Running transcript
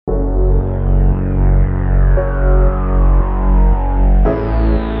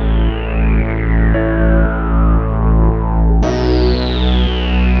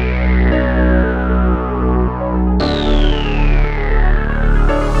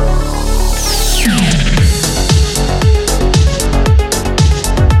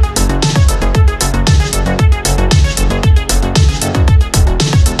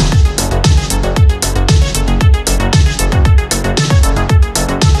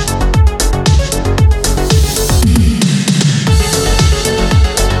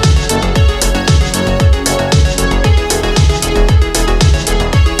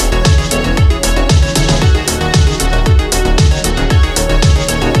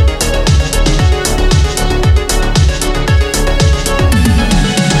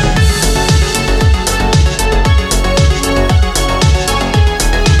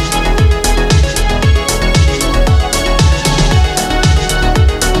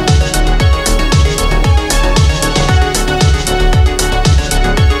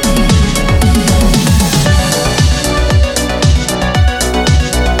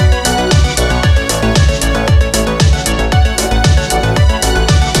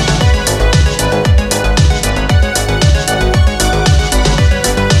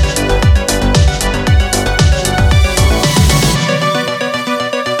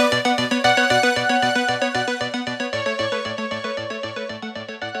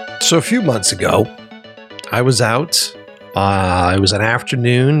So a few months ago, I was out. It was an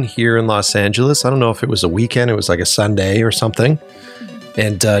afternoon here in Los Angeles. I don't know if it was a weekend. It was like a Sunday or something.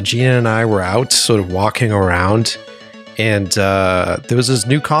 And Gina and I were out sort of walking around. And there was this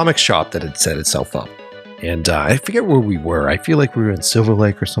new comic shop that had set itself up. And I forget where we were. I feel like we were in Silver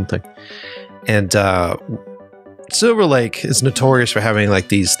Lake or something. And Silver Lake is notorious for having like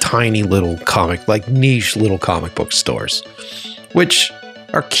these tiny little niche little comic book stores, which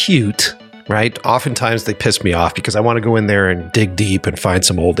are cute, right? Oftentimes they piss me off because I want to go in there and dig deep and find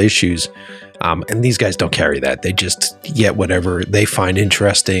some old issues. And these guys don't carry that. They just get whatever they find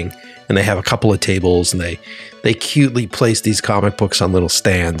interesting. And they have a couple of tables and they cutely place these comic books on little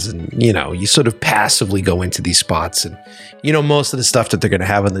stands. And, you sort of passively go into these spots. And, most of the stuff that they're going to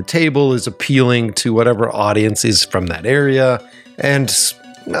have on the table is appealing to whatever audience is from that area. And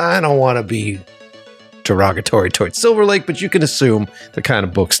I don't want to be derogatory towards Silver Lake, but you can assume the kind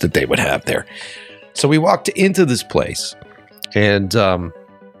of books that they would have there. So we walked into this place and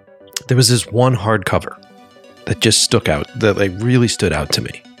there was this one hardcover that just really stood out to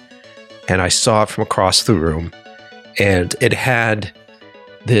me. And I saw it from across the room, and it had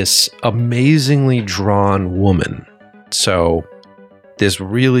this amazingly drawn woman. So this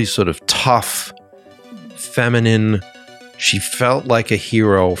really sort of tough, feminine, she felt like a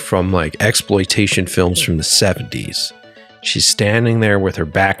hero from like exploitation films from the 70s. She's standing there with her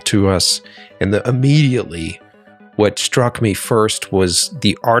back to us, and immediately what struck me first was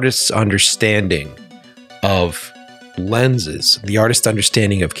the artist's understanding of lenses, the artist's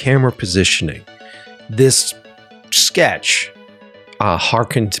understanding of camera positioning. This sketch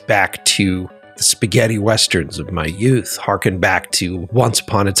harkened back to the spaghetti westerns of my youth, harkened back to Once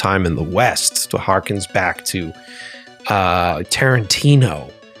Upon a Time in the West, harkens back to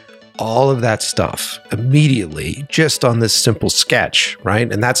Tarantino, all of that stuff immediately just on this simple sketch,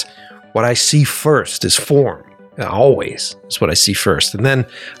 right? And that's what I see first is form. Always is what I see first. And then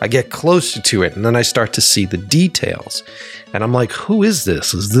I get closer to it and then I start to see the details. And I'm like, who is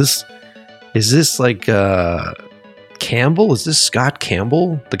this? Is this like Campbell? Is this Scott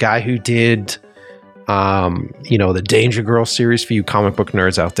Campbell? The guy who did the Danger Girl series for you comic book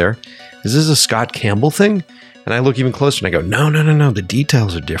nerds out there. Is this a Scott Campbell thing? And I look even closer and I go, no, the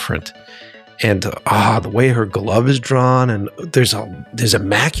details are different. And the way her glove is drawn, and there's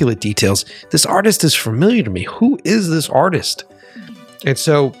immaculate details. This artist is familiar to me. Who is this artist? And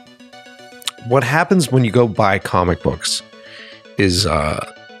so what happens when you go buy comic books is the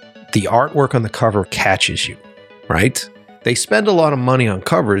artwork on the cover catches you, right? They spend a lot of money on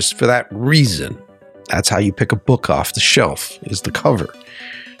covers for that reason. That's how you pick a book off the shelf, is the cover.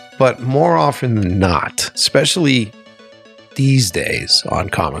 But more often than not, especially these days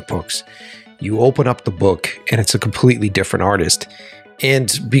on comic books, you open up the book and it's a completely different artist.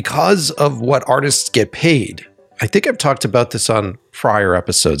 And because of what artists get paid, I think I've talked about this on prior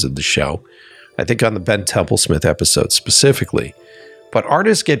episodes of the show. I think on the Ben Templesmith episode specifically. But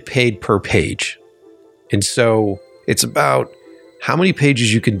artists get paid per page. And so it's about how many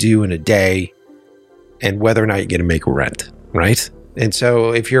pages you can do in a day and whether or not you get to make rent, right? And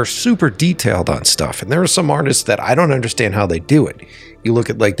so if you're super detailed on stuff, and there are some artists that I don't understand how they do it. You look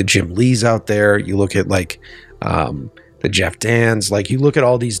at like the Jim Lees out there, you look at like the Jeff Dans, like you look at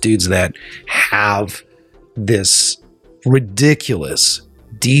all these dudes that have this ridiculous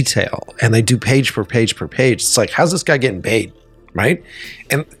detail and they do page per page per page. It's like, how's this guy getting paid, right?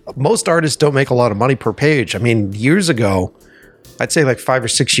 And most artists don't make a lot of money per page. I mean, years ago, I'd say like 5 or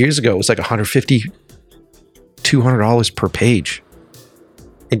 6 years ago, it was like $150, $200 per page.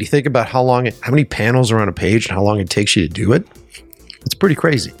 And you think about how many panels are on a page and how long it takes you to do it. It's pretty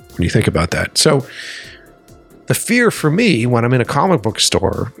crazy when you think about that. So the fear for me when I'm in a comic book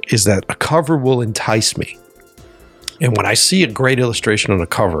store is that a cover will entice me. And when I see a great illustration on a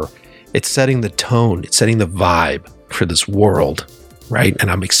cover, it's setting the tone, it's setting the vibe for this world, right? And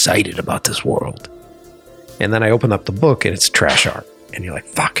I'm excited about this world. And then I open up the book and it's trash art. And you're like,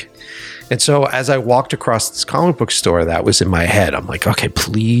 fuck. And so as I walked across this comic book store, that was in my head. I'm like, okay,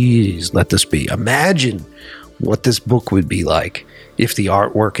 please let this be. Imagine what this book would be like if the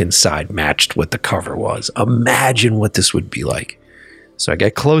artwork inside matched what the cover was. Imagine what this would be like. So I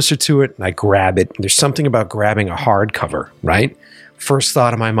get closer to it and I grab it. There's something about grabbing a hardcover, right? First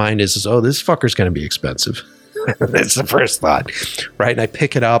thought in my mind is, oh, this fucker's going to be expensive. That's the first thought, right? And I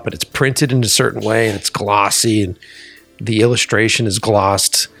pick it up and it's printed in a certain way and it's glossy and the illustration is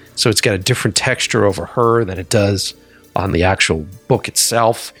glossed. So it's got a different texture over her than it does on the actual book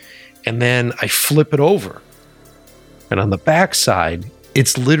itself. And then I flip it over. And on the back side,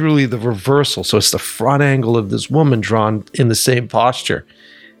 it's literally the reversal. So it's the front angle of this woman drawn in the same posture.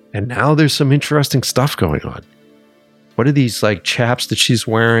 And now there's some interesting stuff going on. What are these like chaps that she's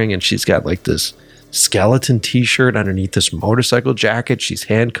wearing? And she's got like this skeleton t-shirt underneath this motorcycle jacket. She's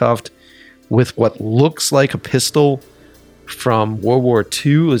handcuffed with what looks like a pistol from World War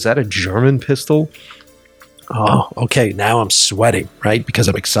II. Is that a German pistol? Oh, okay. Now I'm sweating, right? Because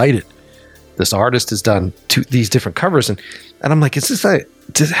I'm excited. This artist has done these different covers. And I'm like, has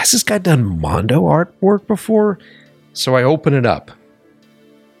this guy done Mondo artwork before? So I open it up.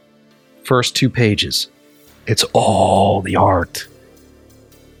 First 2 pages. It's all the art.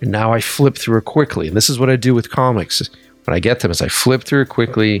 And now I flip through it quickly. And this is what I do with comics. When I get them is I flip through it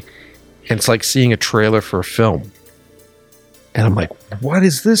quickly. And it's like seeing a trailer for a film. And I'm like, what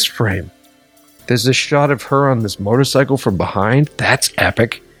is this frame? There's this shot of her on this motorcycle from behind. That's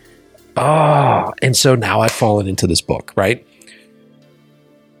epic. Oh, and so now I've fallen into this book, right?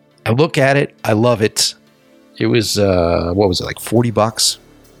 I look at it. I love it. It was, what was it, like $40?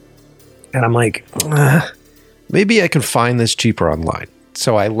 And I'm like, maybe I can find this cheaper online.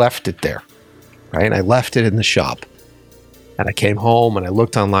 So I left it there, right? I left it in the shop. And I came home and I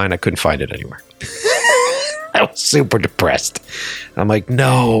looked online. I couldn't find it anywhere. I was super depressed. I'm like,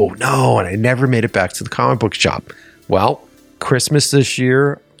 no. And I never made it back to the comic book shop. Well, Christmas this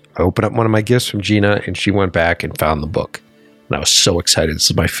year, I opened up one of my gifts from Gina and she went back and found the book. And I was so excited. This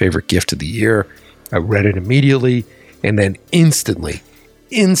is my favorite gift of the year. I read it immediately and then instantly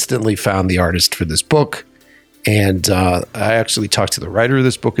found the artist for this book. And I actually talked to the writer of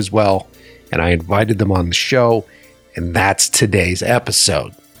this book as well. And I invited them on the show. And that's today's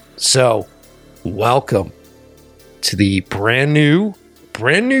episode. So welcome to the brand new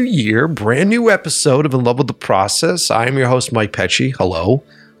year, brand new episode of In Love with the Process. I am your host, Mike Pecci. Hello.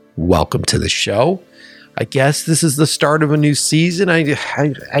 Welcome to the show. I guess this is the start of a new season.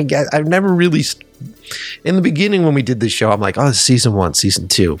 I've never really, in the beginning when we did this show, I'm like, oh, season 1, season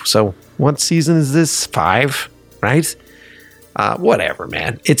 2. So what season is this? 5, right? Whatever,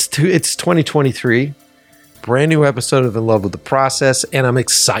 man. It's 2023. Brand new episode of In Love with the Process. And I'm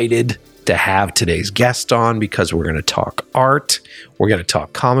excited to have today's guest on because we're going to talk art. We're going to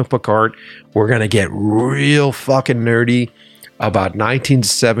talk comic book art. We're going to get real fucking nerdy about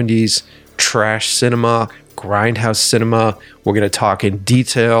 1970s trash cinema, grindhouse cinema. We're going to talk in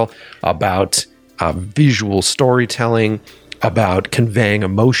detail about visual storytelling, about conveying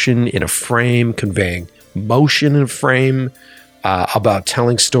emotion in a frame, conveying motion in a frame, about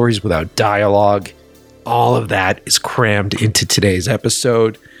telling stories without dialogue. All of that is crammed into today's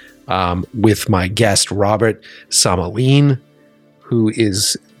episode with my guest, Robert Samalin, who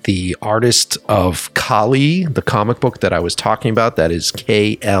is the artist of Kali, the comic book that I was talking about. That is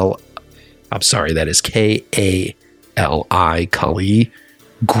K-A-L-I, Kali.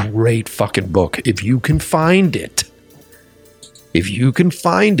 Great fucking book. If you can find it,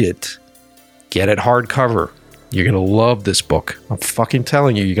 get it hardcover. You're going to love this book. I'm fucking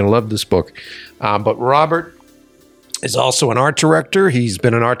telling you, you're going to love this book. But Robert is also an art director. He's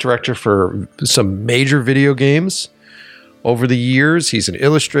been an art director for some major video games over the years. He's an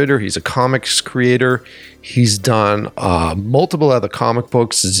illustrator. He's a comics creator. He's done multiple other comic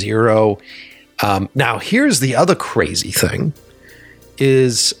books, Zero. Now, here's the other crazy thing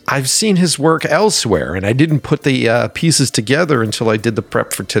is I've seen his work elsewhere, and I didn't put the pieces together until I did the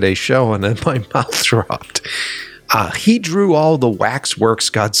prep for today's show, and then my mouth dropped. He drew all the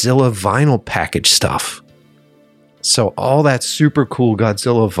Waxworks Godzilla vinyl package stuff. So all that super cool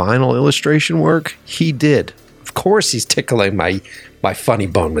Godzilla vinyl illustration work, he did. Of course, he's tickling my funny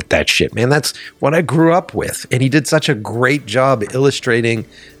bone with that shit, man. That's what I grew up with. And he did such a great job illustrating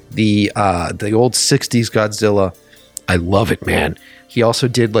the old 60s Godzilla. I love it, man. He also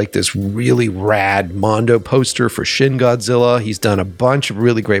did like this really rad Mondo poster for Shin Godzilla. He's done a bunch of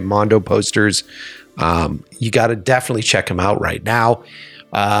really great Mondo posters. You got to definitely check him out right now.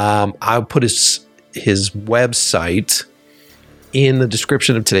 I'll put his website in the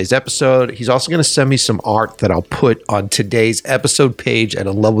description of today's episode. He's also going to send me some art that I'll put on today's episode page at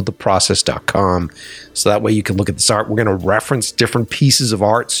inlovewiththeprocess.com. So that way you can look at this art. We're going to reference different pieces of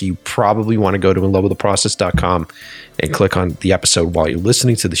art. So you probably want to go to inlovewiththeprocess.com and click on the episode while you're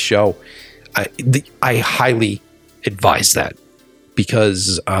listening to the show. I highly advise that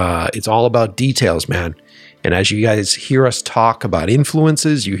because it's all about details, man. And as you guys hear us talk about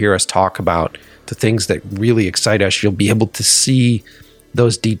influences, you hear us talk about the things that really excite us, you'll be able to see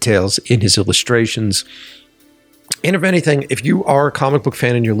those details in his illustrations. And if anything, if you are a comic book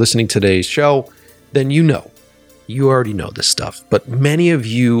fan and you're listening to today's show, then you already know this stuff. But many of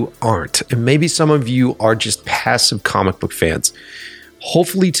you aren't. And maybe some of you are just passive comic book fans.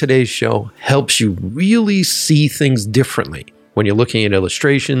 Hopefully today's show helps you really see things differently. when you're looking at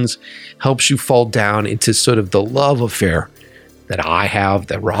illustrations, helps you fall down into sort of the love affair that I have,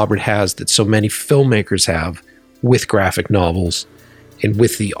 that Robert has, that so many filmmakers have with graphic novels and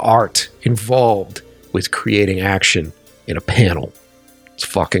with the art involved with creating action in a panel. It's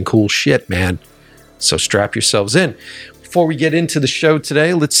fucking cool shit, man. So strap yourselves in. Before we get into the show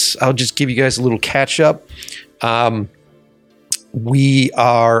today, I'll just give you guys a little catch up. We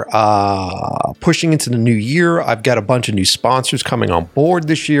are pushing into the new year. I've got a bunch of new sponsors coming on board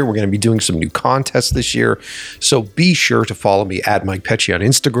this year. We're going to be doing some new contests this year. So be sure to follow me at Mike Pecci on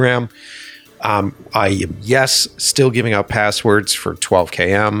Instagram. I am, yes, still giving out passwords for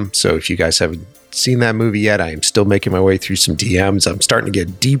 12KM. So if you guys haven't seen that movie yet, I am still making my way through some DMs. I'm starting to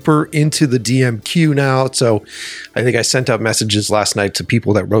get deeper into the DM queue now. So I think I sent out messages last night to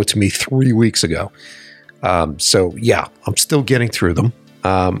people that wrote to me 3 weeks ago. So yeah, I'm still getting through them.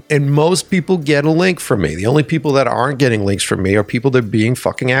 And most people get a link from me. The only people that aren't getting links from me are people that are being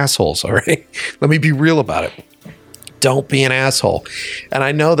fucking assholes. All right. Let me be real about it. Don't be an asshole. And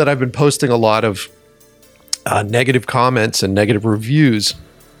I know that I've been posting a lot of negative comments and negative reviews.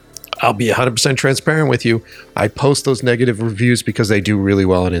 I'll be 100% transparent with you. I post those negative reviews because they do really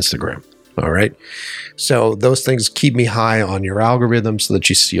well on Instagram. All right. So those things keep me high on your algorithm so that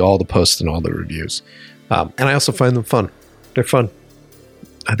you see all the posts and all the reviews. And I also find them fun. They're fun.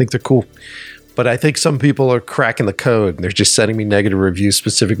 I think they're cool. But I think some people are cracking the code and they're just sending me negative reviews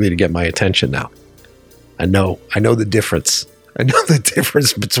specifically to get my attention now. I know the difference. I know the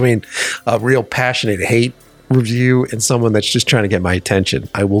difference between a real passionate hate review and someone that's just trying to get my attention.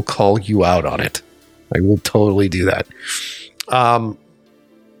 I will call you out on it. I will totally do that.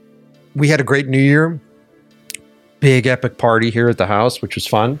 We had a great New Year. Big epic party here at the house, which was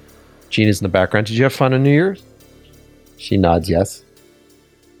fun. Gina's in the background. Did you have fun on New Year's? She nods yes.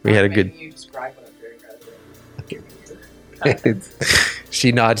 We had a good...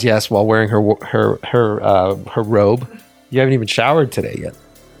 She nods yes while wearing her robe. You haven't even showered today yet.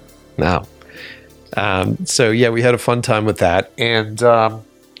 No. So yeah, we had a fun time with that. And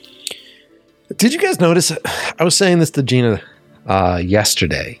did you guys notice? I was saying this to Gina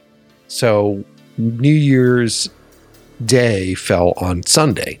yesterday. So New Year's Day fell on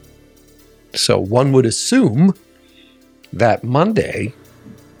Sunday. So one would assume that Monday,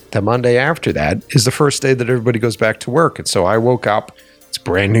 the Monday after that, is the first day that everybody goes back to work. And so I woke up. It's a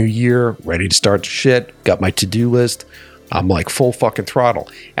brand new year, ready to start the shit. Got my to-do list. I'm like full fucking throttle.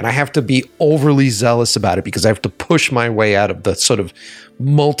 And I have to be overly zealous about it because I have to push my way out of the sort of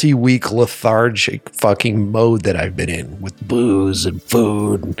multi-week lethargic fucking mode that I've been in with booze and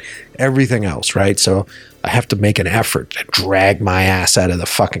food and everything else, right? So I have to make an effort to drag my ass out of the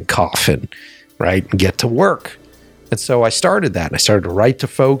fucking coffin, right? And get to work. And so I started that and I started to write to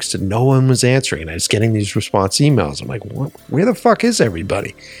folks and no one was answering. And I was getting these response emails. I'm like, where the fuck is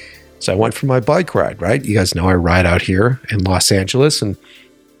everybody? So I went for my bike ride, right? You guys know I ride out here in Los Angeles and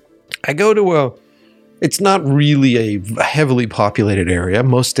I go to it's not really a heavily populated area.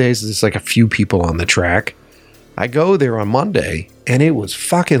 Most days there's like a few people on the track. I go there on Monday and it was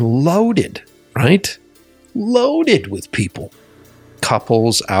fucking loaded, right? Loaded with people.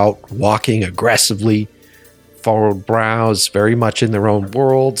 Couples out walking aggressively, forward brows, very much in their own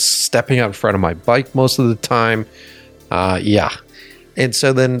worlds, stepping out in front of my bike most of the time. Yeah. And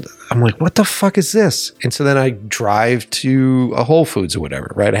so then I'm like, what the fuck is this? And so then I drive to a Whole Foods or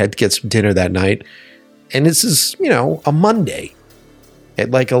whatever, right? I had to get some dinner that night. And this is, a Monday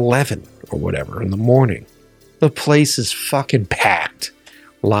at like 11 or whatever in the morning. The place is fucking packed.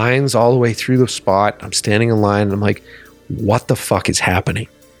 Lines all the way through the spot. I'm standing in line and I'm like, what the fuck is happening?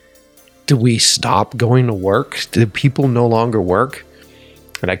 Do we stop going to work? Do people no longer work?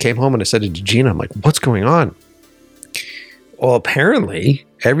 And I came home and I said to Gina, I'm like, what's going on? Well, apparently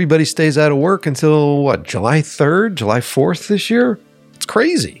everybody stays out of work until July 3rd, July 4th this year? It's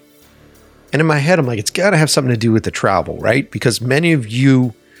crazy. And in my head, I'm like, it's got to have something to do with the travel, right? Because many of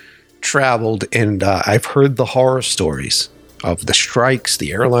you traveled and I've heard the horror stories of the strikes,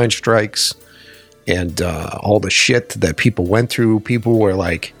 the airline strikes, and all the shit that people went through. People were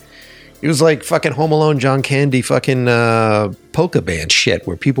like, it was like fucking Home Alone, John Candy, fucking polka band shit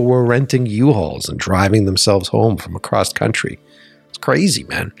where people were renting U-Hauls and driving themselves home from across country. It's crazy,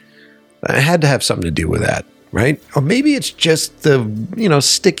 man. I had to have something to do with that, right? Or maybe it's just the,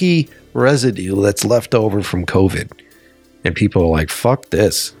 sticky residue that's left over from COVID. And people are like, fuck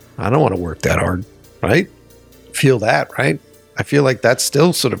this. I don't want to work that hard, right? Feel that, right? I feel like that's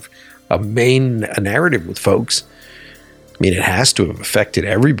still sort of a main narrative with folks. I mean, it has to have affected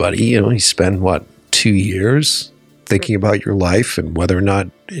everybody. You spend, 2 years thinking about your life and whether or not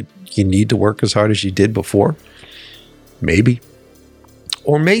you need to work as hard as you did before. Maybe.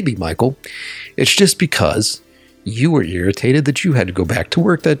 Or maybe, Michael, it's just because you were irritated that you had to go back to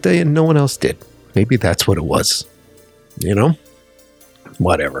work that day and no one else did. Maybe that's what it was. You know?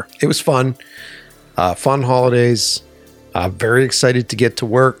 Whatever. It was fun. Fun holidays. Very excited to get to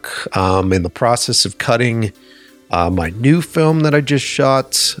work. In the process of cutting my new film that I just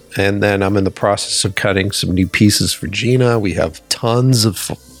shot. And then I'm in the process of cutting some new pieces for Gina. We have tons of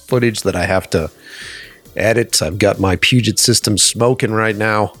footage that I have to edit. I've got my Puget system smoking right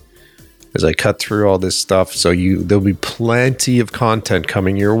now as I cut through all this stuff. So there'll be plenty of content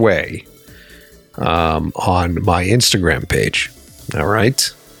coming your way on my Instagram page. All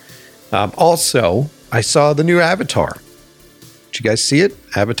right. Also, I saw the new Avatar. Did you guys see it?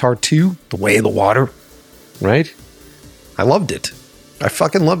 Avatar 2, The Way of the Water. Right? I loved it. I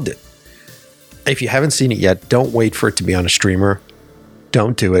fucking loved it. If you haven't seen it yet, don't wait for it to be on a streamer.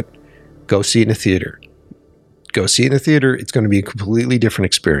 Don't do it. Go see it in a theater. Go see it in a theater. It's going to be a completely different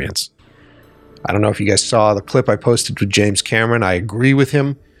experience. I don't know if you guys saw the clip I posted with James Cameron. I agree with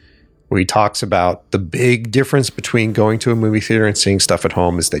him, where he talks about the big difference between going to a movie theater and seeing stuff at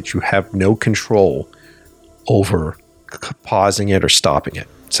home is that you have no control over pausing it or stopping it.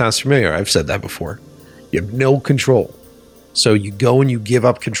 Sounds familiar. I've said that before. You have no control. So you go and you give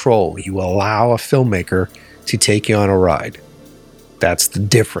up control. You allow a filmmaker to take you on a ride. That's the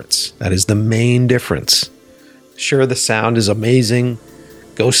difference. That is the main difference. Sure, the sound is amazing.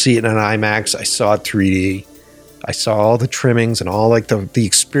 Go see it in IMAX. I saw it 3D. I saw all the trimmings and all like the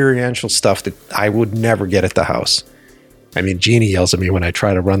experiential stuff that I would never get at the house. I mean, Jeannie yells at me when I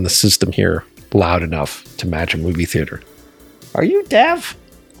try to run the system here loud enough to match a movie theater. Are you deaf?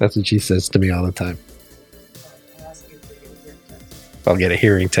 That's what she says to me all the time. I'll get a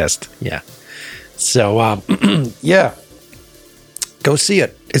hearing test. Yeah. So, yeah. Go see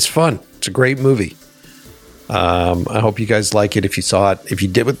it. It's fun. It's a great movie. I hope you guys like it. If you saw it, if you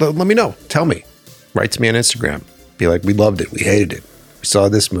did, let me know. Tell me. Write to me on Instagram. Be like, we loved it. We hated it. We saw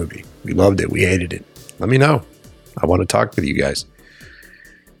this movie. We loved it. We hated it. Let me know. I want to talk with you guys.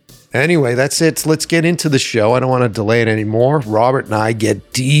 Anyway, that's it. Let's get into the show. I don't want to delay it anymore. Robert and I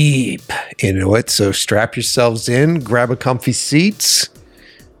get deep into it. So strap yourselves in, grab a comfy seat.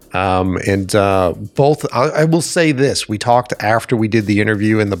 Both, I will say this. We talked after we did the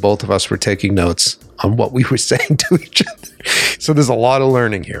interview and the both of us were taking notes on what we were saying to each other. So there's a lot of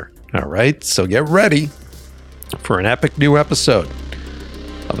learning here. All right. So get ready for an epic new episode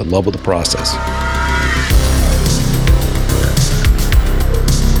of In Love with the Process.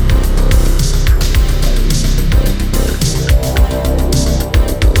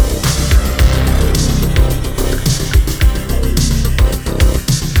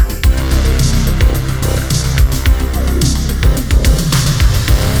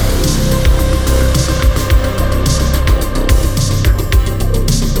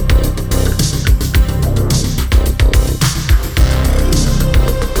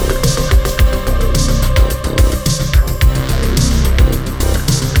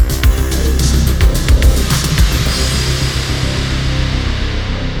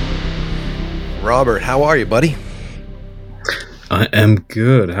 Robert, how are you, buddy? I am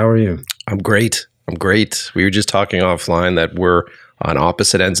good. How are you? I'm great. We were just talking offline that we're on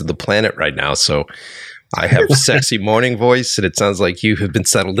opposite ends of the planet right now. So I have a sexy morning voice, and it sounds like you have been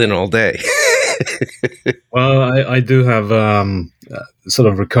settled in all day. Well, I do have sort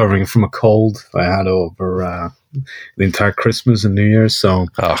of recovering from a cold I had over the entire Christmas and New Year's. So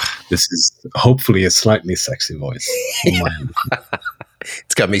this is hopefully a slightly sexy voice.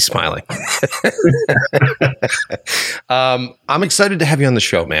 It's got me smiling. I'm excited to have you on the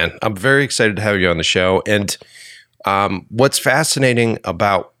show, man. I'm very excited to have you on the show. And what's fascinating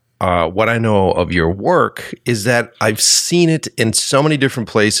about what I know of your work is that I've seen it in so many different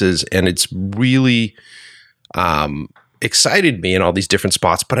places, and it's really excited me in all these different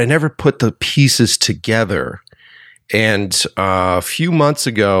spots, but I never put the pieces together. And a few months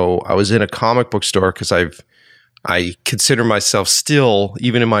ago, I was in a comic book store because I consider myself still,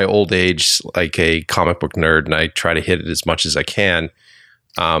 even in my old age, like a comic book nerd, and I try to hit it as much as I can.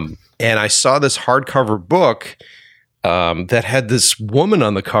 And I saw this hardcover book that had this woman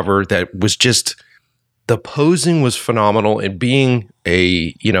on the cover that was just, the posing was phenomenal. And being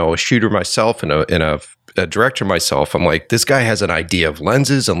a shooter myself and a director myself, I'm like, this guy has an idea of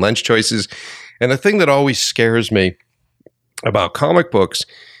lenses and lens choices. And the thing that always scares me about comic books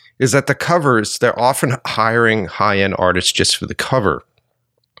is that the covers, they're often hiring high-end artists just for the cover.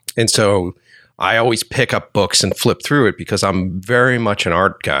 And so I always pick up books and flip through it because I'm very much an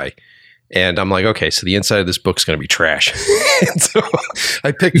art guy. And I'm like, okay, so the inside of this book's going to be trash. And so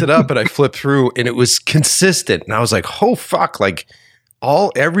I picked it up and I flipped through, and it was consistent. And I was like, oh, fuck. Like,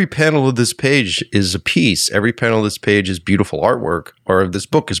 every panel of this page is a piece. Every panel of this page is beautiful artwork, or this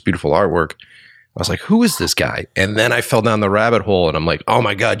book is beautiful artwork. I was like, who is this guy? And then I fell down the rabbit hole, and I'm like, oh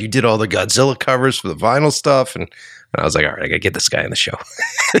my God, you did all the Godzilla covers for the vinyl stuff. And I was like, all right, I got to get this guy in the show.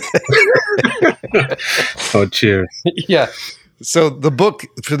 Oh, cheers. Yeah. So the book,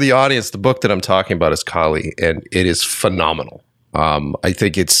 for the audience, the book that I'm talking about is Kali, and it is phenomenal. I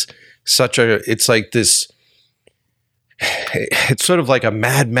think it's like this, it's sort of like a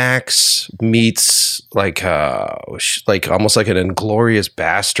Mad Max meets like almost like an Inglourious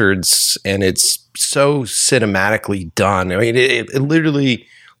Bastards, and it's so cinematically done. I mean, it literally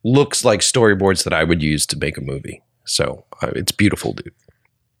looks like storyboards that I would use to make a movie. So it's beautiful, dude.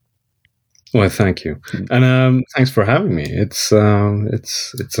 Well, thank you, and thanks for having me. It's an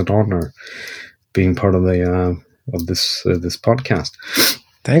honor being part of this podcast.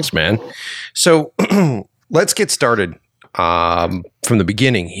 Thanks, man. So let's get started from the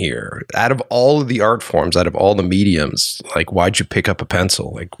beginning here. Out of all of the art forms, out of all the mediums, like, why'd you pick up a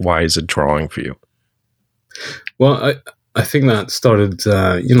pencil? Like, why is it drawing for you? Well, I think that started,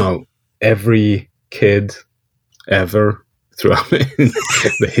 every kid ever throughout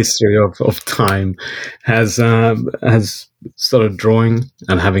the history of time has started drawing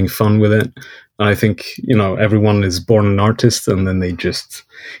and having fun with it. And I think, everyone is born an artist, and then they just,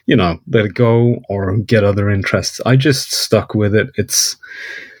 let it go or get other interests. I just stuck with it.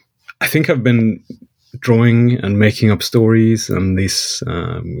 I think I've been drawing and making up stories and these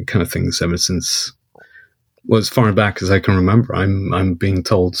kind of things ever since, well, as far back as I can remember. I'm being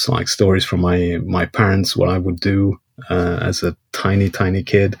told like stories from my parents, what I would do as a tiny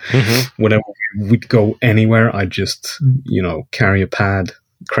kid. Mm-hmm. Whenever we'd go anywhere, I'd just, carry a pad,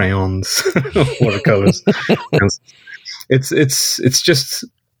 crayons, watercolors. It's just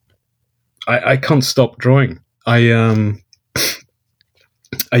I can't stop drawing. I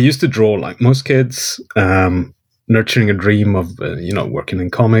used to draw like most kids, nurturing a dream of working in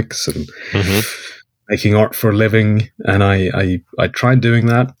comics and making art for a living, and I tried doing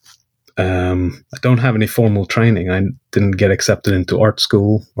that. I don't have any formal training. I didn't get accepted into art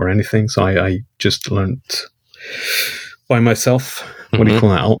school or anything, so I just learned by myself. What do you call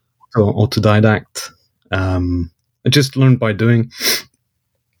that? Autodidact. I just learned by doing,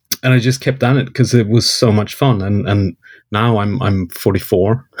 and I just kept at it because it was so much fun. And now I'm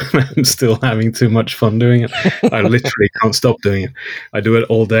 44. I'm still having too much fun doing it. I literally can't stop doing it. I do it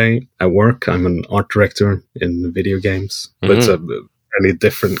all day at work. I'm an art director in video games, but it's a really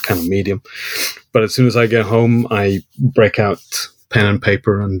different kind of medium. But as soon as I get home, I break out pen and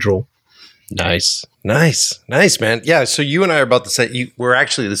paper and draw. Nice, man. Yeah. So you and I are about the same. We're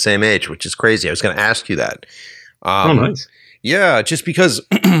actually the same age, which is crazy. I was going to ask you that. Oh, nice. Yeah, just because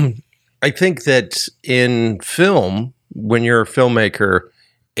I think that in film, when you're a filmmaker,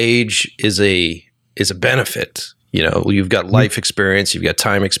 age is a benefit. You've got life experience, you've got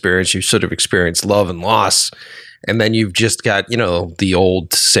time experience, you've sort of experienced love and loss, and then you've just got the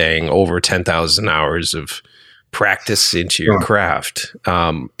old saying, over 10,000 hours of practice into your craft.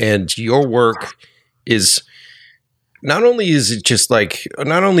 And your work is not only do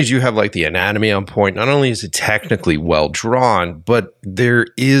you have like the anatomy on point, not only is it technically well drawn, but there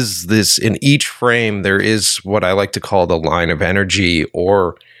is this, in each frame, there is what I like to call the line of energy,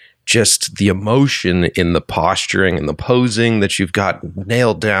 or just the emotion in the posturing and the posing that you've got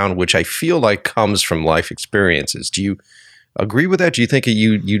nailed down, which I feel like comes from life experiences. Do you agree with that? Do you think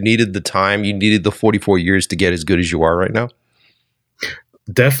you needed the time, you needed the 44 years to get as good as you are right now?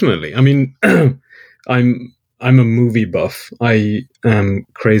 Definitely. I mean, I'm a movie buff. I am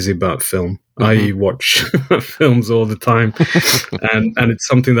crazy about film. I watch films all the time, and it's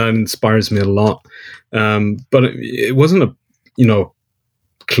something that inspires me a lot. But it wasn't a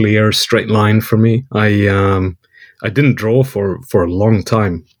clear straight line for me. I didn't draw for a long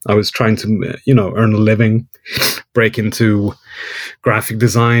time. I was trying to earn a living, break into graphic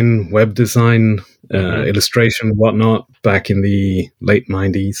design, web design, illustration, whatnot, back in the late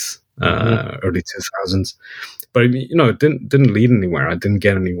 90s. Early 2000s, but it didn't lead anywhere. I didn't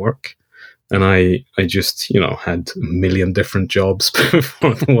get any work, and I just had a million different jobs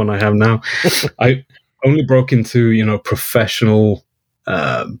before the one I have now. I only broke into professional,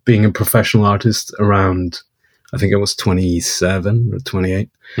 being a professional artist around, I think I was 27 or 28.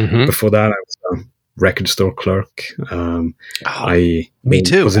 Before that, I was a record store clerk. Me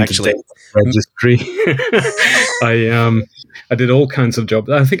too, was actually. Registry. I did all kinds of jobs.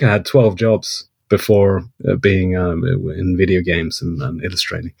 I think I had 12 jobs before being in video games and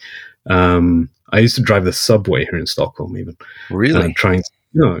illustrating. I used to drive the subway here in Stockholm, even. Really? Trying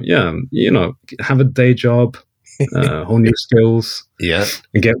to, have a day job, hone your skills,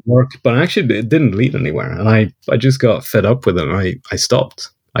 and get work. But actually, it didn't lead anywhere, and I just got fed up with it. And I stopped.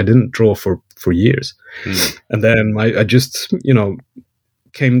 I didn't draw for years, and then I just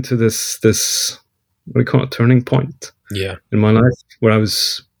came to this what do you call it, turning point in my life where I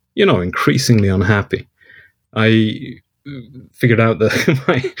was increasingly unhappy. I figured out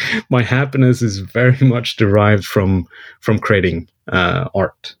that my happiness is very much derived from creating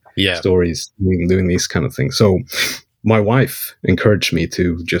art, stories, doing these kind of things. So my wife encouraged me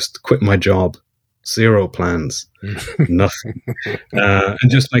to just quit my job, zero plans, nothing, and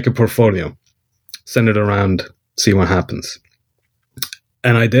just make a portfolio, send it around, see what happens.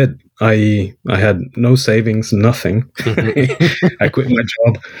 And I did. I had no savings, nothing. I quit my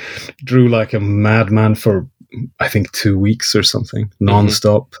job, drew like a madman for I think 2 weeks or something,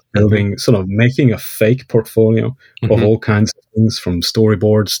 nonstop, building, sort of making a fake portfolio of all kinds of things, from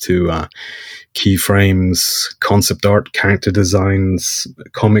storyboards to keyframes, concept art, character designs,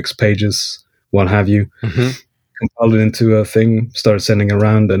 comics pages, what have you. Compiled it into a thing, started sending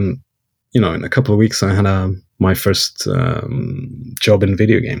around, and in a couple of weeks I had my first job in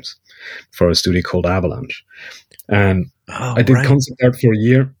video games for a studio called Avalanche. And I did concept art for a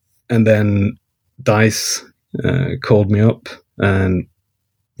year, and then DICE called me up, and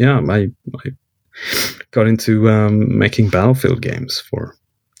I got into making Battlefield games for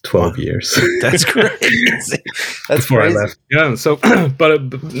 12 years. That's crazy. That's before crazy. I left. Yeah. So, but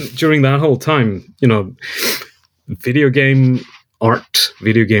during that whole time, video game art,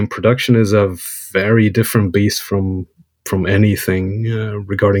 video game production is a very different beast from anything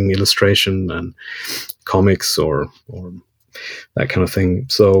regarding illustration and comics or that kind of thing.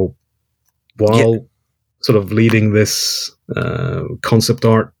 So while sort of leading this concept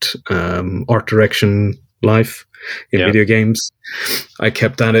art, art direction life in video games, I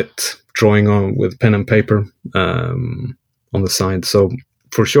kept at it, drawing on with pen and paper on the side. So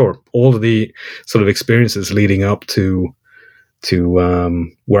for sure, all of the sort of experiences leading up to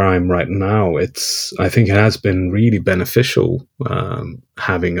where I'm right now, I think it has been really beneficial,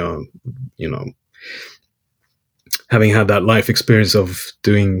 having had that life experience of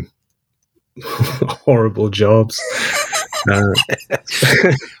doing horrible jobs,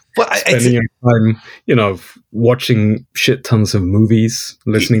 spending your time, watching shit tons of movies,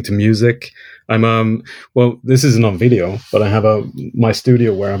 listening to music. I'm this isn't on video, but I have my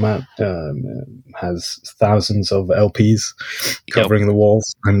studio where I'm at has thousands of LPs covering the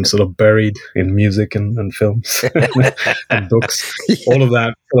walls. I'm sort of buried in music and films and books. All of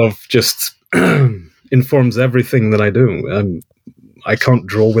that sort of just informs everything that I do. I can't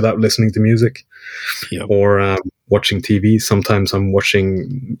draw without listening to music or watching TV. Sometimes I'm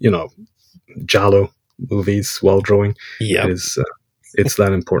watching, Giallo movies while drawing. It's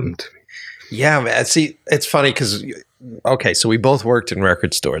that important to me. Yeah, see, it's funny because, so we both worked in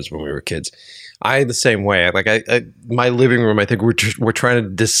record stores when we were kids. I had the same way. Like my living room, I think we're trying to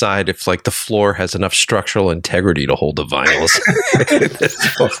decide if like the floor has enough structural integrity to hold the vinyls.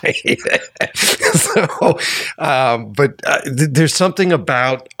 But there's something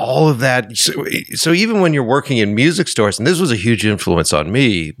about all of that. So even when you're working in music stores, and this was a huge influence on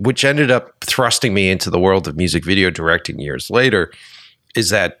me, which ended up thrusting me into the world of music video directing years later, is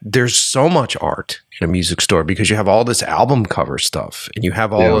that there's so much art in a music store because you have all this album cover stuff and you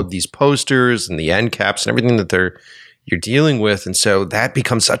have all of these posters and the end caps and everything that you're dealing with. And so that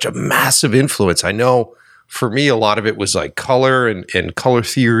becomes such a massive influence. I know for me, a lot of it was like color and color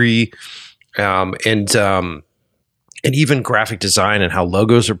theory, and even graphic design and how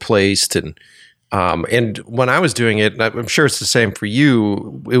logos are placed. And when I was doing it, and I'm sure it's the same for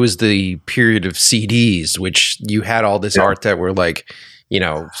you, it was the period of CDs, which you had all this art that were like,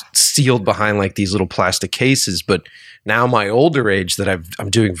 sealed behind like these little plastic cases. But now my older age that I'm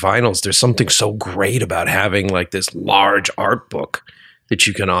doing vinyls, there's something so great about having like this large art book that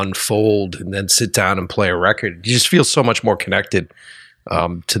you can unfold and then sit down and play a record. You just feel so much more connected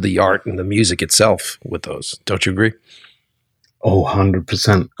to the art and the music itself with those. Don't you agree? Oh,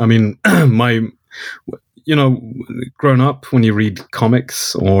 100%. I mean, growing up, when you read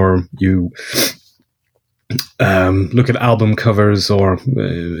comics or you look at album covers, or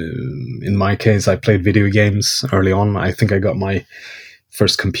in my case, I played video games early on. I think I got my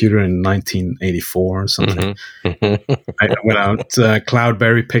first computer in 1984 or something. I went out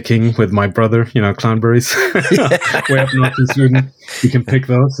cloudberry picking with my brother, cloudberries. Way up north in Sweden. You can pick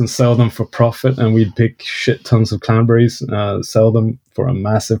those and sell them for profit. And we'd pick shit tons of cloudberries, sell them for a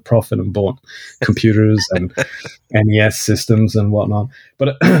massive profit, and bought computers and NES systems and whatnot.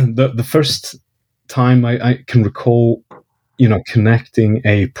 But the first time I can recall, connecting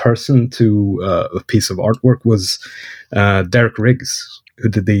a person to a piece of artwork was Derek Riggs, who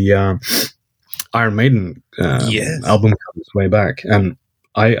did the Iron Maiden album covers way back. And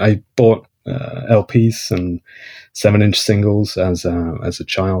I bought LPs and 7-inch singles as a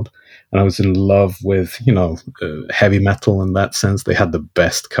child. And I was in love with, heavy metal in that sense. They had the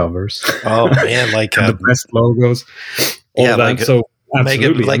best covers. Oh, man. Like the best logos. All that. Like, so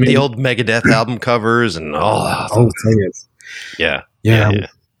absolutely. The old Megadeth album covers and all that. Yeah.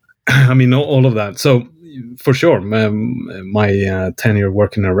 I mean, all of that. So for sure, my tenure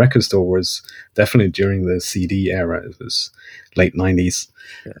working in a record store was definitely during the CD era. It was late 90s.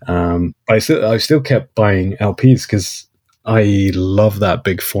 But I still kept buying LPs because I love that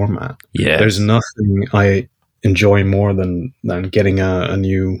big format. Yeah. There's nothing I enjoy more than getting a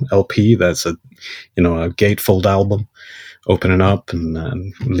new LP that's a gatefold album, opening up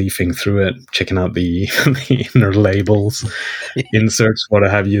and leafing through it, checking out the inner labels, inserts, what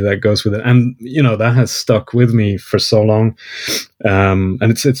have you, that goes with it. And, that has stuck with me for so long. And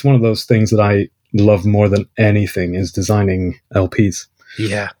it's one of those things that I love more than anything is designing LPs.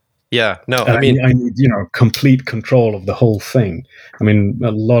 Yeah. Yeah. No, I need, complete control of the whole thing. I mean,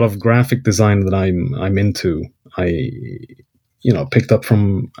 a lot of graphic design that I'm into, I picked up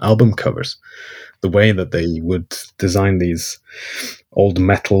from album covers. The way that they would design these old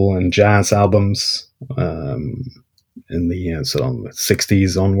metal and jazz albums in the sort of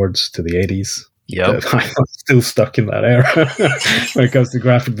 60s onwards to the 80s. Yeah, I'm still stuck in that era when it comes to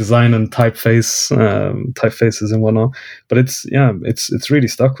graphic design and typefaces and whatnot. But it's really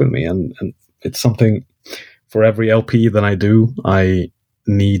stuck with me, and it's something for every LP that I do, I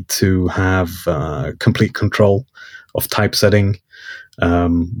need to have complete control of typesetting,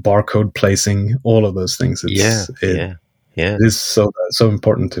 barcode placing, all of those things. It is so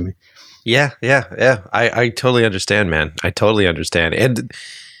important to me. Yeah. I totally understand, man. I totally understand. And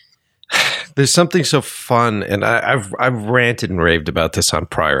there's something so fun, and I've ranted and raved about this on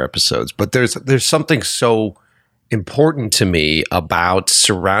prior episodes, but there's something so important to me about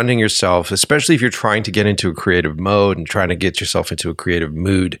surrounding yourself, especially if you're trying to get into a creative mode and trying to get yourself into a creative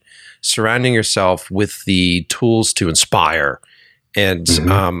mood, surrounding yourself with the tools to inspire. And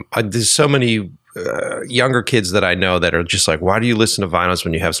there's so many younger kids that I know that are just like, why do you listen to vinyls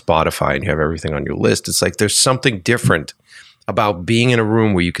when you have Spotify and you have everything on your list? It's like there's something different about being in a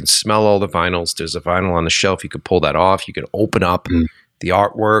room where you can smell all the vinyls. There's a vinyl on the shelf. You could pull that off. You could open up the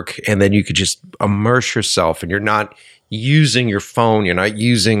artwork, and then you could just immerse yourself, and you're not using your phone. You're not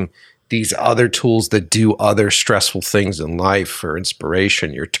using these other tools that do other stressful things in life for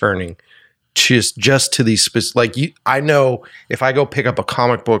inspiration. You're turning just to these specific, I know if I go pick up a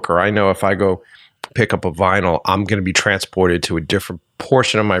comic book, or I know if I go pick up a vinyl, I'm going to be transported to a different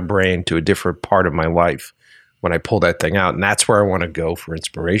portion of my brain, to a different part of my life when I pull that thing out. And that's where I want to go for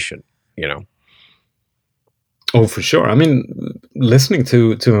inspiration, Oh, for sure. I mean, listening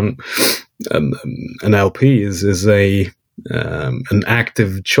to an LP is an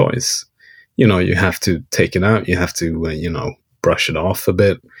active choice. You have to take it out. You have to, brush it off a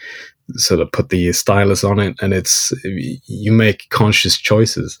bit, sort of put the stylus on it. And you make conscious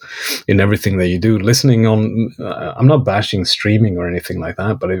choices in everything that you do. Listening on, I'm not bashing streaming or anything like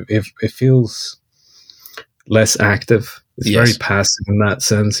that, but it feels less active. It's very passive in that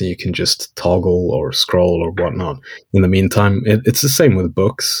sense, and you can just toggle or scroll or whatnot. In the meantime, it's the same with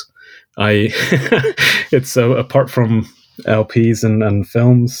books. It's apart from LPs and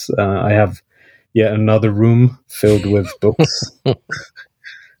films, I have yet another room filled with books,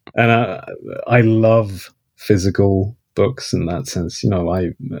 and I love physical books in that sense.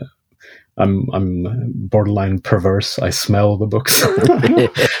 I'm borderline perverse. I smell the books.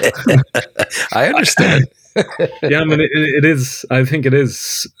 I understand. Yeah, I mean, it is. I think it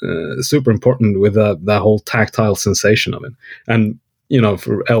is super important with that whole tactile sensation of it. And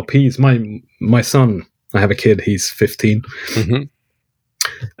for LPs, my son, I have a kid. He's 15,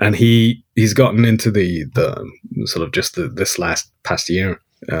 and he's gotten into the sort of just this past year,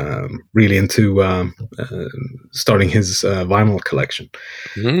 really into starting his vinyl collection.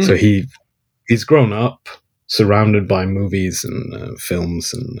 So he's grown up surrounded by movies and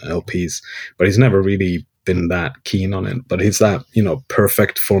films and LPs, but he's never really been that keen on it. But it's that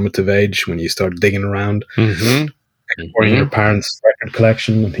perfect formative age when you start digging around, and or in your parents' record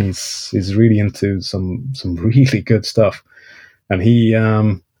collection, and he's really into some really good stuff. And he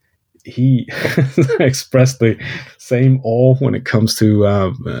expressed the same awe when it comes to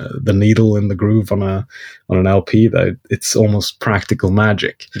the needle in the groove on an LP, that it's almost practical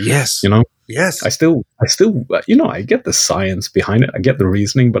magic. Yes, Yes, I still, I get the science behind it. I get the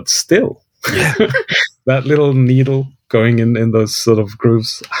reasoning, but still, that little needle going in those sort of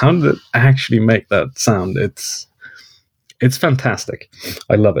grooves. How did it actually make that sound? It's fantastic.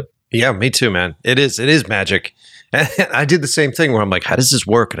 I love it. Yeah, me too, man. It is magic. And I did the same thing where I'm like, how does this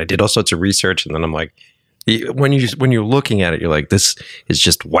work? And I did all sorts of research, and then I'm like, when you're looking at it, you're like, this is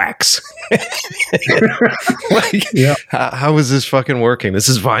just wax. Like, how is this fucking working? This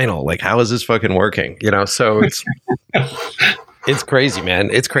is vinyl. Like, how is this fucking working? So it's crazy, man.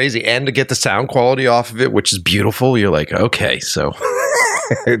 It's crazy. And to get the sound quality off of it, which is beautiful, you're like, okay, so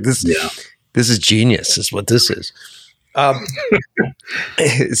this is genius, is what this is.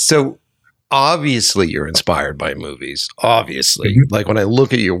 So obviously you're inspired by movies, obviously. Mm-hmm. Like when I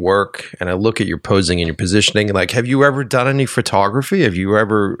look at your work and I look at your posing and your positioning, like, have you ever done any photography? Have you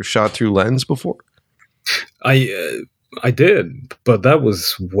ever shot through lens before? I did, but that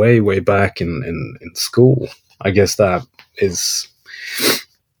was way back in school. I guess that is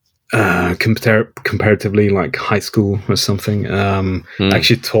comparatively like high school or something. I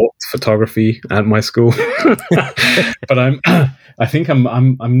actually taught photography at my school, but I think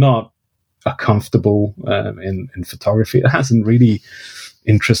I'm not comfortable in photography. It hasn't really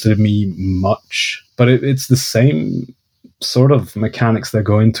interested me much, but it's the same sort of mechanics that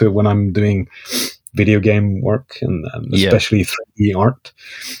go into it when I'm doing video game work and especially 3D art.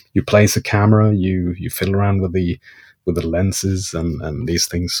 You place a camera, you fiddle around with the lenses and these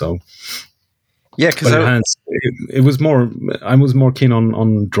things. So because it was more. I was more keen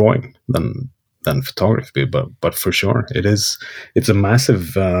on drawing than photography, but for sure it's a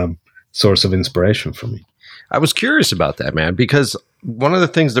massive source of inspiration for me. I was curious about that, man, because one of the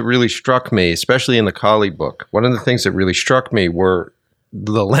things that really struck me, especially in the Kali book, one of the things that really struck me were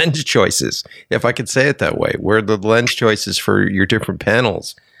the lens choices, if I could say it that way, were the lens choices for your different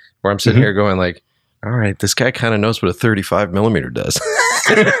panels, where I'm sitting here going like, all right, this guy kind of knows what a 35 millimeter does.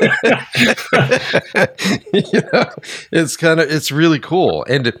 It's really cool.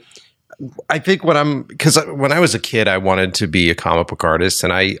 And I think because when I was a kid, I wanted to be a comic book artist,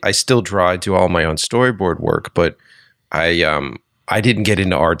 and I still draw. I do all my own storyboard work, but I didn't get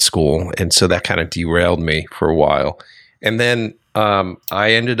into art school, and so that kind of derailed me for a while. And then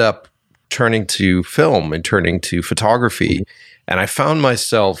I ended up turning to film and turning to photography, and I found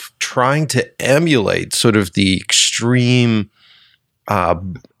myself trying to emulate sort of the extreme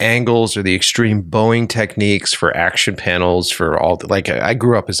angles or the extreme bowing techniques for action panels for all I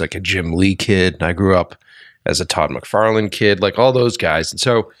grew up as like a Jim Lee kid, and I grew up as a Todd McFarlane kid, like all those guys. And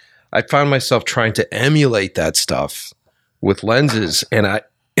so I found myself trying to emulate that stuff with lenses, and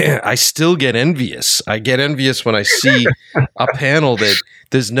I still get envious. I get envious when I see a panel that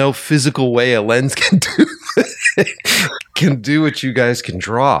there's no physical way a lens can do what you guys can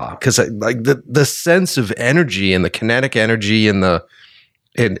draw, because like the sense of energy and the kinetic energy and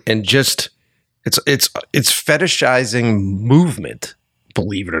just it's fetishizing movement,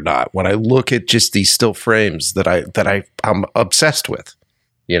 believe it or not, when I look at just these still frames that I'm obsessed with,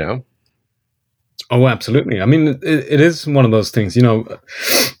 Oh, absolutely. I mean, it is one of those things,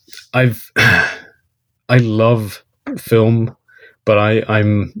 I love film, but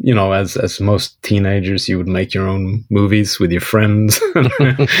I'm, as most teenagers, you would make your own movies with your friends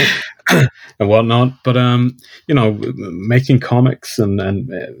and whatnot. But, making comics and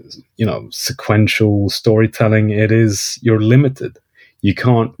sequential storytelling, you're limited. You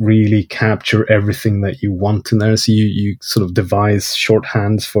can't really capture everything that you want in there. So you sort of devise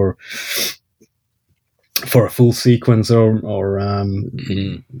shorthands for a full sequence or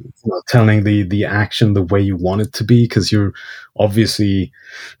telling the action the way you want it to be, because you're obviously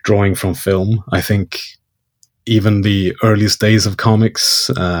drawing from film. I think even the earliest days of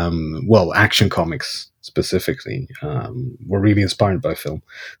comics, action comics specifically, were really inspired by film.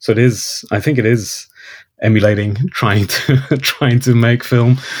 So I think it is emulating trying to make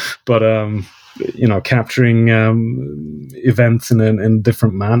film, but capturing events in a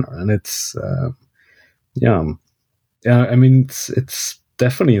different manner, and it's I mean, it's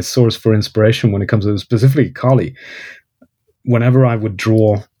definitely a source for inspiration when it comes to specifically Kali. Whenever I would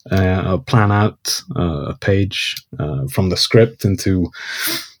draw, plan out a page from the script into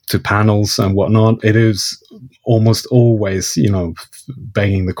panels and whatnot, it is almost always,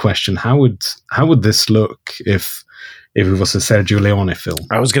 begging the question: how would this look if if it was a Sergio Leone film.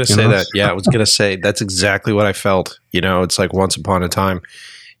 I was going to say that. Yeah, I was going to say that's exactly what I felt. It's like Once Upon a Time,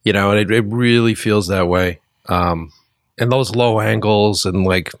 and it really feels that way. And those low angles and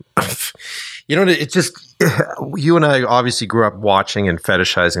like, it's just, you and I obviously grew up watching and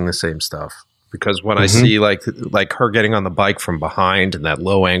fetishizing the same stuff. Because when I see like her getting on the bike from behind and that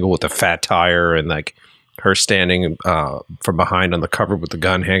low angle with the fat tire and like her standing from behind on the cover with the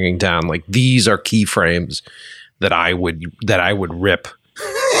gun hanging down, like these are keyframes that I would rip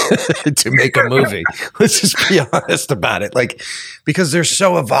to make a movie. Let's just be honest about it. Like, because they're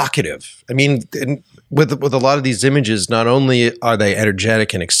so evocative. I mean, with a lot of these images, not only are they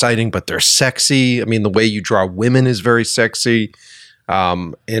energetic and exciting, but they're sexy. I mean, the way you draw women is very sexy.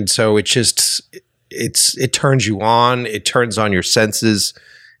 And so it turns you on. It turns on your senses.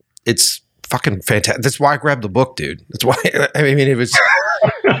 It's fucking fantastic. That's why I grabbed the book, dude. That's why, I mean, it was,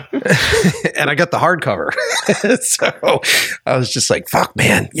 and I got the hardcover. So I was just like, fuck,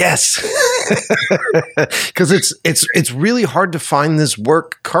 man. Yes. Cause it's really hard to find this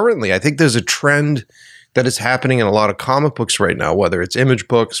work currently. I think there's a trend that is happening in a lot of comic books right now, whether it's image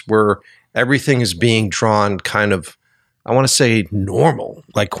books where everything is being drawn kind of, I want to say normal,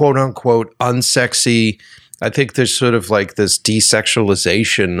 like quote unquote unsexy. I think there's sort of like this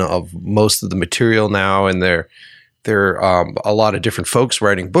desexualization of most of the material now, and there are a lot of different folks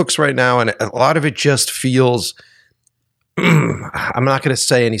writing books right now, and a lot of it just feels. I'm not going to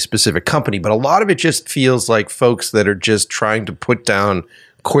say any specific company, but a lot of it just feels like folks that are just trying to put down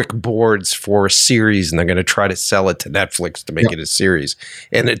quick boards for a series, and they're going to try to sell it to Netflix to make it a series,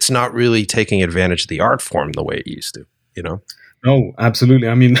 and it's not really taking advantage of the art form the way it used to. No, absolutely.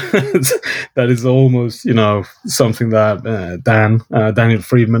 I mean, that is almost, something that Daniel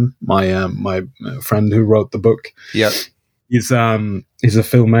Friedman, my friend who wrote the book. Yeah, he's a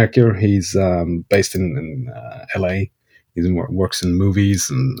filmmaker. He's based in LA. He works in movies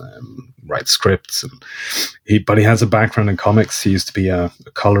and writes scripts, but he has a background in comics. He used to be a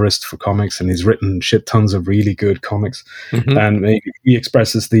colorist for comics, and he's written shit tons of really good comics. And he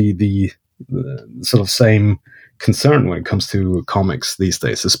expresses the sort of same concern when it comes to comics these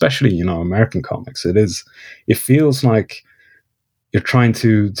days, especially American comics. It feels like you're trying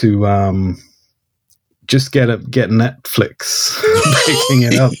to just get Netflix picking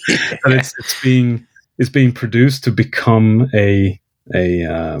it up, and it's being produced to become a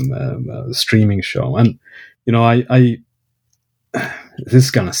streaming show. And I this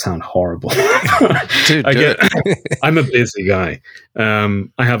is gonna sound horrible. Dude, I'm a busy guy. I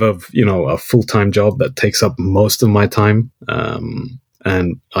have a full-time job that takes up most of my time,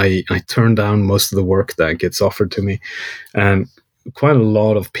 and I turn down most of the work that gets offered to me. And quite a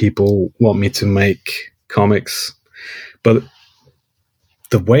lot of people want me to make comics, but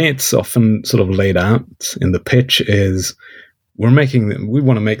the way it's often sort of laid out in the pitch is we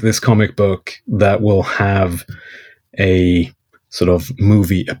want to make this comic book that will have a sort of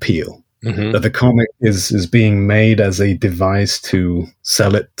movie appeal. That the comic is being made as a device to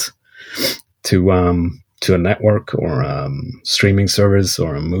sell it to a network or streaming service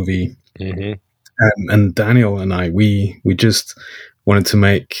or a movie. And Daniel and I, we just wanted to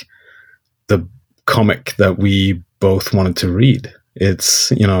make the comic that we both wanted to read.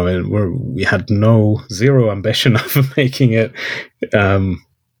 It's we had zero ambition of making it,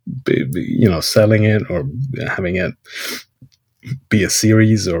 selling it or having it be a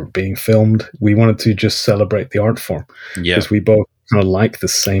series or being filmed. We wanted to just celebrate the art form because we both kind of like the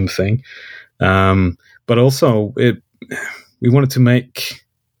same thing. But also we wanted to make,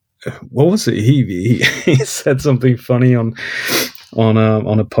 what was it? He said something funny on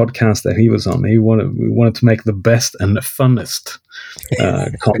a podcast that he was on. We wanted to make the best and the funnest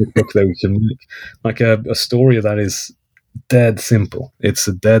comic book that we can make, like a story that is dead simple. It's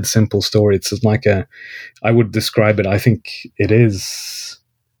a dead simple story. It's just like I would describe it, I think it is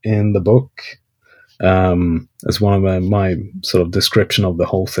in the book, as one of my sort of description of the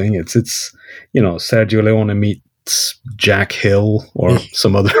whole thing. It's Sergio Leone meets Jack Hill or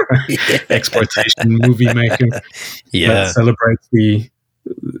some other exploitation movie maker that celebrates the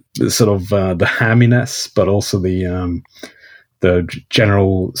sort of the hamminess, but also the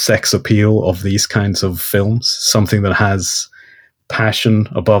general sex appeal of these kinds of films, something that has passion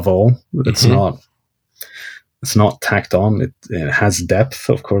above all. It's not tacked on. It has depth,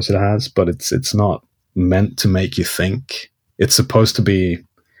 of course it has, but it's not meant to make you think. It's supposed to be,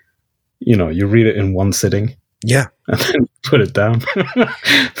 you read it in one sitting. Yeah. And then put it down.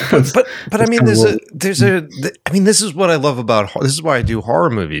 but I mean, this is what I love about, this is why I do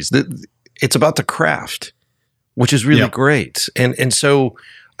horror movies. It's about the craft, which is really great. And so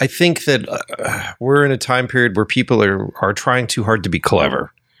I think that we're in a time period where people are trying too hard to be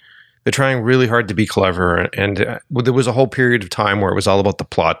clever. They're trying really hard to be clever, and there was a whole period of time where it was all about the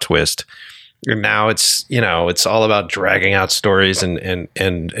plot twist. And now it's all about dragging out stories and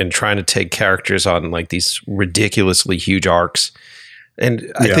trying to take characters on like these ridiculously huge arcs.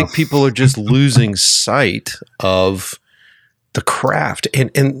 And I think people are just losing sight of the craft.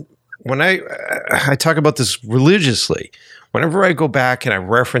 And when I talk about this religiously, whenever I go back and I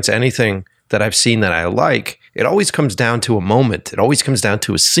reference anything that I've seen that I like, it always comes down to a moment. It always comes down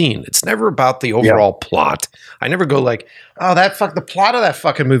to a scene. It's never about the overall plot. I never go like, oh, the plot of that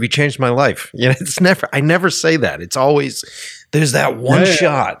fucking movie changed my life. I never say that. It's always, there's that one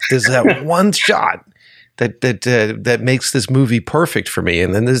shot. There's that one shot that makes this movie perfect for me.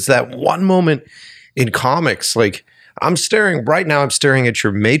 And then there's that one moment in comics, like I'm staring at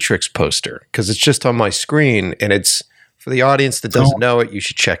your Matrix poster because it's just on my screen, and it's, for the audience that doesn't know it, you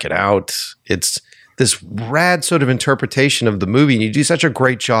should check it out. It's this rad sort of interpretation of the movie, and you do such a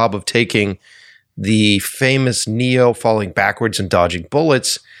great job of taking the famous Neo falling backwards and dodging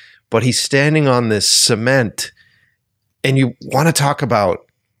bullets, but he's standing on this cement, and you want to talk about,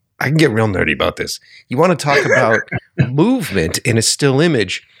 I can get real nerdy about this. You want to talk about movement in a still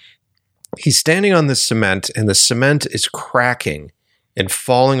image. He's standing on this cement, and the cement is cracking and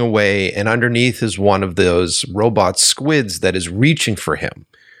falling away, and underneath is one of those robot squids that is reaching for him,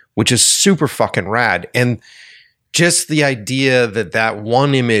 which is super fucking rad. And just the idea that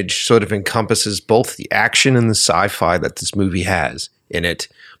one image sort of encompasses both the action and the sci-fi that this movie has in it,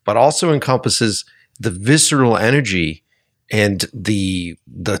 but also encompasses the visceral energy and the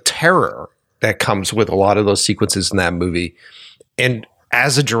terror that comes with a lot of those sequences in that movie. And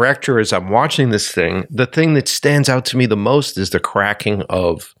as a director, as I'm watching this thing, the thing that stands out to me the most is the cracking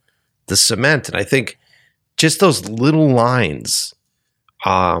of the cement. And I think just those little lines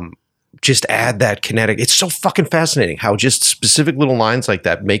just add that kinetic. It's so fucking fascinating how just specific little lines like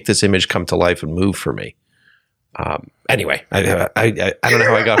that make this image come to life and move for me. Anyway, I don't know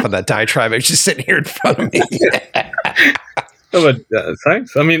how I got off on that diatribe. I was just sitting here in front of me. Oh, but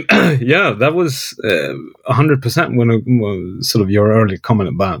thanks. I mean, yeah, that was 100% when sort of your early comment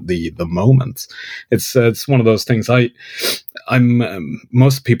about the moments. It's one of those things. I'm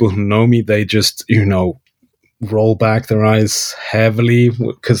most people who know me, they just roll back their eyes heavily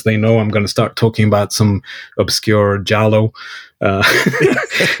because they know I'm going to start talking about some obscure giallo,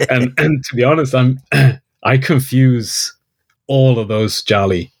 and to be honest, I confuse all of those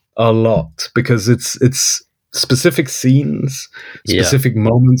gialli a lot because it's specific scenes, specific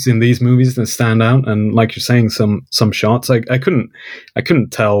moments in these movies that stand out, and like you're saying, some shots. I couldn't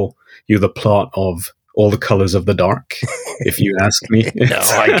tell you the plot of All the Colors of the Dark if you asked me. No,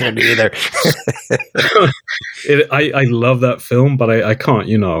 I couldn't either. I love that film, but I can't.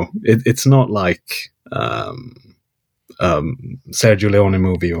 It's not like Sergio Leone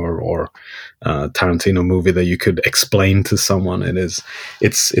movie or Tarantino movie that you could explain to someone. It's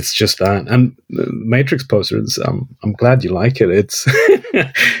just that. And Matrix posters, I'm glad you like it.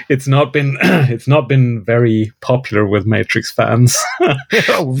 It's not been very popular with Matrix fans.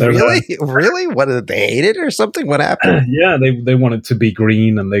 Oh, really? What, did they hate it or something? What happened? Yeah, they want it to be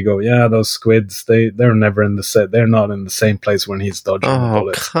green, and they go, yeah, those squids, they're never in the set. They're not in the same place when he's dodging the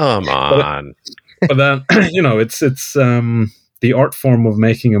bullets. Come on. But then, it's the art form of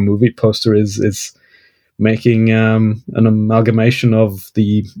making a movie poster is making an amalgamation of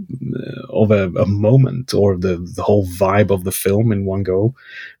a moment or the whole vibe of the film in one go.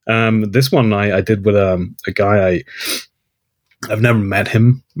 This one I did with a guy I've never met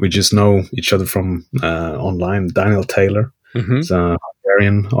him. We just know each other from online. Daniel Taylor. Mm-hmm. He's a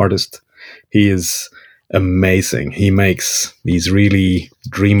Hungarian artist. He is amazing. He makes these really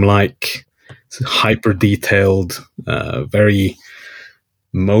dreamlike, hyper detailed, very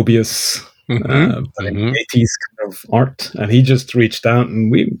Mobius, 80s kind of art. And he just reached out, and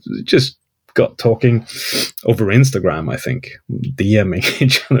we just got talking over Instagram, I think, DMing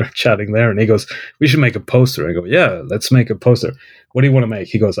each other, chatting there. And he goes, we should make a poster. I go, yeah, let's make a poster. What do you want to make?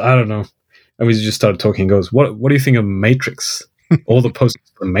 He goes, I don't know. And we just started talking. He goes, what do you think of Matrix? All the posters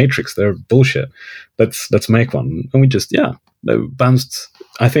for the Matrix, they're bullshit. Let's make one. And we just, they bounced,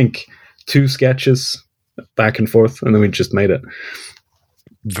 I think, 2 sketches back and forth, and then we just made it.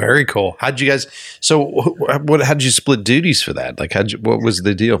 Very cool. How'd you guys? So, how'd you split duties for that? Like, what was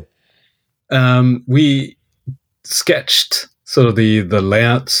the deal? We sketched sort of the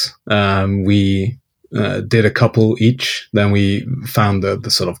layouts. We did a couple each. Then we found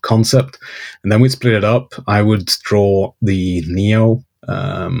the sort of concept, and then we split it up. I would draw the Neo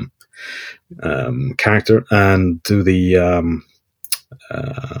character and do the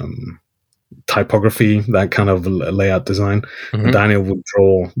typography, that kind of layout design. Mm-hmm. And Daniel would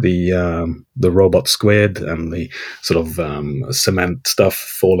draw the robot squid and the sort of cement stuff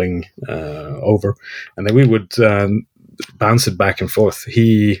falling over, and then we would bounce it back and forth.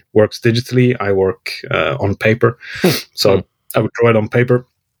 He works digitally, I work on paper. So I would draw it on paper,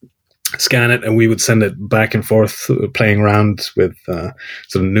 scan it, and we would send it back and forth, playing around with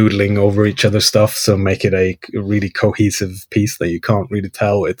sort of noodling over each other's stuff, so make it a really cohesive piece that you can't really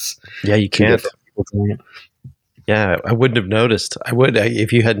tell it's you can't. Yeah, I wouldn't have noticed. I would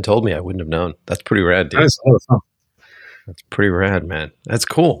if you hadn't told me. I wouldn't have known. That's pretty rad, dude. That's pretty rad, man. That's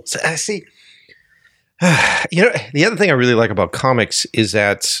cool. So, I see. The other thing I really like about comics is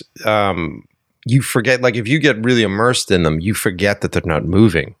that you forget, like if you get really immersed in them, you forget that they're not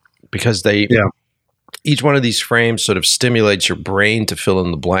moving, because each one of these frames sort of stimulates your brain to fill in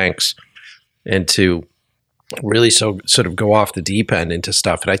the blanks and to really sort of go off the deep end into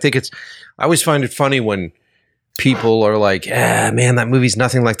stuff. And I think I always find it funny when people are like, man, that movie's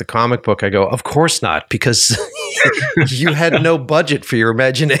nothing like the comic book. I go, of course not, because you had no budget for your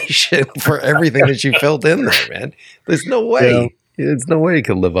imagination for everything that you filled in there, man. There's no way. Yeah. There's no way you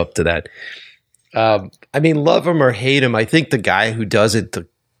can live up to that. I mean, love him or hate him, I think the guy who does it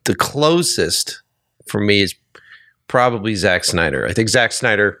the closest for me is probably Zack Snyder. I think Zack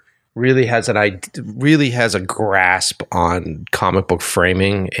Snyder really has a grasp on comic book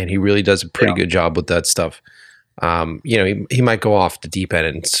framing, and he really does a pretty good job with that stuff. He might go off the deep end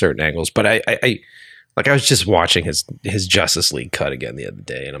in certain angles, but I was just watching his Justice League cut again the other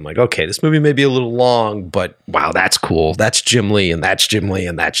day, and I'm like, okay, this movie may be a little long, but wow, that's cool. That's Jim Lee, and that's Jim Lee,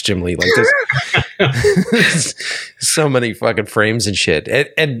 and that's Jim Lee. Like there's so many fucking frames and shit.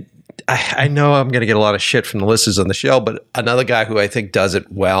 And I know I'm going to get a lot of shit from the listeners on the show, but another guy who I think does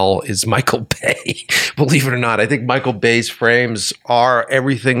it well is Michael Bay. Believe it or not, I think Michael Bay's frames are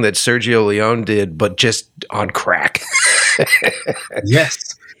everything that Sergio Leone did, but just on crack. Yes.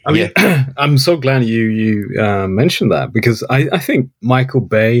 I mean, I'm so glad you mentioned that, because I think Michael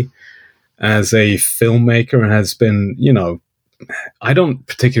Bay as a filmmaker has been, I don't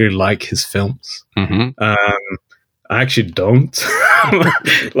particularly like his films. Mm-hmm. I actually don't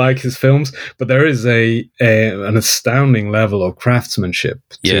like his films, but there is an astounding level of craftsmanship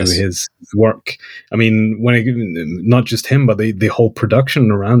to his work. I mean, not just him, but the whole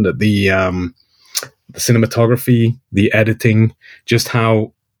production around it, the cinematography, the editing, just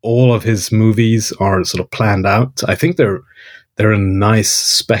how all of his movies are sort of planned out. I think they're a nice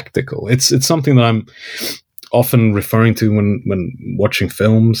spectacle. It's something that I'm often referring to when watching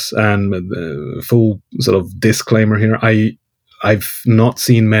films. And the full sort of disclaimer here, I've not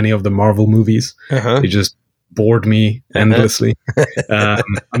seen many of the Marvel movies. Uh-huh. They just bored me endlessly. I'm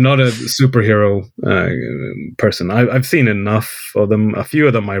not a superhero person. I've seen enough of them. A few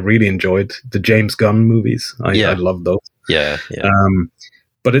of them I really enjoyed. The James Gunn movies, I love those. Yeah.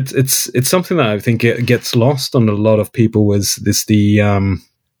 But it's something that I think it gets lost on a lot of people, is this the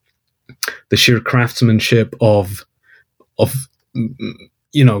sheer craftsmanship of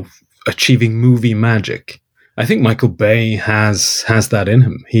achieving movie magic. I think Michael Bay has that in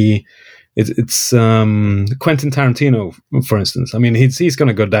him. It's Quentin Tarantino, for instance. I mean, he's going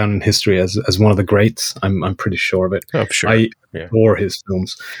to go down in history as one of the greats. I'm pretty sure of it. Oh, sure. I adore his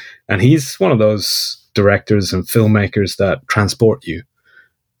films, and he's one of those directors and filmmakers that transport you,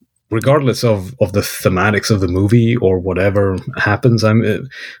 regardless of the thematics of the movie or whatever happens. A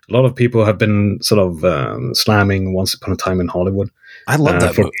lot of people have been sort of slamming Once Upon a Time in Hollywood. I love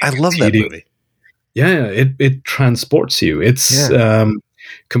that movie. I love that movie. Yeah, it transports you. It's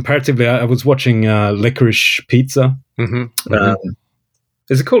comparatively. I was watching Licorice Pizza. Mm-hmm.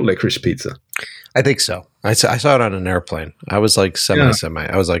 Is it called Licorice Pizza? I think so. I saw it on an airplane. I was like semi.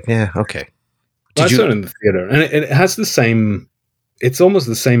 I was like, yeah, okay. I saw it in the theater, and it has the same. It's almost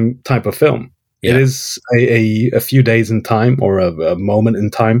the same type of film. Yeah. It is a few days in time, or a moment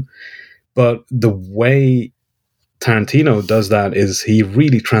in time, but the way Tarantino does that is he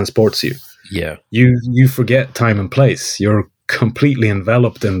really transports you. Yeah, you forget time and place. You're completely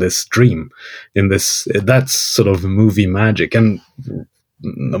enveloped in this dream, that's sort of movie magic. And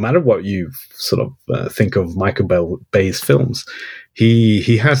no matter what you sort of think of Michael Bay's films,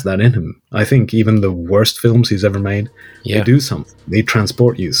 he has that in him. I think even the worst films he's ever made, they do something. They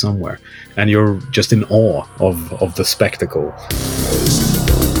transport you somewhere, and you're just in awe of the spectacle.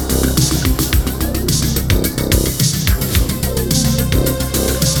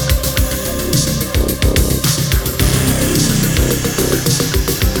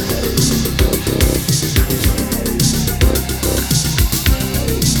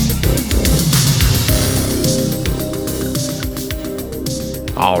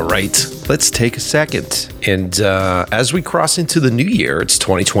 All right, let's take a second. And as we cross into the new year, it's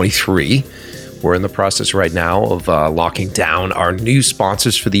 2023. We're in the process right now of locking down our new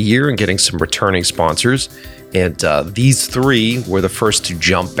sponsors for the year and getting some returning sponsors. And these three were the first to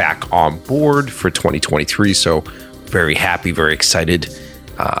jump back on board for 2023. So very happy, very excited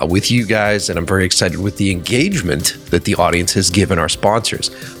with you guys. And I'm very excited with the engagement that the audience has given our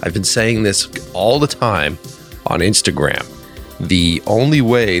sponsors. I've been saying this all the time on Instagram. The only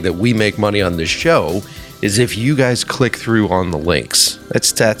way that we make money on this show is if you guys click through on the links.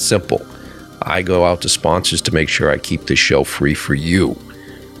 It's that simple. I go out to sponsors to make sure I keep this show free for you.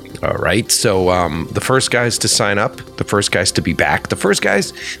 All right. So the first guys to sign up, the first guys to be back,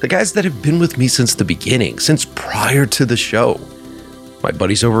 the guys that have been with me since the beginning, since prior to the show. My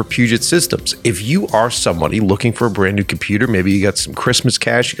buddies over at Puget Systems. If you are somebody looking for a brand new computer, maybe you got some Christmas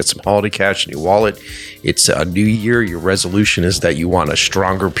cash, you got some holiday cash in your wallet, it's a new year, your resolution is that you want a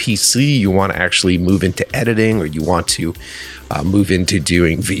stronger PC, you want to actually move into editing, or you want to move into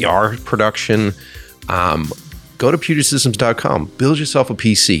doing VR production, go to PugetSystems.com, build yourself a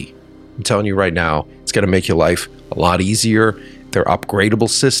PC. I'm telling you right now, it's going to make your life a lot easier. They're upgradable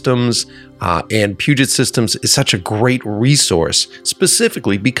systems, and Puget Systems is such a great resource,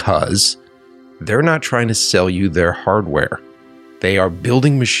 specifically because they're not trying to sell you their hardware. They are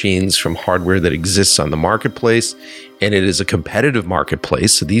building machines from hardware that exists on the marketplace, and it is a competitive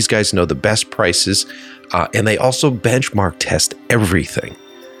marketplace, so these guys know the best prices, and they also benchmark test everything.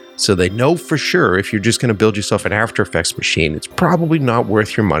 So they know for sure if you're just going to build yourself an After Effects machine, it's probably not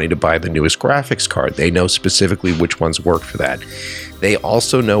worth your money to buy the newest graphics card. They know specifically which ones work for that. They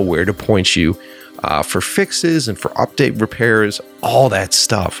also know where to point you for fixes and for update repairs, all that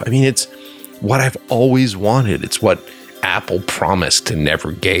stuff. I mean, it's what I've always wanted. It's what Apple promised and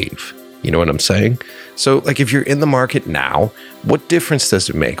never gave. You know what I'm saying? So, like, if you're in the market now, what difference does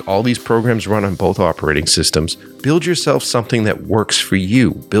it make? All these programs run on both operating systems. Build yourself something that works for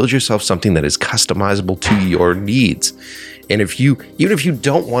you. Build yourself something that is customizable to your needs. And even if you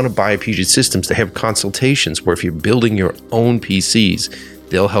don't want to buy Puget Systems, they have consultations where if you're building your own PCs,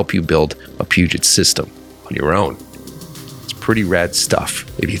 they'll help you build a Puget system on your own. It's pretty rad stuff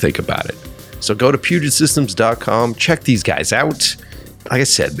if you think about it. So go to PugetSystems.com, check these guys out. Like I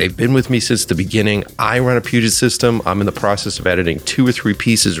said, they've been with me since the beginning. I run a Puget system. I'm in the process of editing 2 or 3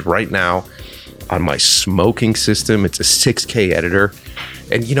 pieces right now on my smoking system. It's a 6K editor.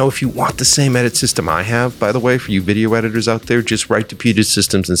 And, you know, if you want the same edit system I have, by the way, for you video editors out there, just write to Puget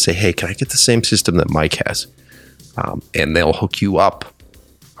Systems and say, hey, can I get the same system that Mike has? And they'll hook you up.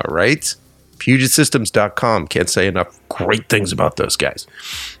 All right? PugetSystems.com. Can't say enough great things about those guys.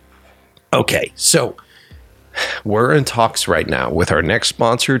 Okay, so we're in talks right now with our next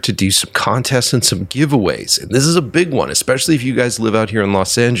sponsor to do some contests and some giveaways. And this is a big one, especially if you guys live out here in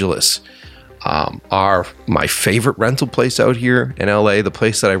Los Angeles. My favorite rental place out here in LA, the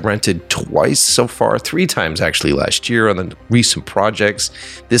place that I rented twice so far, 3 times actually last year on the recent projects.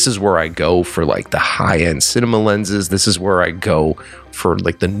 This is where I go for like the high-end cinema lenses. This is where I go for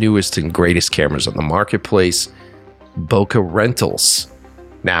like the newest and greatest cameras on the marketplace. Bokeh Rentals.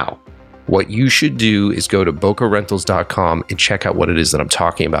 Now, what you should do is go to bokehrentals.com and check out what it is that I'm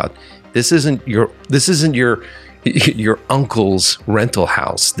talking about. This isn't your uncle's rental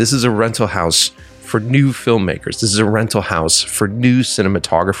house. This is a rental house for new filmmakers. This is a rental house for new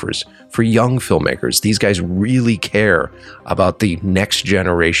cinematographers, for young filmmakers. These guys really care about the next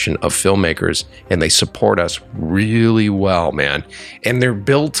generation of filmmakers, and they support us really well, man. And they're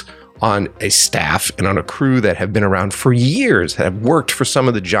built on a staff and on a crew that have been around for years, have worked for some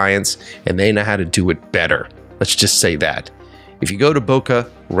of the giants, and they know how to do it better. Let's just say that. If you go to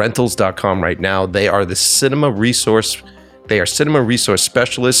bokehrentals.com right now, they are the cinema resource. They are cinema resource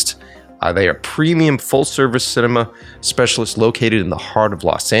specialists. They are premium full-service cinema specialists located in the heart of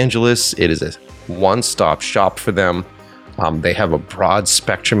Los Angeles. It is a one-stop shop for them. They have a broad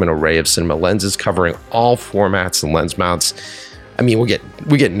spectrum and array of cinema lenses covering all formats and lens mounts. I mean, we get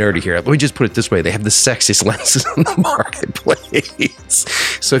nerdy here. Let me just put it this way. They have the sexiest lenses on the marketplace.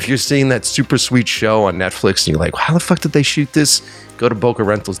 So if you're seeing that super sweet show on Netflix and you're like, how the fuck did they shoot this? Go to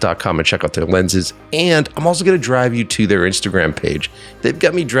bokehrentals.com and check out their lenses. And I'm also going to drive you to their Instagram page. They've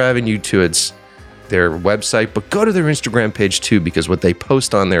got me driving you to their website, but go to their Instagram page too, because what they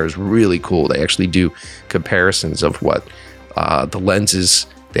post on there is really cool. They actually do comparisons of what the lenses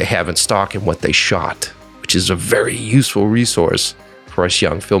they have in stock and what they shot, which is a very useful resource for us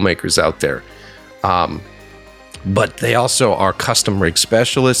young filmmakers out there. But they also are custom rig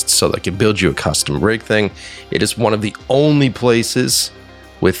specialists, so they can build you a custom rig thing. It is one of the only places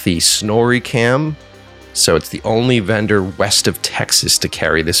with the SnorriCam So it's the only vendor west of Texas to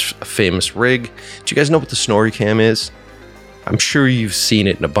carry this famous rig. Do you guys know what the Snorri Cam is? I'm sure you've seen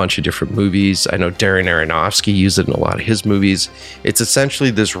it in a bunch of different movies. I know Darren Aronofsky used it in a lot of his movies. It's essentially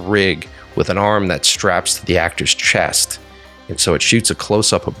this rig with an arm that straps to the actor's chest. And so it shoots a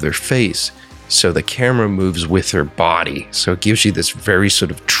close-up of their face. So the camera moves with their body. So it gives you this very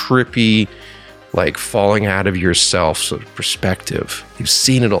sort of trippy, like falling out of yourself sort of perspective. You've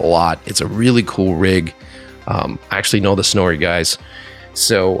seen it a lot. It's a really cool rig. I actually know the Snorri guys.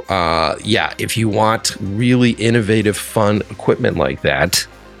 So yeah, if you want really innovative, fun equipment like that,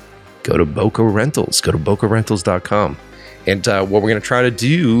 go to Boca Rentals. Go to bocarentals.com. And what we're going to try to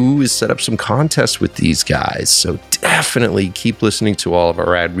do is set up some contests with these guys. So definitely keep listening to all of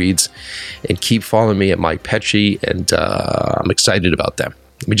our ad reads and keep following me at Mike Pecci. And I'm excited about them.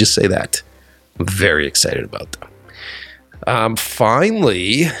 Let me just say that. I'm very excited about them.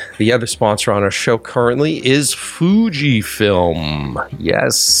 Finally, the other sponsor on our show currently is Fujifilm.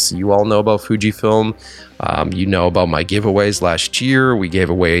 Yes, you all know about Fujifilm. You know about my giveaways last year. We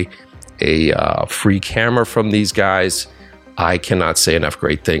gave away a free camera from these guys. I cannot say enough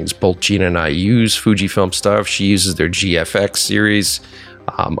great things. Both Gina and I use Fujifilm stuff. She uses their GFX series.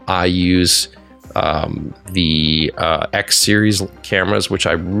 I use the X series cameras, which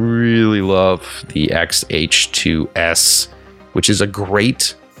I really love. The XH2S, which is a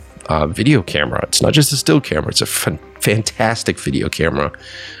great video camera. It's not just a still camera. It's a fantastic video camera.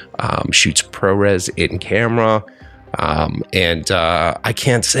 Shoots ProRes in camera. And I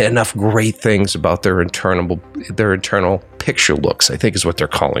can't say enough great things about their internal picture looks, I think is what they're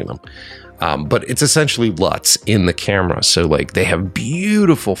calling them. But it's essentially LUTs in the camera. So like they have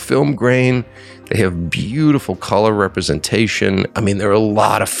beautiful film grain. They have beautiful color representation. I mean, they're a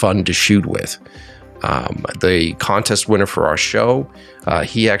lot of fun to shoot with. The contest winner for our show,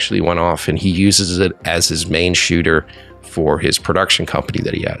 he actually went off and he uses it as his main shooter for his production company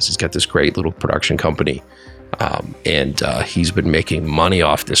that he has. He's got this great little production company. And he's been making money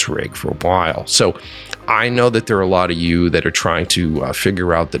off this rig for a while. So I know that there are a lot of you that are trying to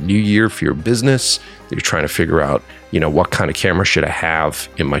figure out the new year for your business. You're trying to figure out, what kind of camera should I have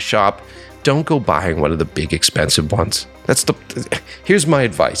in my shop? Don't go buying one of the big expensive ones. Here's my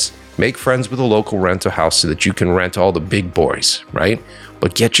advice. Make friends with a local rental house so that you can rent all the big boys, right?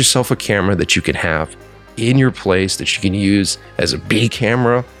 But get yourself a camera that you can have in your place that you can use as a B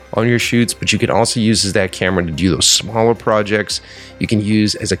camera on your shoots, but you can also use as that camera to do those smaller projects. You can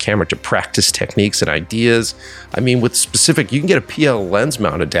use as a camera to practice techniques and ideas. I mean, with specific, you can get a PL lens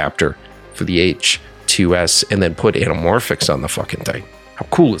mount adapter for the H2S and then put anamorphics on the fucking thing. How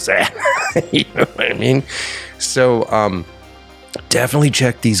cool is that? You know what I mean? So definitely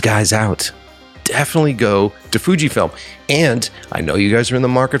check these guys out. Definitely go to Fujifilm. And I know you guys are in the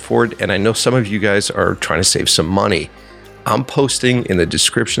market for it, and I know some of you guys are trying to save some money. I'm posting in the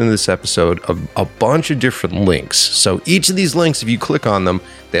description of this episode a bunch of different links. So each of these links, if you click on them,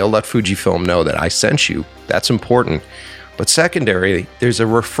 they'll let Fujifilm know that I sent you. That's important. But secondary, there's a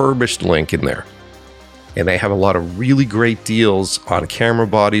refurbished link in there. And they have a lot of really great deals on camera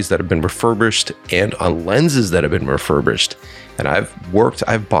bodies that have been refurbished and on lenses that have been refurbished. And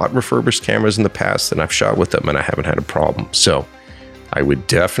I've bought refurbished cameras in the past and I've shot with them and I haven't had a problem. So I would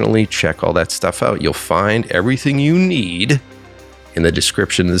definitely check all that stuff out. You'll find everything you need in the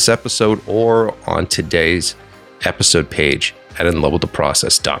description of this episode or on today's episode page at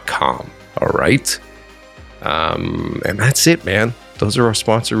inlovewiththeprocess.com. All right. And that's it, man. Those are our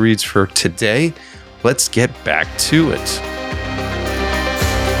sponsor reads for today. Let's get back to it.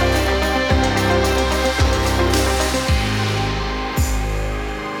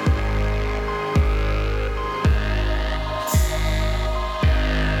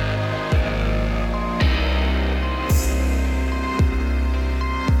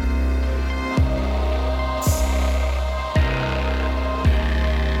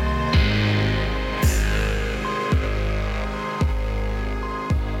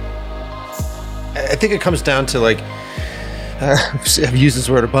 I think it comes down to I've used this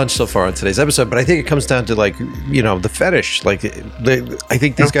word a bunch so far on today's episode, but I think it comes down to the fetish. I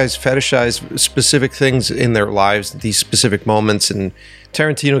think these guys fetishize specific things in their lives, these specific moments. And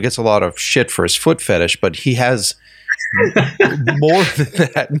Tarantino gets a lot of shit for his foot fetish, but he has more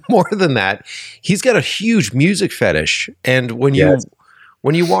than that. He's got a huge music fetish. And when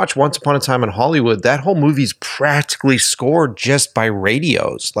you watch Once Upon a Time in Hollywood, that whole movie's practically scored just by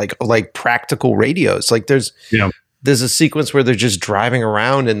radios, like practical radios. There's a sequence where they're just driving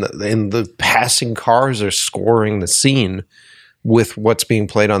around and the passing cars are scoring the scene with what's being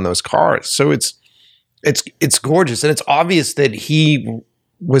played on those cars. So it's gorgeous. And it's obvious that he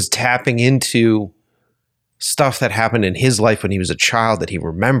was tapping into stuff that happened in his life when he was a child that he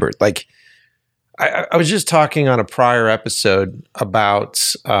remembered. Like, I was just talking on a prior episode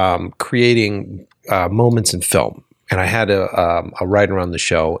about creating moments in film, and I had a writer on the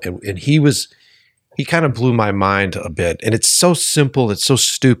show, and he kind of blew my mind a bit. And it's so simple, it's so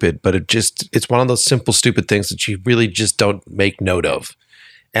stupid, but it's one of those simple, stupid things that you really just don't make note of.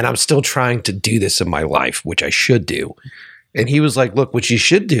 And I'm still trying to do this in my life, which I should do. And he was like, look, what you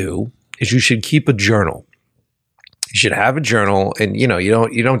should do is you should keep a journal. You should have a journal, and you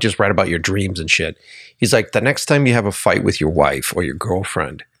don't just write about your dreams and shit. He's like, the next time you have a fight with your wife or your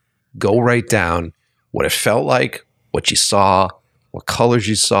girlfriend, go write down what it felt like, what you saw, what colors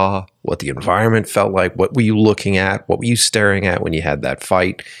you saw, what the environment felt like, what were you looking at, what were you staring at when you had that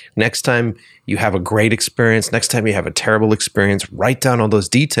fight. Next time you have a great experience, next time you have a terrible experience, write down all those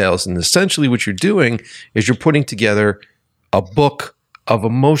details. And essentially what you're doing is you're putting together a book of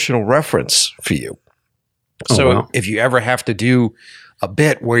emotional reference for you. So if you ever have to do a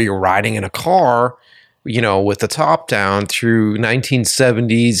bit where you're riding in a car, with the top down through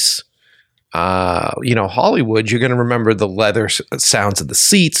 1970s, Hollywood, you're going to remember the leather sounds of the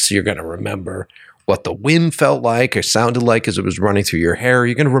seats. You're going to remember what the wind felt like or sounded like as it was running through your hair.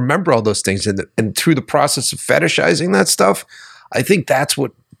 You're going to remember all those things. And through the process of fetishizing that stuff, I think that's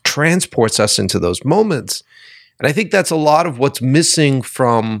what transports us into those moments. And I think that's a lot of what's missing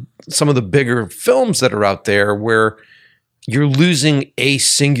from some of the bigger films that are out there, where you're losing a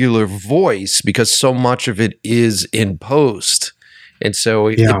singular voice because so much of it is in post. And so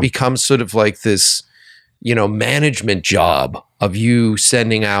it becomes sort of like this, management job of you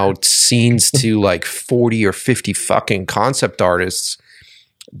sending out scenes to like 40 or 50 fucking concept artists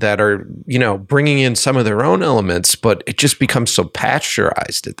that are, bringing in some of their own elements, but it just becomes so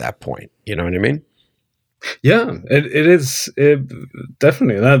pasteurized at that point. You know what I mean? Yeah, it is.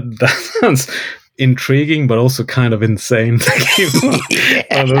 Definitely. That sounds intriguing, but also kind of insane to keep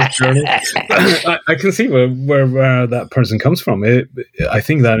on those journeys. I can see where that person comes from. I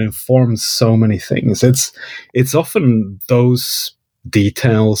think that informs so many things. It's often those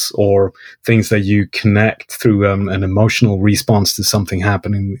details or things that you connect through an emotional response to something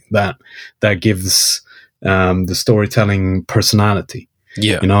happening that gives the storytelling personality.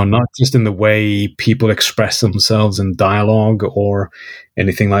 Yeah. Not just in the way people express themselves in dialogue or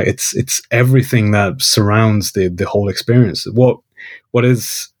anything like it's everything that surrounds the whole experience. What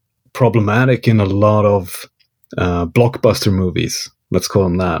is problematic in a lot of blockbuster movies, let's call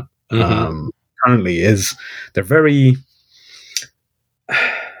them that, currently, is they're very,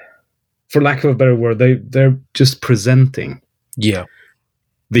 for lack of a better word, they're just presenting. Yeah.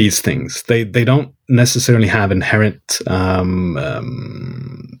 These things. They don't necessarily have inherent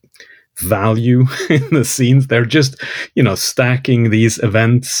value in the scenes. They're just, stacking these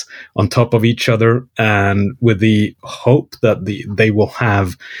events on top of each other, and with the hope that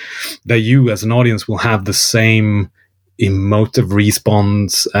that you as an audience will have the same emotive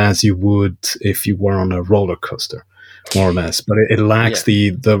response as you would if you were on a roller coaster, more or less. But it lacks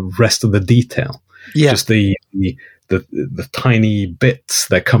the rest of the detail. Yeah. Just the tiny bits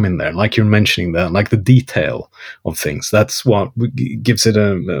that come in there, like you're mentioning, that like the detail of things. That's what gives it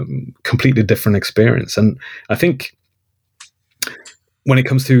a completely different experience. And I think when it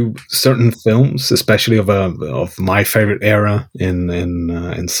comes to certain films, especially of my favorite era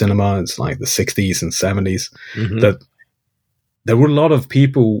in cinema, it's like the 60s and 70s, that there were a lot of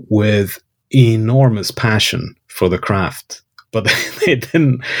people with enormous passion for the craft, but they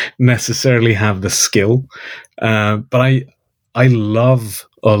didn't necessarily have the skill. But I love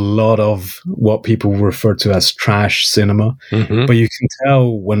a lot of what people refer to as trash cinema. But you can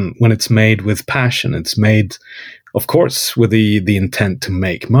tell when it's made with passion. It's made, of course, with the intent to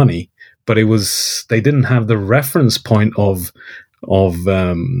make money, but they didn't have the reference point of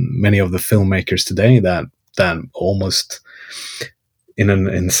many of the filmmakers today that almost in an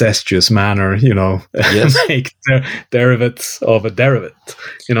incestuous manner, make derivatives of a derivative,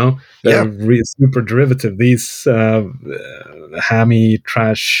 they're really super derivative. These hammy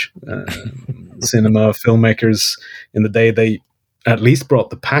trash cinema filmmakers in the day, they at least brought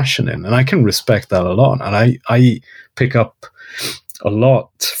the passion in, and I can respect that a lot. And I pick up a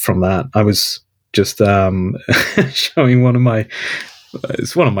lot from that. I was just showing one of my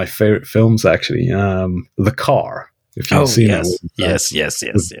favorite films, actually, The Car. If you've seen it. Yes.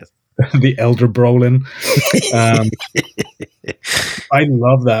 The elder Brolin. I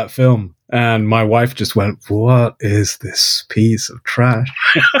love that film. And my wife just went, "What is this piece of trash?"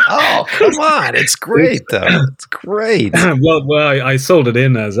 Oh, come on. It's great, though. It's great. Well, I sold it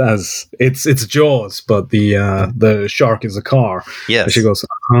in as it's Jaws, but the shark is a car. Yes. And she goes,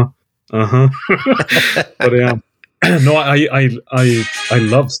 But yeah, no, I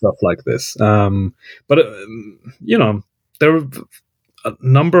love stuff like this. But you know, there are a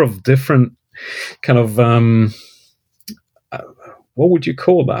number of different kind of what would you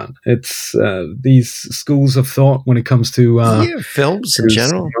call that? It's these schools of thought when it comes to films in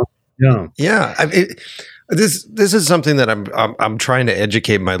general. Yeah. I mean, this is something that I'm trying to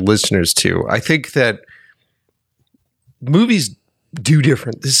educate my listeners to. I think that movies do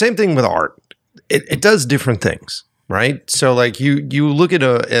different. The same thing with art. It does different things, right? So like you look at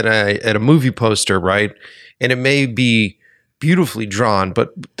a movie poster, right, and it may be beautifully drawn,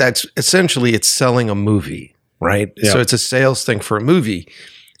 but that's essentially it's selling a movie, right? Yeah. So it's a sales thing for a movie.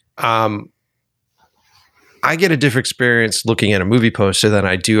 I get a different experience looking at a movie poster than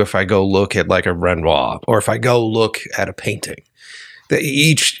I do if I go look at like a Renoir or if I go look at a painting.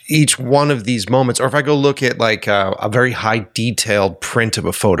 Each one of these moments, or if I go look at like a very high detailed print of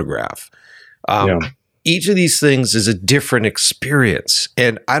a photograph, each of these things is a different experience.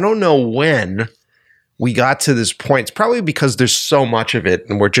 And I don't know when we got to this point. It's probably because there's so much of it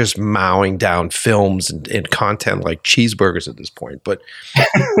and we're just mowing down films and content like cheeseburgers at this point. But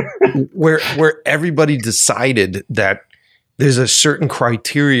where everybody decided that there's a certain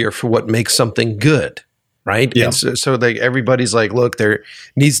criteria for what makes something good, right? Yeah. And so like everybody's like, look, there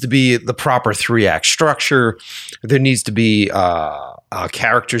needs to be the proper 3-act structure. There needs to be a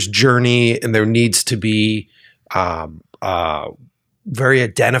character's journey, and there needs to be very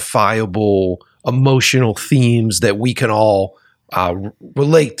identifiable emotional themes that we can all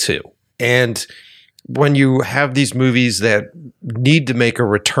relate to. And when you have these movies that need to make a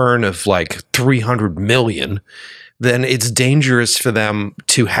return of like 300 million, then it's dangerous for them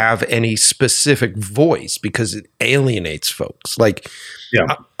to have any specific voice because it alienates folks. Like,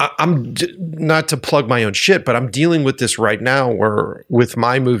 I'm not to plug my own shit, but I'm dealing with this right now where with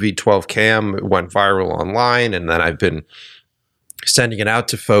my movie 12 Cam, it went viral online, and then I've been sending it out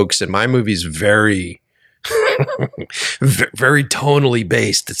to folks, and my movie's very very tonally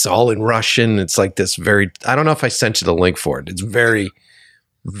based. It's all in Russian. It's like this very, I don't know if I sent you the link for it. It's very,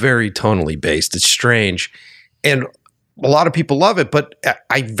 very tonally based. It's strange. And a lot of people love it, but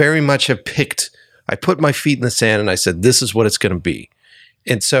I very much have I put my feet in the sand and I said, this is what it's going to be.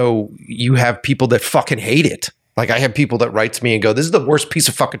 And so you have people that fucking hate it. Like I have people that write to me and go, this is the worst piece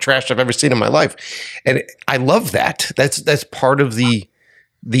of fucking trash I've ever seen in my life. And I love that. That's part of the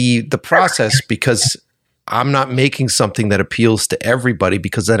process, because I'm not making something that appeals to everybody,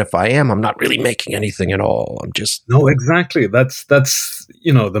 because then if I am, I'm not really making anything at all. I'm just. No, exactly. That's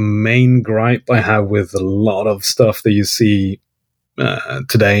the main gripe I have with a lot of stuff that you see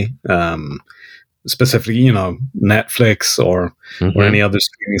today. Specifically, Netflix or any other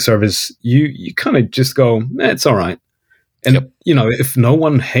streaming service, you kind of just go, it's all right. And, if no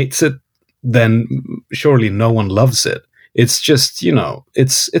one hates it, then surely no one loves it. It's just,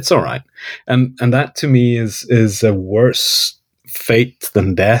 it's all right. And that to me is a worse fate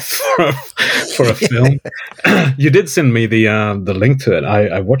than death for a film. You did send me the link to it.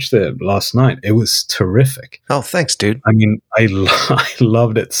 I watched it last night. It was terrific. Oh, thanks, dude. I mean, I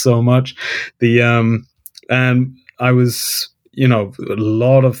loved it so much. And I was, a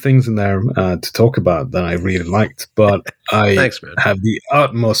lot of things in there to talk about that I really liked, but I thanks, man. Have the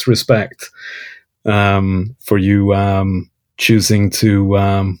utmost respect for you choosing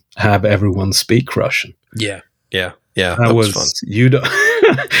to have everyone speak Russian. Yeah. That was fun.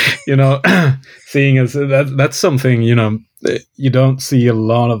 Seeing as that's something you don't see a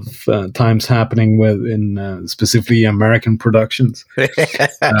lot of times happening in specifically American productions.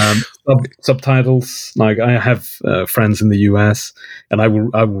 Subtitles, like I have friends in the US, and I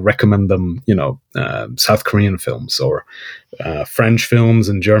will recommend them, South Korean films or French films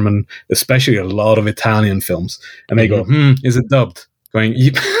and German, especially a lot of Italian films, and they go, is it dubbed? Going,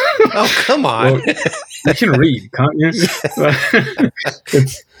 oh, come on. Well, you can read, can't you?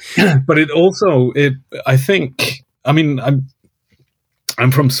 But it also, I think, I mean,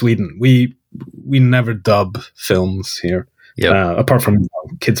 I'm from Sweden. We never dub films here, apart from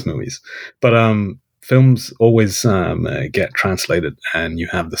kids' movies. But films always get translated, and you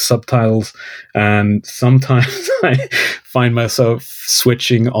have the subtitles. And sometimes I find myself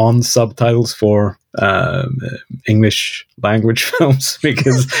switching on subtitles for English language films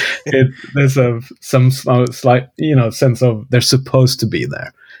because there's some slight sense of they're supposed to be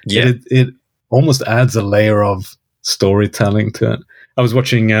there. Yeah, it almost adds a layer of storytelling to it. I was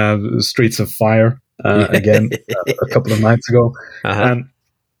watching Streets of Fire again a couple of nights ago, and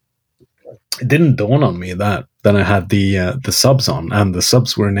it didn't dawn on me that then I had the subs on, and the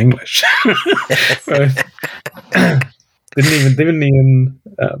subs were in English. didn't even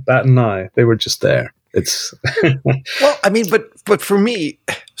bat an eye. They were just there. It's well, I mean, but for me,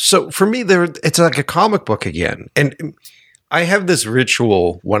 it's like a comic book again, and I have this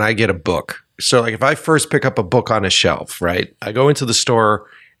ritual when I get a book. So like if I first pick up a book on a shelf, right, I go into the store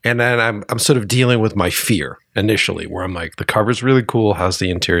and then I'm sort of dealing with my fear initially, where I'm like, the cover's really cool. How's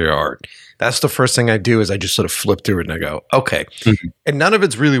the interior art? That's the first thing I do is I just sort of flip through it and I go, okay. Mm-hmm. And none of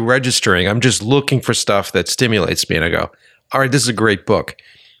it's really registering. I'm just looking for stuff that stimulates me. And I go, all right, this is a great book.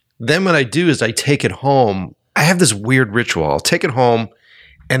 Then what I do is I take it home. I have this weird ritual. I'll take it home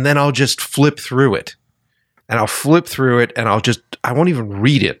and then I'll just flip through it. And I'll flip through it and I won't even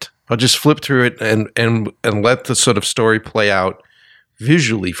read it. I'll just flip through it and let the sort of story play out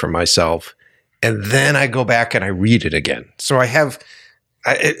visually for myself. And then I go back and I read it again. So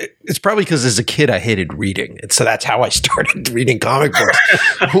it's probably because as a kid I hated reading. And so that's how I started reading comic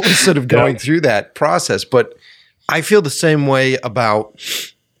books, sort of going through that process. But I feel the same way about,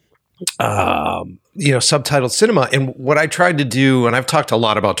 subtitled cinema. And what I tried to do, and I've talked a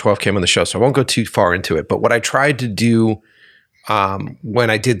lot about 12 Cam on the show, so I won't go too far into it. But what I tried to do when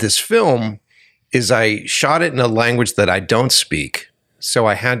I did this film is I shot it in a language that I don't speak. So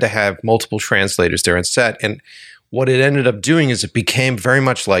I had to have multiple translators there on set. And what it ended up doing is it became very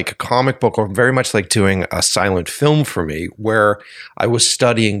much like a comic book or very much like doing a silent film for me, where I was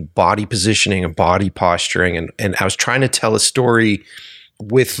studying body positioning and body posturing. And I was trying to tell a story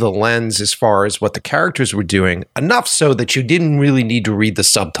with the lens as far as what the characters were doing, enough so that you didn't really need to read the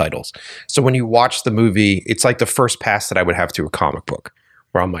subtitles. So when you watch the movie, it's like the first pass that I would have through a comic book,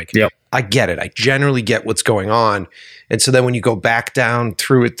 where I'm like, yep, I get it. I generally get what's going on. And so then when you go back down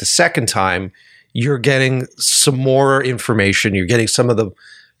through it the second time, you're getting some more information. You're getting some of the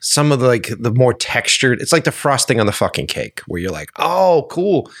like the more textured. It's like the frosting on the fucking cake, where you're like, oh,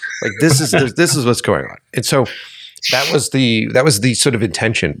 cool. Like this is what's going on. And so that was the sort of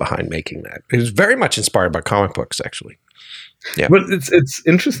intention behind making that. It was very much inspired by comic books, actually. Yeah, but it's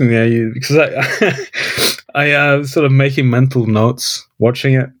interesting, because I sort of making mental notes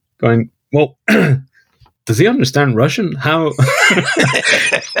watching it, going, well, does he understand Russian? How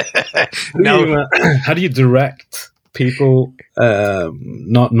how do you direct people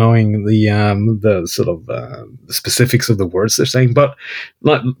not knowing the sort of the specifics of the words they're saying? But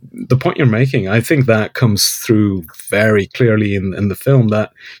like the point you're making, I think that comes through very clearly in the film,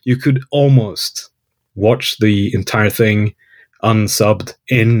 that you could almost watch the entire thing unsubbed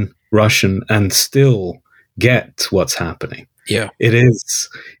in Russian and still get what's happening. Yeah, it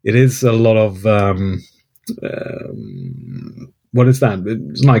is a lot of what is that?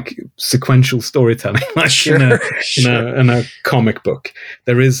 It's like sequential storytelling, like sure. In a comic book.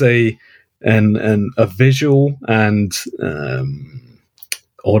 There is a visual and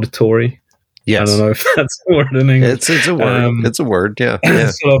auditory. Yes. I don't know if that's a word in English. It's a word. It's a word. Yeah.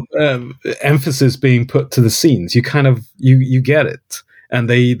 Sort of emphasis being put to the scenes. You kind of you get it, and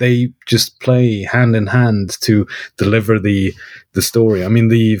they just play hand in hand to deliver the story. I mean,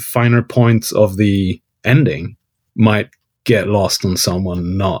 the finer points of the ending might get lost on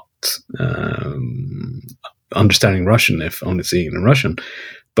someone not understanding Russian, if only seeing it in Russian.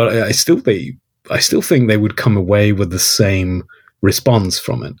 But I still think they would come away with the same response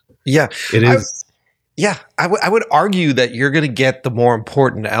from it. Yeah, it is. I would argue that you're going to get the more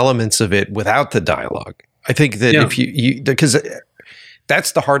important elements of it without the dialogue. I think that if you because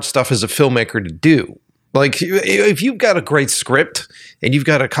that's the hard stuff as a filmmaker to do. Like if you've got a great script and you've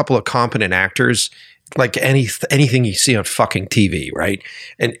got a couple of competent actors, like anything you see on fucking TV, right?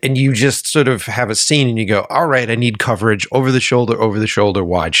 And you just sort of have a scene and you go, all right, I need coverage over the shoulder,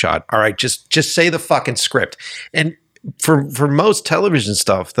 wide shot. All right, just say the fucking script. And for most television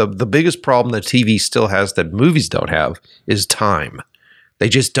stuff, the biggest problem that TV still has that movies don't have is time. They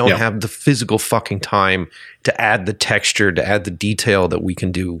just don't have the physical fucking time to add the texture, to add the detail that we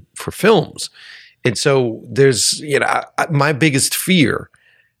can do for films. And so there's, my biggest fear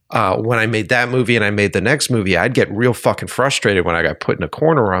when I made that movie and I made the next movie, I'd get real fucking frustrated when I got put in a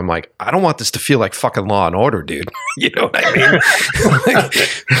corner where I'm like, I don't want this to feel like fucking Law and Order, dude. You know what I mean?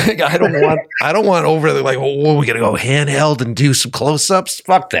 like, I don't want over like, oh, we're gonna go handheld and do some close-ups.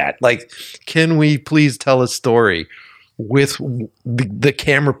 Fuck that. Like, can we please tell a story with the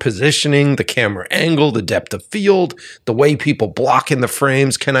camera positioning, the camera angle, the depth of field, the way people block in the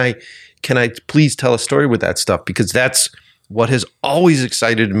frames? Can I please tell a story with that stuff? Because that's what has always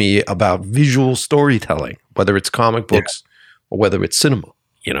excited me about visual storytelling, whether it's comic books or whether it's cinema,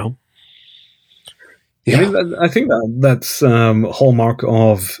 Yeah. I mean, I think that's a hallmark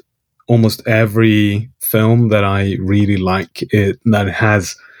of almost every film that I really like, that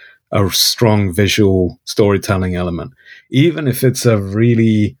has a strong visual storytelling element. even if it's a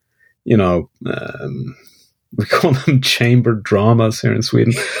really, we call them chamber dramas here in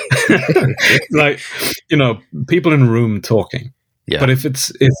Sweden, like, people in a room talking. Yeah. But if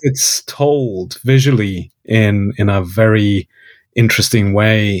it's told visually in a very interesting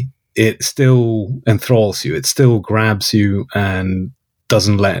way, it still enthralls you. It still grabs you and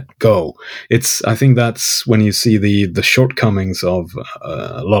doesn't let go. I think that's when you see the shortcomings of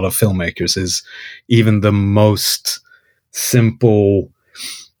a lot of filmmakers, is even the most simple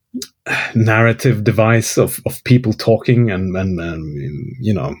narrative device of people talking and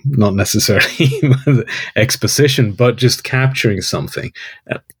not necessarily exposition, but just capturing something,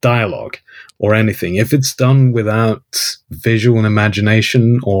 dialogue or anything. If it's done without visual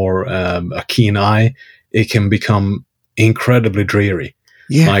imagination or a keen eye, it can become incredibly dreary.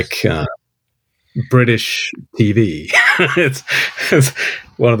 Yeah. Like British TV. it's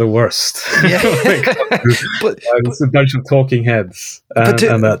one of the worst. Yeah. It's a bunch of talking heads,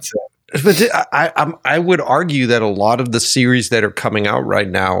 and that's it. But I would argue that a lot of the series that are coming out right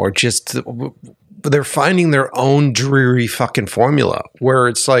now are just, they're finding their own dreary fucking formula, where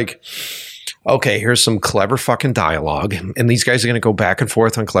it's like, okay, here's some clever fucking dialogue, and these guys are going to go back and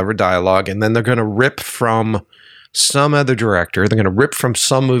forth on clever dialogue, and then they're going to rip from some other director. They're going to rip from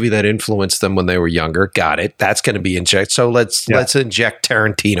some movie that influenced them when they were younger. Got it. That's going to be injected. So let's inject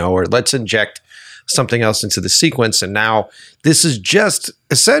Tarantino, or let's inject something else into the sequence. And now this is just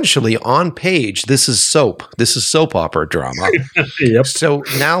essentially on page. This is soap. This is soap opera drama. Yep. So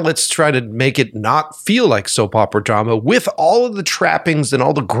now let's try to make it not feel like soap opera drama, with all of the trappings and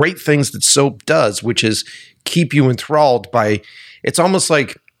all the great things that soap does, which is keep you enthralled by, it's almost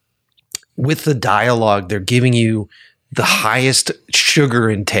like, with the dialogue, they're giving you the highest sugar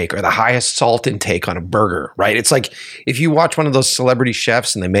intake or the highest salt intake on a burger, right? It's like if you watch one of those celebrity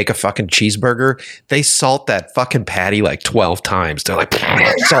chefs and they make a fucking cheeseburger, they salt that fucking patty like 12 times. They're like,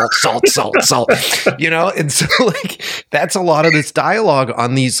 salt, salt, salt, salt, And so like that's a lot of this dialogue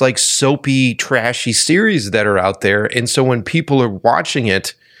on these like soapy, trashy series that are out there. And so when people are watching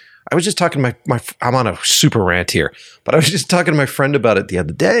it, I was just talking to my I'm on a super rant here, but I was just talking to my friend about it the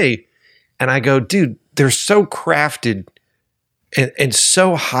other day. And I go, dude, they're so crafted and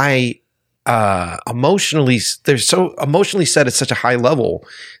so high emotionally. They're so emotionally set at such a high level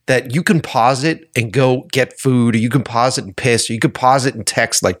that you can pause it and go get food, or you can pause it and piss, or you can pause it and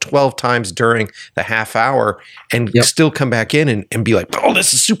text like 12 times during the half hour and still come back in and be like, oh,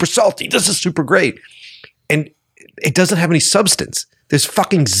 this is super salty. This is super great. And it doesn't have any substance. There's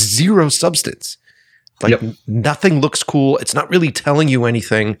fucking zero substance. Like nothing looks cool. It's not really telling you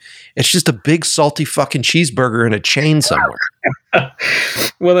anything. It's just a big salty fucking cheeseburger in a chain somewhere.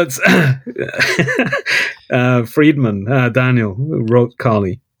 Well, it's Friedman, Daniel, who wrote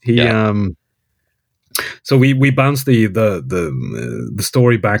Kali. He so we bounced the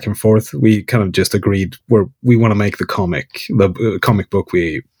story back and forth. We kind of just agreed we want to make the comic book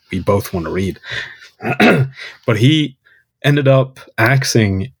we both want to read. But he ended up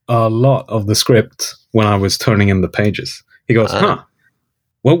axing a lot of the script when I was turning in the pages. He goes,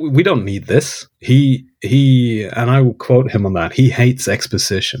 well, we don't need this. He, and I will quote him on that, he hates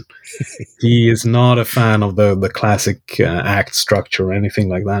exposition. He is not a fan of the classic act structure or anything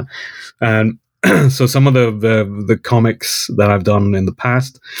like that. And so some of the comics that I've done in the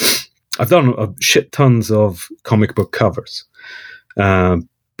past, I've done a shit tons of comic book covers.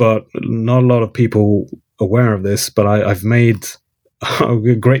 But not a lot of people aware of this, but I've made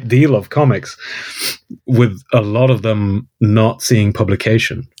a great deal of comics with a lot of them not seeing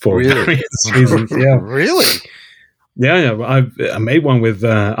publication for various reasons. Yeah, really? Yeah. I made one with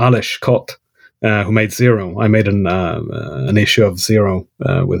Ales Kott, who made Zero. I made an issue of Zero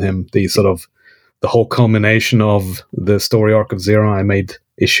with him. The whole culmination of the story arc of Zero. I made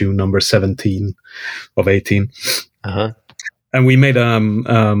issue number 17 of 18. Uh-huh. And we made a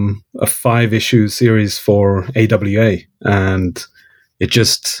 5-issue series for AWA, and it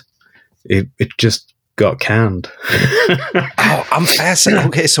just got canned. Oh, I'm fascinated.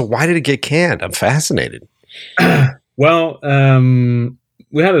 Okay, so why did it get canned? I'm fascinated. Well,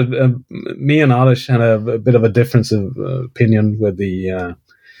 we had me and Alish had a bit of a difference of opinion with the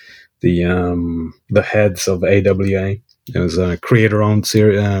heads of AWA. It was a creator-owned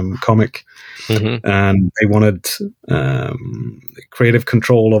comic. Mm-hmm. And they wanted creative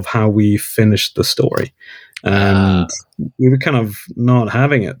control of how we finished the story. And we were kind of not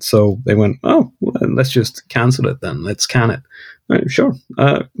having it. So they went, oh, well, let's just cancel it then. Let's can it. Right, sure.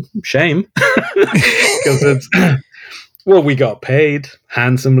 Shame. Because well, we got paid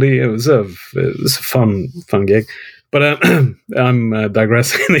handsomely. It was a fun gig. But I'm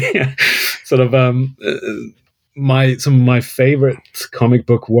digressing. some of my favorite comic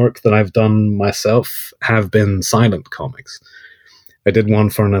book work that I've done myself have been silent comics. I did one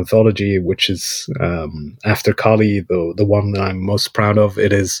for an anthology, which is After Kali, the one that I'm most proud of.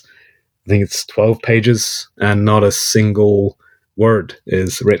 It is, I think it's 12 pages, and not a single word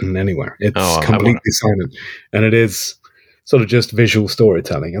is written anywhere. It's completely silent, and it is sort of just visual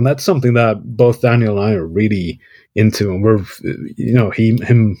storytelling, and that's something that both Daniel and I are really into. And we're,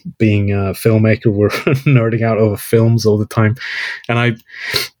 him being a filmmaker, we're nerding out over films all the time, and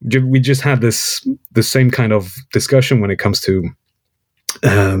we just had the same kind of discussion when it comes to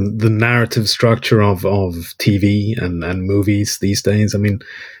the narrative structure of TV and movies these days. I mean,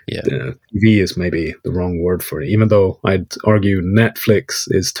 TV is maybe the wrong word for it, even though I'd argue Netflix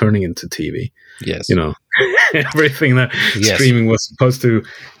is turning into TV. Yes. Everything that streaming was supposed to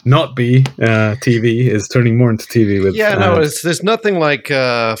not be TV is turning more into TV. With there's nothing like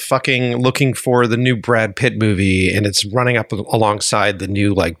fucking looking for the new Brad Pitt movie, and it's running up alongside the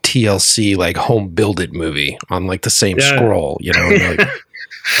new like TLC like Home Build It movie on like the same scroll. Like,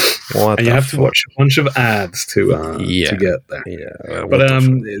 and you have to watch a bunch of ads to get there. Yeah, but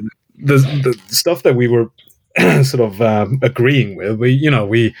the stuff that we were sort of agreeing with,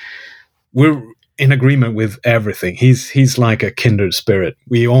 we're in agreement with everything. He's like a kindred spirit.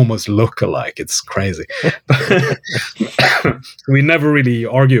 We almost look alike. It's crazy. We never really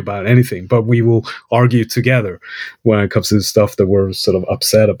argue about anything, but we will argue together when it comes to stuff that we're sort of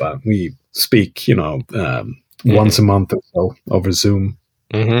upset about. We speak, once a month or so over Zoom.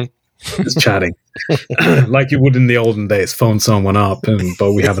 Mm-hmm. Just chatting like you would in the olden days. Phone someone up,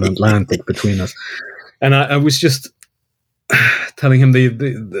 but we have an Atlantic between us. And I was just telling him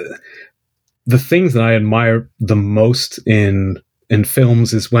the things that I admire the most in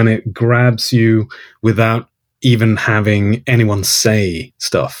films is when it grabs you without even having anyone say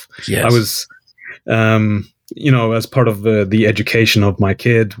stuff. Yes. I was, as part of the education of my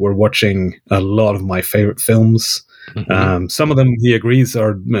kid, we're watching a lot of my favorite films. Mm-hmm. Some of them he agrees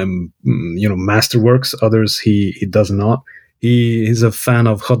are, masterworks. Others he does not. He's a fan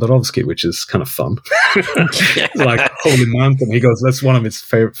of Jodorowsky, which is kind of fun. Like Holy Mountain. He goes, that's one of his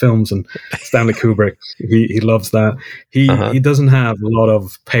favorite films. And Stanley Kubrick, he loves that. He doesn't have a lot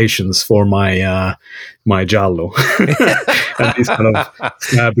of patience for my giallo and these kind of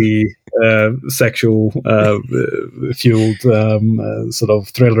stabby, sexual fueled sort of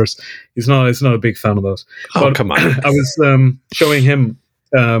thrillers. He's not a big fan of those. But come on! I was showing him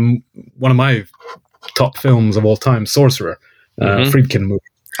one of my top films of all time, Sorcerer. Friedkin movie.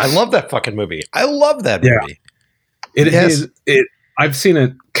 I love that fucking movie. I love that movie. It is. I've seen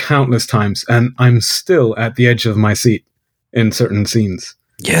it countless times, and I'm still at the edge of my seat in certain scenes.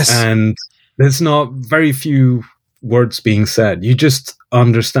 Yes, and there's not very few words being said. You just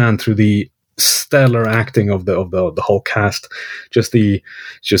understand through the stellar acting of the whole cast,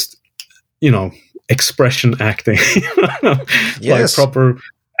 expression acting, like proper.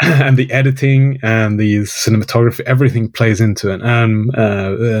 And the editing and the cinematography, everything plays into it. And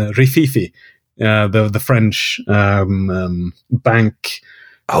Rififi, the French bank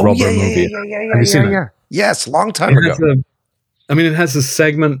robber movie. Have you seen it? Yes, long time ago. It has a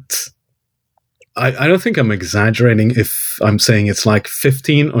segment. I don't think I'm exaggerating if I'm saying it's like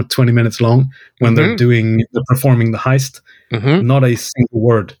 15 or 20 minutes long when they're performing the heist. Mm-hmm. Not a single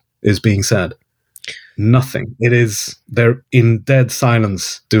word is being said. Nothing. They're in dead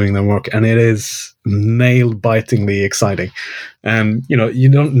silence doing their work, and it is nail-bitingly exciting. And you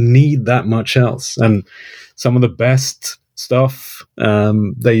don't need that much else. And some of the best stuff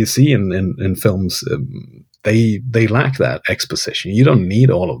that you see in films, they lack that exposition. You don't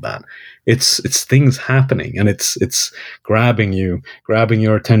need all of that. It's things happening, and it's grabbing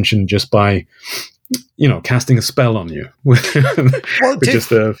your attention just by casting a spell on you with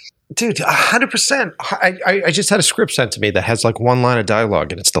just a. Dude, 100%. I just had a script sent to me that has like one line of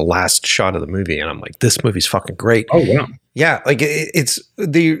dialogue, and it's the last shot of the movie, and I'm like, this movie's fucking great. Oh wow, yeah. Like it's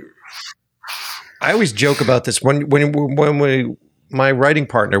the. I always joke about this when my writing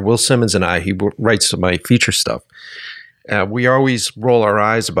partner Will Simmons and he writes my feature stuff. We always roll our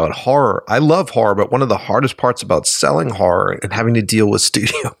eyes about horror. I love horror, but one of the hardest parts about selling horror and having to deal with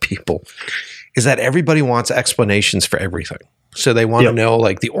studio people is that everybody wants explanations for everything. So they want to know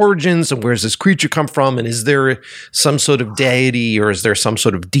like the origins and where's this creature come from, and is there some sort of deity or is there some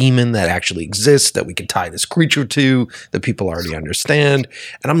sort of demon that actually exists that we can tie this creature to that people already understand?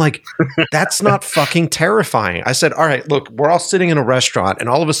 And I'm like, that's not fucking terrifying. I said, all right, look, we're all sitting in a restaurant and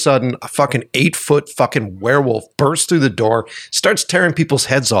all of a sudden a fucking 8-foot fucking werewolf bursts through the door, starts tearing people's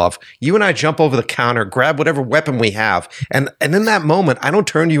heads off. You and I jump over the counter, grab whatever weapon we have. And in that moment, I don't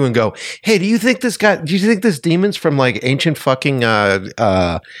turn to you and go, hey, do you think this demon's from like ancient fucking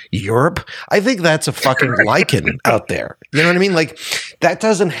Europe? I think that's a fucking lichen out there. You know what I mean? Like that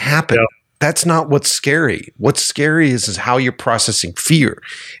doesn't happen. Yeah. That's not what's scary. What's scary is how you're processing fear.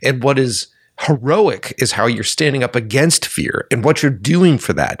 And what is heroic is how you're standing up against fear and what you're doing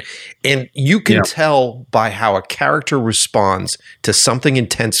for that. And you can tell by how a character responds to something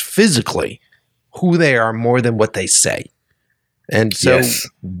intense physically who they are more than what they say. And so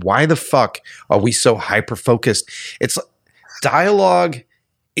why the fuck are we so hyper-focused? It's dialogue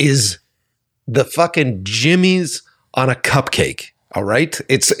is the fucking jimmies on a cupcake. All right.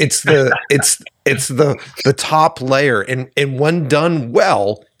 It's the top layer. And when done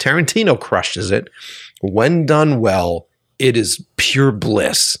well, Tarantino crushes it. When done well, it is pure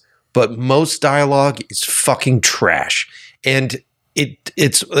bliss. But most dialogue is fucking trash. And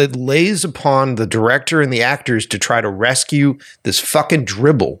it lays upon the director and the actors to try to rescue this fucking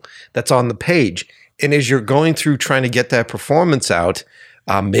dribble that's on the page. And as you're going through trying to get that performance out,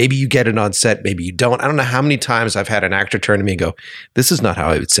 maybe you get it on set, maybe you don't. I don't know how many times I've had an actor turn to me and go, this is not how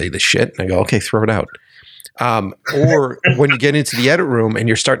I would say this shit. And I go, okay, throw it out. Or when you get into the edit room and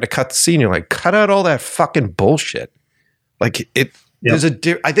you're starting to cut the scene, you're like, cut out all that fucking bullshit. Like there's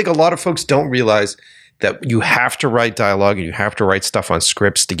I think a lot of folks don't realize that you have to write dialogue and you have to write stuff on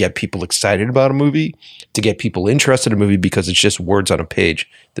scripts to get people excited about a movie, to get people interested in a movie, because it's just words on a page.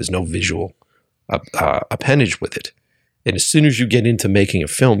 There's no visual appendage with it. And as soon as you get into making a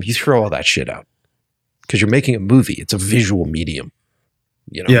film, you throw all that shit out because you're making a movie. It's a visual medium,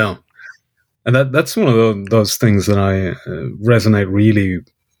 you know? Yeah. And that's one of those things that I resonate really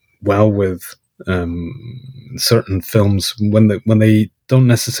well with certain films when they don't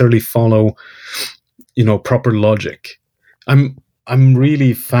necessarily follow, proper logic. I'm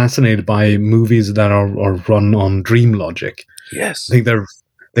really fascinated by movies that are run on dream logic. Yes. I think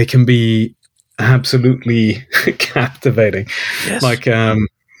they can be absolutely captivating. Yes. Like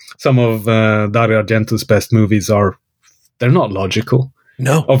some of Dario Argento's best movies they're not logical.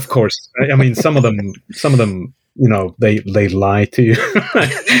 No, of course. I mean, some of them, they lie to you.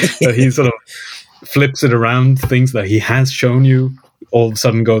 But he sort of flips it around. Things that he has shown you, all of a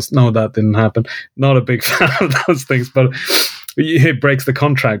sudden goes, no, that didn't happen. Not a big fan of those things, but it breaks the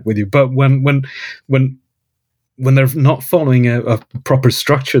contract with you. But when they're not following a proper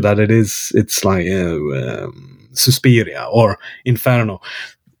structure, it's like Suspiria or Inferno,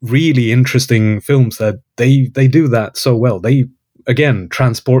 really interesting films that they do that so well. They, again,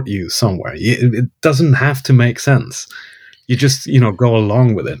 transport you somewhere. It doesn't have to make sense. You just, go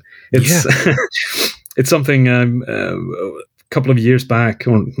along with it. It's something a couple of years back,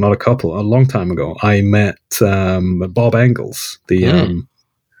 or not a long time ago, I met Bob Engels,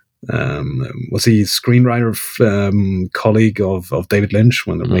 was he screenwriter, colleague of David Lynch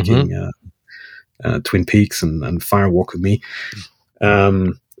when they're making Twin Peaks and Fire Walk With Me.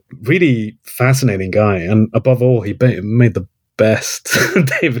 Really fascinating guy, and above all, he made the best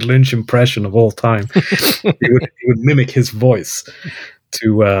David Lynch impression of all time. he would mimic his voice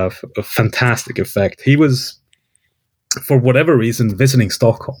to a fantastic effect. He was, for whatever reason, visiting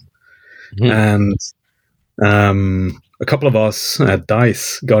Stockholm, and a couple of us at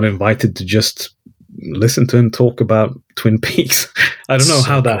DICE got invited to just listen to him talk about Twin Peaks. I don't know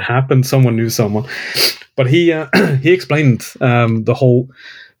how that happened. Someone knew someone, but he explained the whole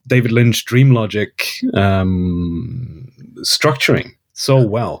David Lynch dream logic structuring so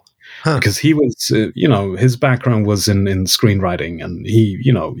well, because he was, his background was in screenwriting, and he,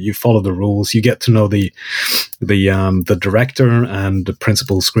 you follow the rules, you get to know the director and the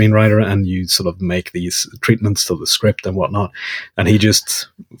principal screenwriter, and you sort of make these treatments to the script and whatnot. And he just,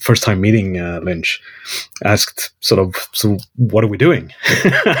 first time meeting Lynch, asked sort of, so what are we doing?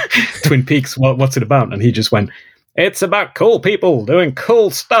 Twin Peaks, what's it about? And he just went, it's about cool people doing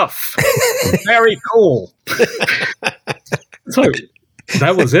cool stuff. Very cool. So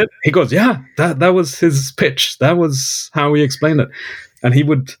that was it. He goes, yeah, that was his pitch. That was how he explained it. And he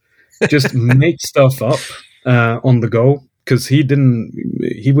would just make stuff up on the go, because he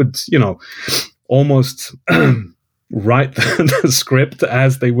would, almost write the script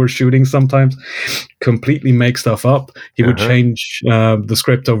as they were shooting sometimes, completely make stuff up. He would change the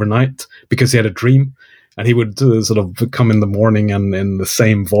script overnight because he had a dream. And he would sort of come in the morning and in the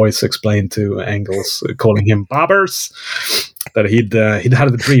same voice explain to Engels, calling him Bobbers, that he'd had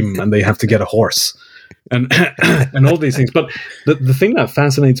a dream and they have to get a horse. And and all these things. But the thing that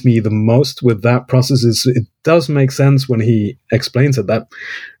fascinates me the most with that process is it does make sense when he explains it, that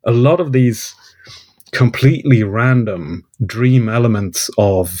a lot of these completely random dream elements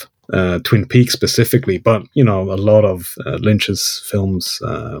of Twin Peaks specifically, but a lot of Lynch's films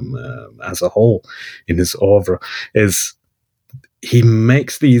as a whole in his oeuvre, is he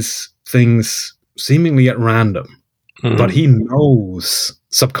makes these things seemingly at random, but he knows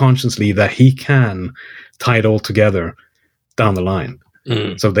subconsciously that he can tie it all together down the line.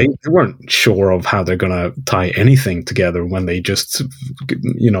 So they weren't sure of how they're going to tie anything together when they just,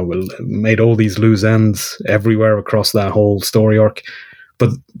 made all these loose ends everywhere across that whole story arc.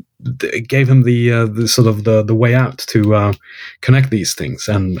 But it gave him the sort of the way out to connect these things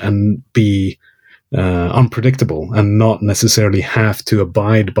and be unpredictable and not necessarily have to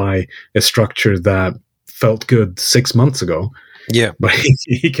abide by a structure that felt good 6 months ago. Yeah, but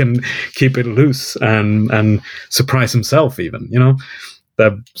he can keep it loose and surprise himself even,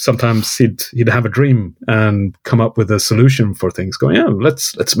 that sometimes he'd have a dream and come up with a solution for things, going, yeah,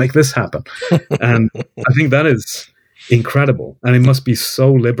 let's make this happen. And I think that is incredible, and it must be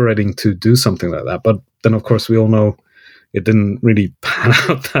so liberating to do something like that. But then of course we all know it didn't really pan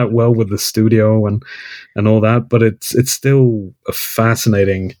out that well with the studio and all that, but it's still a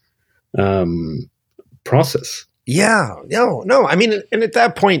fascinating process. Yeah, no. I mean, and at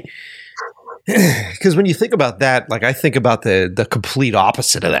that point, because when you think about that, like I think about the complete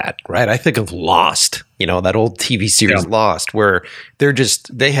opposite of that, right? I think of Lost, that old TV series Lost, where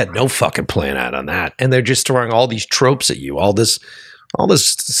they had no fucking plan out on that, and they're just throwing all these tropes at you, all this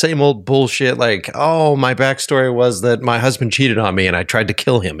same old bullshit. Like, oh, my backstory was that my husband cheated on me and I tried to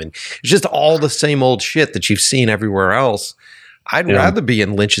kill him, and it's just all the same old shit that you've seen everywhere else. I'd rather be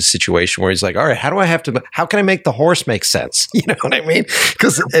in Lynch's situation where he's like, all right, how can I make the horse make sense? You know what I mean?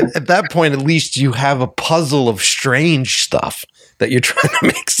 Because at that point, at least you have a puzzle of strange stuff that you're trying to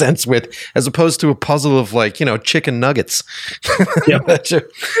make sense with, as opposed to a puzzle of chicken nuggets that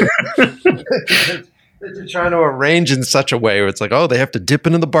you're trying to arrange in such a way where it's like, oh, they have to dip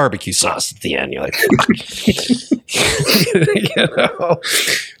into the barbecue sauce at the end. You're like,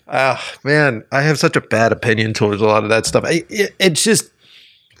 man, I have such a bad opinion towards a lot of that stuff. It's just,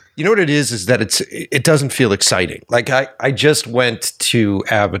 what it is that it doesn't feel exciting. Like I just went to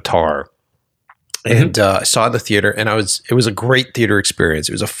Avatar and saw the theater, and it was a great theater experience.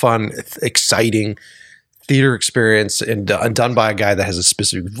 It was a fun, exciting theater experience, and done by a guy that has a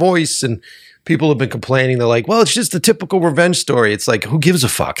specific voice. And people have been complaining. They're like, well, it's just a typical revenge story. It's like, who gives a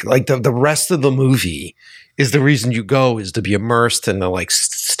fuck? Like the rest of the movie is the reason you go, is to be immersed and to like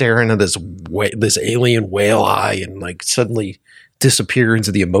stare into this alien whale eye and like suddenly disappear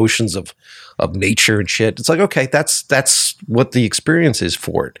into the emotions of nature and shit. It's like, okay, that's what the experience is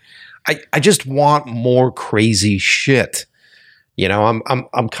for it. I just want more crazy shit.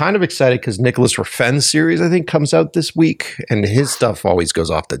 I'm kind of excited because Nicholas Refen's series, I think, comes out this week, and his stuff always goes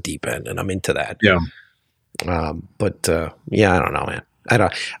off the deep end, and I'm into that. Yeah. I don't know, man. I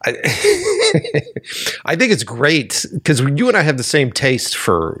think it's great because you and I have the same taste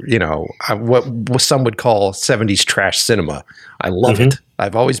for, what some would call 70s trash cinema. I love it.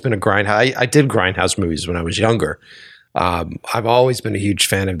 I've always been a grindhouse. I did grindhouse movies when I was younger. I've always been a huge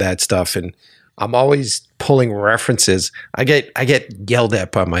fan of that stuff, and I'm always pulling references. I get yelled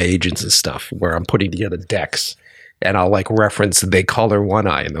at by my agents and stuff where I'm putting together decks, and I'll like reference They Call Her One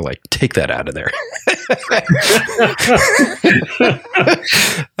Eye, and they're like, take that out of there.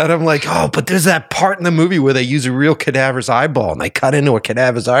 And I'm like, oh, but there's that part in the movie where they use a real cadaver's eyeball and they cut into a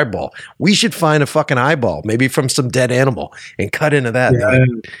cadaver's eyeball. We should find a fucking eyeball, maybe from some dead animal, and cut into that. Yeah. Like,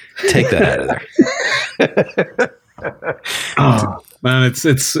 take that out of there. Oh, man,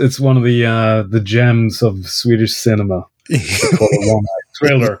 it's one of the gems of Swedish cinema. It's called a one-eye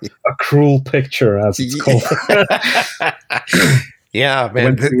thriller, A Cruel Picture, as it's called. Yeah, man. I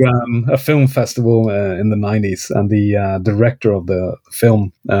went to a film festival in the 90s, and the director of the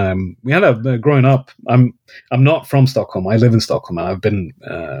film, we had growing up, I'm not from Stockholm. I live in Stockholm, and I've been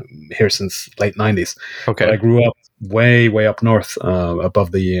here since late 90s. Okay. But I grew up way up north,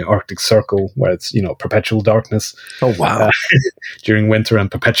 above the Arctic Circle, where it's perpetual darkness. Oh wow! During winter and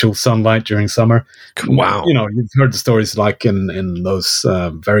perpetual sunlight during summer. Wow! You've heard the stories like in those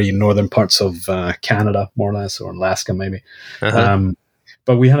very northern parts of Canada, more or less, or Alaska maybe. Uh-huh.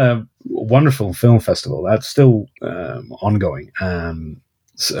 But we had a wonderful film festival that's still ongoing.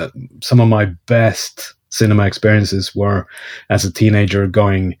 So some of my best cinema experiences were as a teenager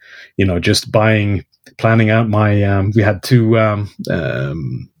going, just buying planning out my. We had two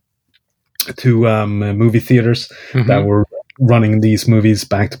movie theaters that were running these movies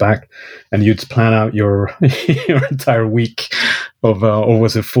back to back, and you'd plan out your your entire week of, or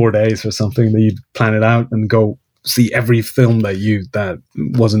was it 4 days or something? That you'd plan it out and go see every film that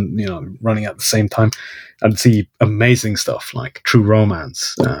wasn't running at the same time, and see amazing stuff like True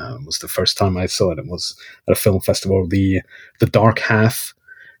Romance. Was the first time I saw it. It was at a film festival. The Dark Half,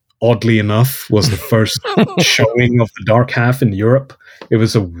 oddly enough, was the first showing of The Dark Half in Europe. It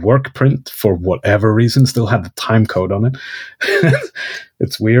was a work print for whatever reason, still had the time code on it.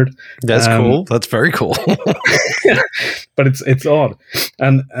 It's weird. That's cool. That's very cool. But it's odd.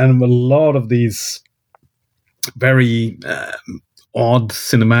 And a lot of these very odd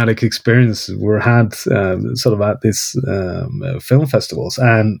cinematic experiences were had sort of at this film festivals.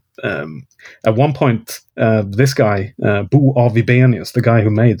 And at one point, this guy, Bo Avibenius, the guy who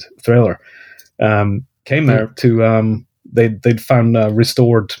made Thriller, came there to... They'd found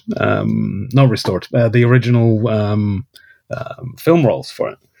restored, not restored, the original film rolls for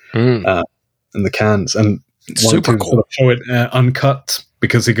it in the cans, and super cool. Sort of show it uncut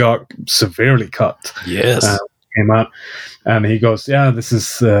because he got severely cut. Yes, came out, and he goes, "Yeah, this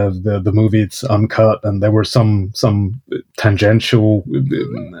is the movie. It's uncut, and there were some tangential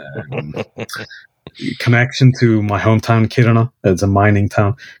connection to my hometown, Kiruna. It's a mining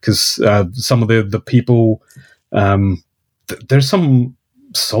town because some of the people." There's some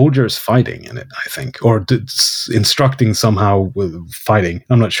soldiers fighting in it, I think, or instructing somehow with fighting.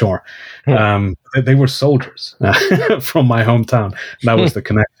 I'm not sure. They were soldiers from my hometown. That was the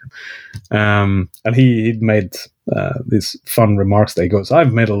connection. And he'd made these fun remarks. That he goes,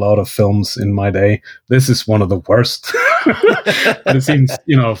 "I've made a lot of films in my day. This is one of the worst." And it seems,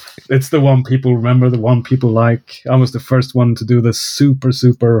 it's the one people remember, the one people like. I was the first one to do this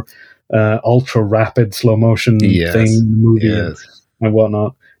super ultra rapid slow motion thing movie and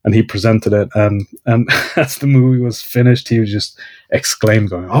whatnot, and he presented it, and as the movie was finished, he was just exclaimed,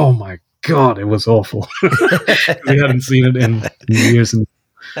 going, "Oh my god, it was awful." We hadn't seen it in years.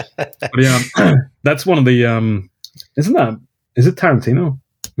 But yeah, that's one of the is it Tarantino?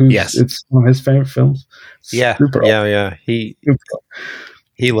 Yes, it's one of his favorite films. Yeah, he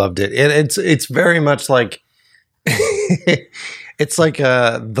loved it, and it's very much like it's like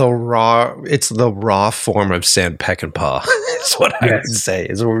the raw form of Sam Peckinpah. Is what I would say.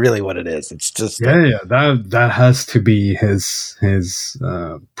 Is really what it is. It's just that has to be his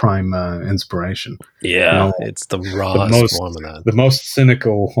prime inspiration. Yeah, it's the rawest form of that. The most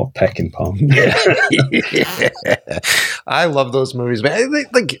cynical of Peckinpah. Yeah. I love those movies, man.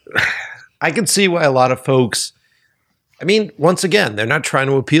 I can see why a lot of folks. I mean, once again, they're not trying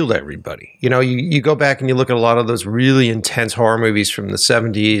to appeal to everybody. You go back and you look at a lot of those really intense horror movies from the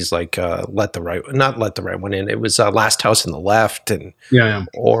 70s, like Let the Right One In. It was Last House on the Left, and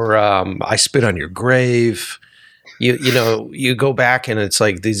or I Spit on Your Grave. You go back and it's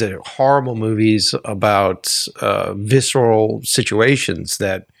like these are horrible movies about visceral situations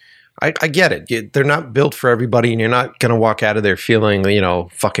that I get it. They're not built for everybody, and you're not going to walk out of there feeling,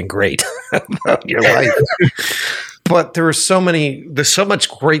 fucking great about your life. But there's so much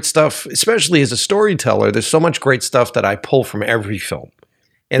great stuff, especially as a storyteller. There's so much great stuff that I pull from every film.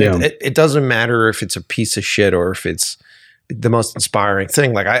 And it doesn't matter if it's a piece of shit or if it's the most inspiring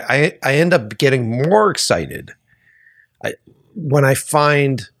thing. Like I end up getting more excited when I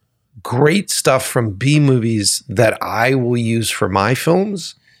find great stuff from B movies that I will use for my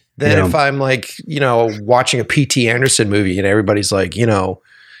films than if I'm like, watching a P.T. Anderson movie and everybody's like,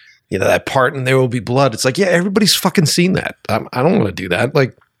 that part in There Will Be Blood. It's like, yeah, everybody's fucking seen that. I don't want to do that.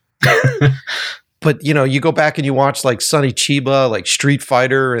 Like, but you go back and you watch like Sonny Chiba, like Street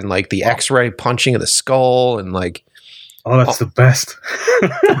Fighter, and like the X-ray punching of the skull, and like, that's the best.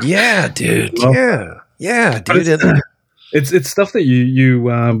 Yeah, dude. Yeah, dude. It's stuff that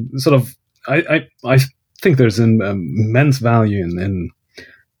you sort of. I think there's an immense value in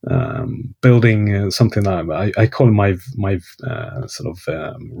building something that I call my sort of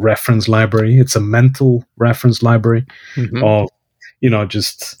reference library. It's a mental reference library of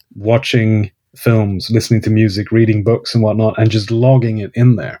just watching films, listening to music, reading books and whatnot, and just logging it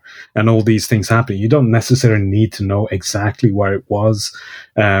in there. And all these things happening. You don't necessarily need to know exactly where it was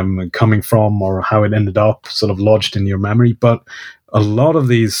coming from or how it ended up sort of lodged in your memory, but a lot of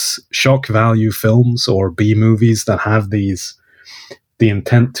these shock value films or B movies that have the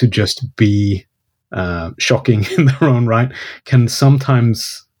intent to just be shocking in their own right can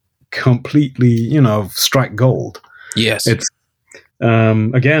sometimes completely, strike gold. Yes. It's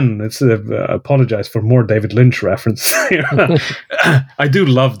Again, it's apologize for more David Lynch reference. I do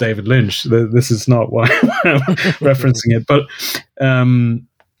love David Lynch. This is not why I'm referencing it, but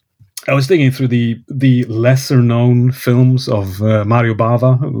I was thinking through the lesser known films of Mario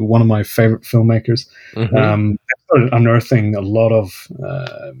Bava, one of my favorite filmmakers. I started unearthing a lot of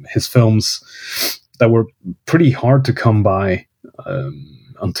his films that were pretty hard to come by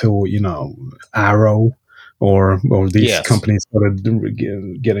until Arrow. Or these companies started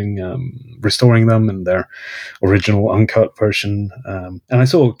getting restoring them in their original uncut version. And I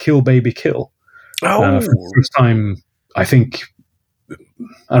saw Kill Baby Kill for the first time, I think,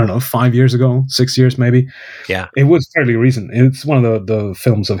 I don't know, 5 years ago, 6 years maybe. Yeah. It was fairly recent. It's one of the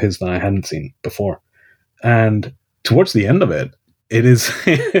films of his that I hadn't seen before. And towards the end of it,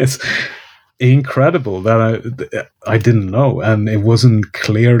 it's incredible that I didn't know. And it wasn't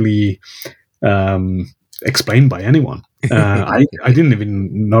clearly explained by anyone. I didn't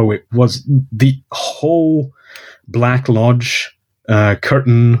even know it was the whole Black Lodge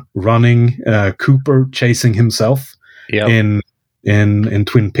curtain running, Cooper chasing himself in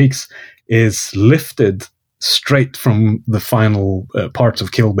Twin Peaks is lifted straight from the final parts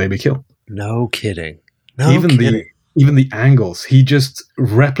of Kill Baby Kill. No kidding. Even the angles, he just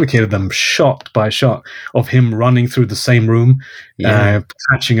replicated them shot by shot of him running through the same room,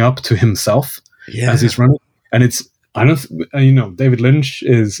 catching up to himself. As he's running, and David Lynch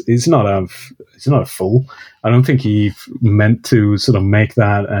is not a fool. I don't think he meant to sort of make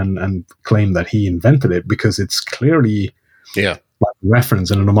that and claim that he invented it, because it's clearly like a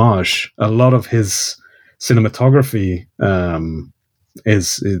reference and an homage. A lot of his cinematography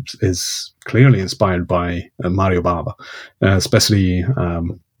is clearly inspired by Mario Bava, especially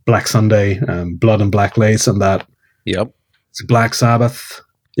Black Sunday, Blood and Black Lace, and that. Black Sabbath.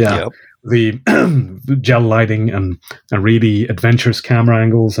 The gel lighting and really adventurous camera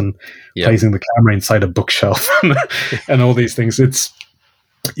angles and placing the camera inside a bookshelf and all these things.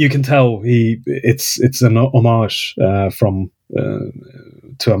 You can tell it's an homage from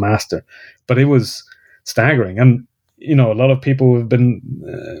to a master, but it was staggering. And a lot of people have been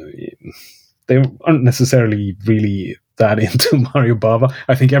they aren't necessarily really that into Mario Bava.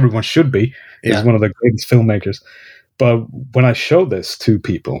 I think everyone should be. He's one of the greatest filmmakers. But when I showed this to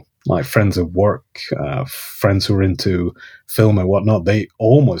people, my friends at work, friends who are into film and whatnot, they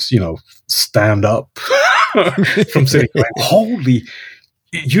almost, stand up from sitting like, holy,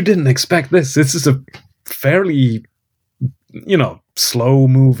 you didn't expect this. This is a fairly,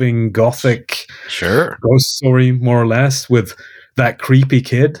 slow-moving, gothic ghost story, more or less, with that creepy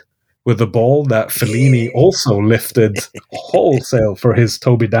kid with the ball that Fellini also lifted wholesale for his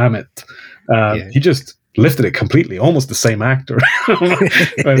Toby Dammit. He just lifted it completely, almost the same actor.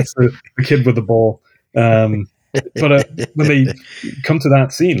 It's the kid with the ball. But when they come to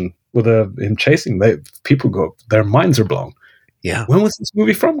that scene with him chasing, people go, their minds are blown. Yeah. When was this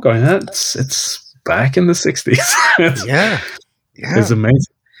movie from? Going, it's back in the 60s. It's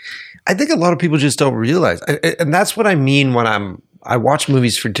amazing. I think a lot of people just don't realize, and that's what I mean when I watch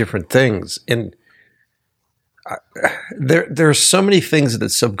movies for different things, and there are so many things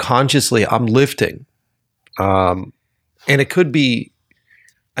that subconsciously I'm lifting. And it could be,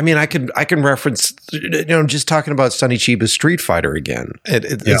 I can reference, just talking about Sonny Chiba's Street Fighter again.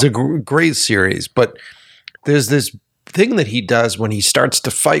 It's a great series, but there's this thing that he does when he starts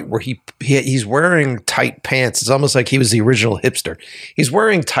to fight where he's wearing tight pants. It's almost like he was the original hipster. He's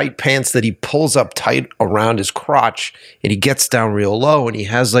wearing tight pants that he pulls up tight around his crotch, and he gets down real low, and he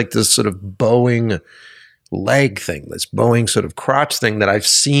has like this sort of bowing leg thing, this bowing sort of crotch thing that I've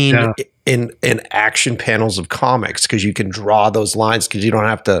seen in action panels of comics, because you can draw those lines because you don't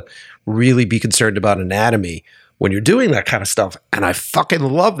have to really be concerned about anatomy when you're doing that kind of stuff. And I fucking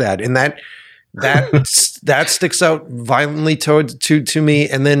love that. And that sticks out violently to me.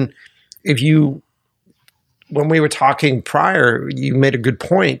 And then when we were talking prior, you made a good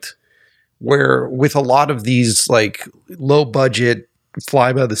point where with a lot of these like low budget,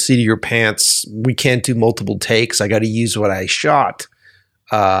 fly by the seat of your pants, we can't do multiple takes, I got to use what I shot,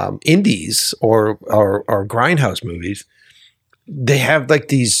 indies or grindhouse movies, they have like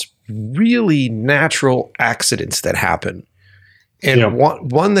these really natural accidents that happen. And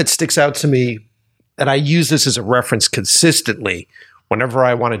one that sticks out to me, and I use this as a reference consistently whenever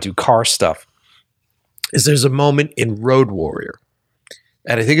I want to do car stuff, is there's a moment in Road Warrior,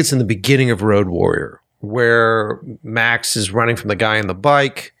 and I think it's in the beginning of Road Warrior, where Max is running from the guy on the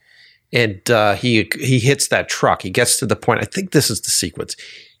bike, and he hits that truck. He gets to the point, I think this is the sequence.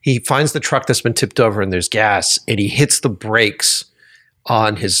 He finds the truck that's been tipped over and there's gas, and he hits the brakes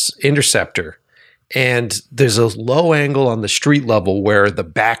on his Interceptor, And there's a low angle on the street level where the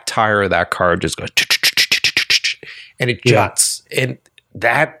back tire of that car just goes and it juts. And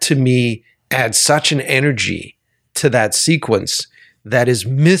that to me adds such an energy to that sequence that is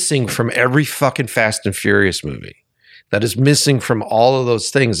missing from every fucking Fast and Furious movie. That is missing from all of those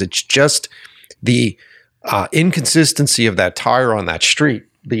things. It's just the inconsistency of that tire on that street,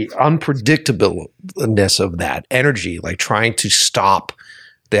 the unpredictableness of that energy, like trying to stop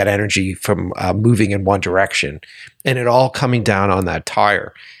that energy from moving in one direction, and it all coming down on that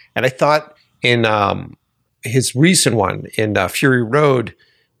tire. And I thought in his recent one in Fury Road,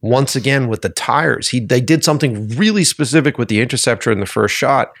 once again with the tires, they did something really specific with the Interceptor in the first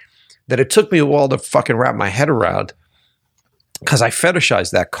shot that it took me a while to fucking wrap my head around, because I fetishized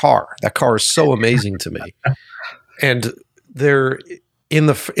that car. That car is so amazing to me. And they're in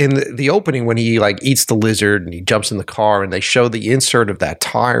the opening when he like eats the lizard and he jumps in the car and they show the insert of that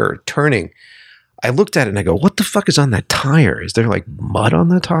tire turning. I looked at it and I go, what the fuck is on that tire? Is there like mud on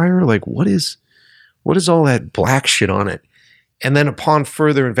the tire? Like what is all that black shit on it? And then upon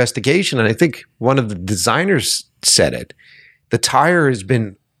further investigation, and I think one of the designers said it, the tire has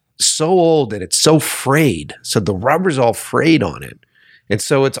been so old and it's so frayed. So the rubber's all frayed on it. And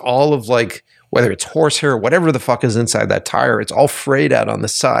so it's all of like, whether it's horsehair, whatever the fuck is inside that tire, it's all frayed out on the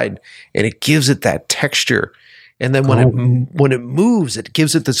side and it gives it that texture. And then when it moves, it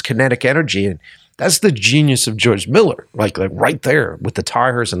gives it this kinetic energy. And that's the genius of George Miller, like right there with the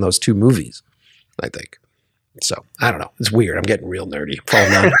tires and those two movies, I think. So I don't know. It's weird. I'm getting real nerdy.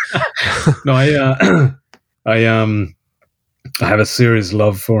 No, I have a serious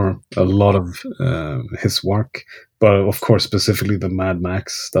love for a lot of his work, but of course, specifically the Mad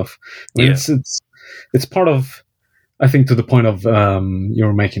Max stuff. Yeah. It's part of, I think, to the point of you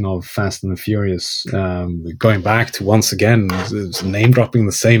were making of Fast and the Furious, going back to once again name dropping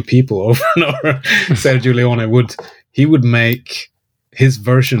the same people over and over. Sergio Leone would make his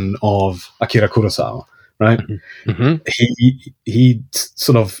version of Akira Kurosawa. Right, mm-hmm. He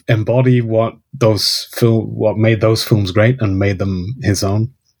sort of embodied what made those films great and made them his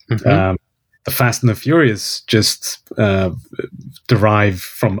own. Mm-hmm. The Fast and the Furious just derive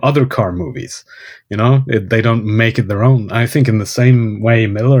from other car movies. You know, they don't make it their own. I think in the same way,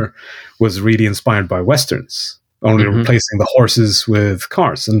 Miller was really inspired by westerns, only replacing the horses with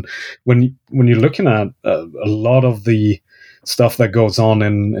cars. And when you're looking at a lot of the stuff that goes on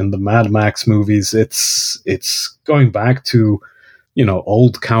in the Mad Max movies, it's going back to, you know,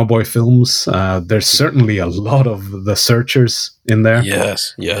 old cowboy films. There's certainly a lot of The Searchers in there.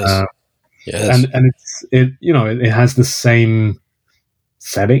 Yes. And it has the same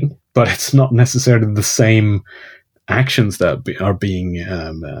setting, but it's not necessarily the same actions that are being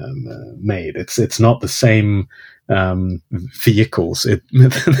made. It's not the same vehicles.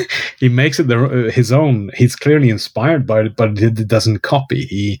 He makes it his own. He's clearly inspired by it, but it doesn't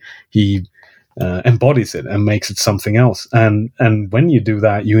copy. He embodies it and makes it something else. And when you do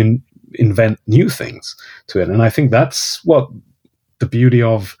that, you invent new things to it. And I think that's what the beauty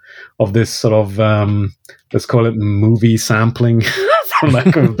of this sort of let's call it movie sampling, for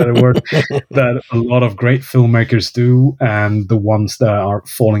lack of a better word, that a lot of great filmmakers do, and the ones that are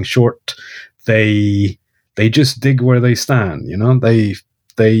falling short, they just dig where they stand. You know, they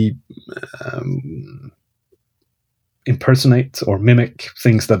impersonate or mimic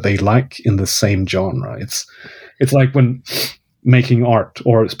things that they like in the same genre. It's like when making art,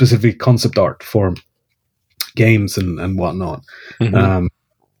 or specifically concept art for games and whatnot. Mm-hmm.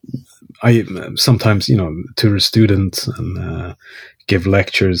 I sometimes, you know, tutor students and give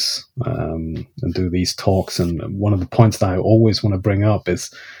lectures and do these talks. And one of the points that I always want to bring up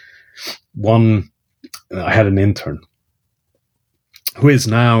is I had an intern who is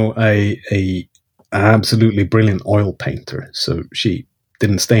now a absolutely brilliant oil painter. So she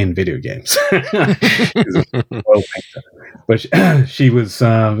didn't stay in video games. Oil painter. But she was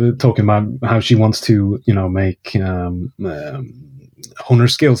talking about how she wants to, you know, make hone her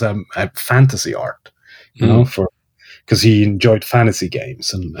skills at fantasy art, you know, because he enjoyed fantasy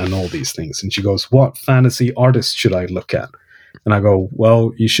games and all these things. And she goes, "What fantasy artists should I look at?" And I go,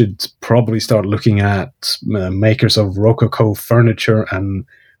 "Well, you should probably start looking at makers of Rococo furniture and,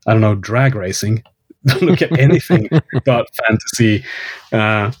 I don't know, drag racing. Don't look at anything but fantasy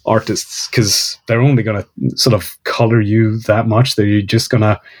artists, because they're only going to sort of color you that much. They're just going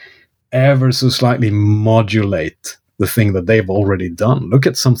to ever so slightly modulate the thing that they've already done. Look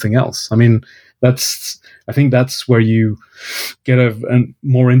at something else." I mean, I think that's where you get a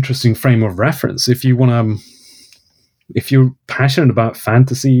more interesting frame of reference. If you're passionate about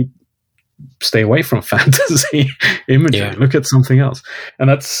fantasy, stay away from fantasy imagery. Look at something else. And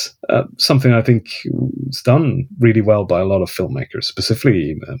that's something I think is done really well by a lot of filmmakers,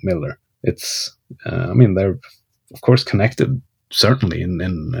 specifically Miller. It's, they're of course connected, certainly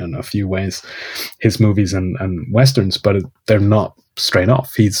in a few ways, his movies and Westerns, but they're not straight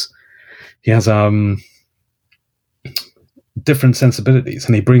off. He has different sensibilities,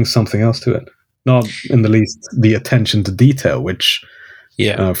 and he brings something else to it. Not in the least the attention to detail, which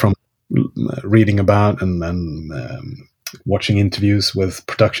from reading about and watching interviews with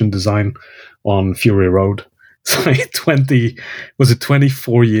production design on Fury Road. So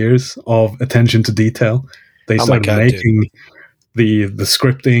 24 years of attention to detail. They started making the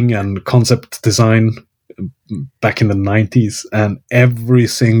scripting and concept design back in the 90s, and every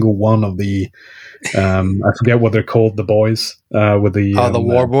single one of the I forget what they're called, the boys with the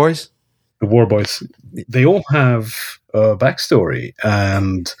War Boys. The War Boys, they all have a backstory,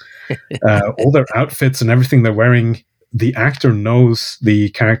 and all their outfits and everything they're wearing, the actor knows the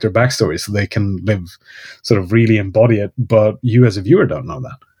character backstory, so they can sort of really embody it, but you as a viewer don't know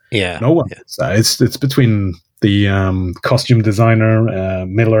that. Yeah. No one knows that. It's between the costume designer,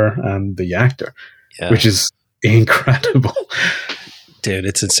 Miller, and the actor, which is incredible. Dude,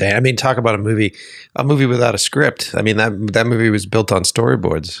 it's insane. I mean, talk about a movie without a script. I mean, that movie was built on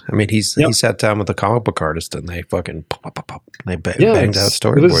storyboards. I mean, he sat down with a comic book artist and they fucking banged out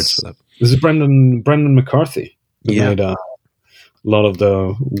storyboards for them. This is Brendan McCarthy who made a lot of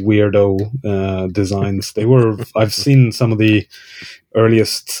the weirdo designs. I've seen some of the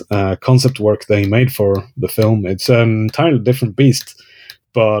earliest concept work they made for the film. It's an entirely different beast,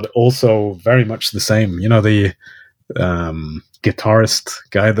 but also very much the same. You know, the guitarist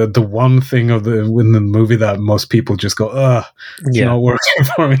guy, the one thing in the movie that most people just go, it's not working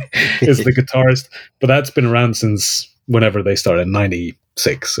for me, is the guitarist. But that's been around since whenever they started,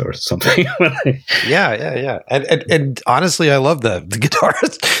 96 or something. Yeah. And honestly, I love the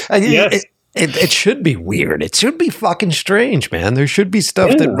guitarist. It should be weird. It should be fucking strange, man. There should be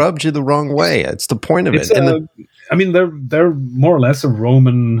stuff that rubs you the wrong way. It's the point of it. They're more or less a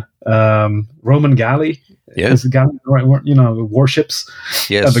Roman galley. Yeah. Is the galley the right word? You know, warships.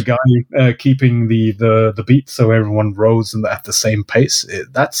 Yes. The guy keeping the beat so everyone rows at the same pace.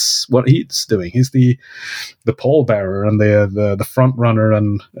 That's what he's doing. He's the pallbearer and the front runner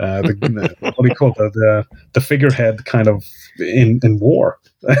and what do you call it? The figurehead kind of in war.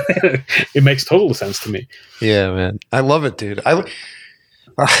 It makes total sense to me. Yeah, man. I love it, dude.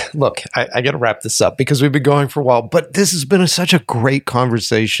 Look, I got to wrap this up because we've been going for a while, but this has been such a great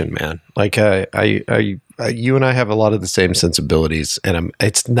conversation, man. Like, you and I have a lot of the same sensibilities, and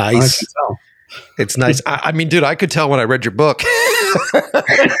it's nice. It's nice. I mean, dude, I could tell when I read your book.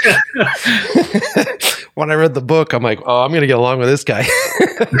 When I read the book, I'm like, oh, I'm going to get along with this guy.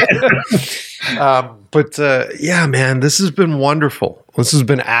 Yeah, man, this has been wonderful. This has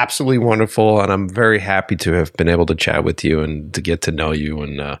been absolutely wonderful, and I'm very happy to have been able to chat with you and to get to know you.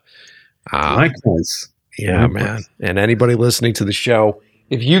 And likewise. Yeah, man. And anybody listening to the show,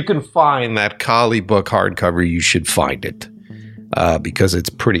 if you can find that Kali book hardcover, you should find it because it's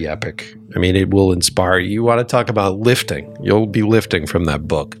pretty epic. I mean, it will inspire you. You want to talk about lifting? You'll be lifting from that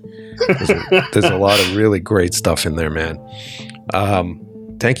book. There's a lot of really great stuff in there, man.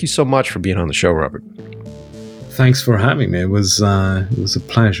 Thank you so much for being on the show, Robert. Thanks for having me. It was a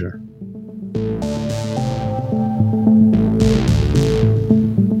pleasure.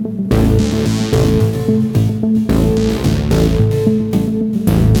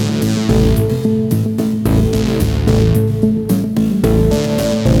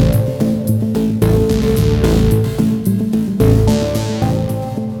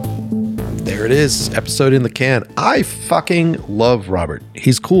 Episode in the can. I fucking love Robert.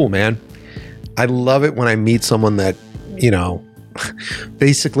 He's cool, man. I love it when I meet someone that, you know,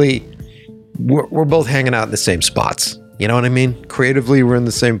 basically we're both hanging out in the same spots. You know what I mean? Creatively, we're in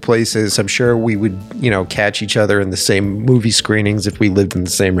the same places. I'm sure we would, you know, catch each other in the same movie screenings if we lived in the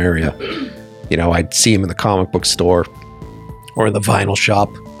same area. You know, I'd see him in the comic book store or in the vinyl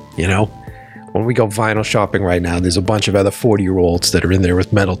shop, you know. When we go vinyl shopping right now, there's a bunch of other 40-year-olds that are in there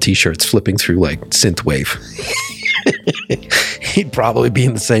with metal t-shirts flipping through like synthwave. He'd probably be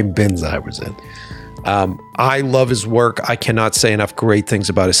in the same bins I was in. I love his work. I cannot say enough great things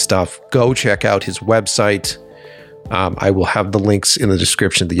about his stuff. Go check out his website. I will have the links in the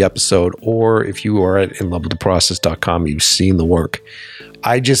description of the episode, or if you are at inlovewiththeprocess.com, you've seen the work.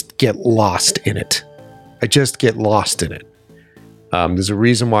 I just get lost in it. There's a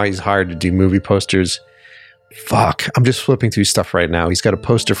reason why he's hired to do movie posters. Fuck, I'm just flipping through stuff right now. He's got a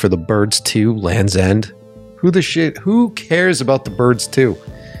poster for The Birds 2, Land's End. Who cares about The Birds 2?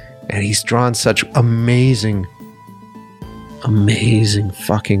 And he's drawn such amazing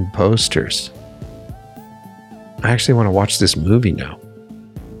fucking posters. I actually want to watch this movie now.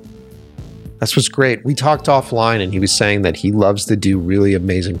 That's what's great. We talked offline and he was saying that he loves to do really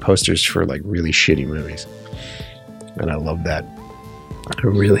amazing posters for like really shitty movies. And I love that. I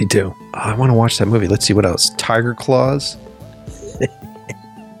really do. I want to watch that movie. Let's see what else. Tiger Claws.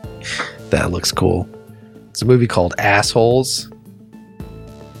 That looks cool. It's a movie called Assholes.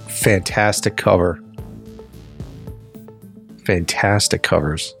 Fantastic cover. Fantastic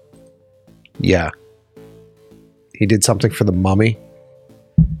covers. Yeah. He did something for The Mummy.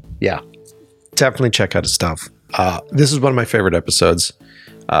 Yeah. Definitely check out his stuff. This is one of my favorite episodes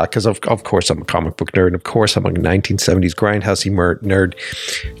because of course I'm a comic book nerd, and of course I'm a 1970s grindhousey nerd.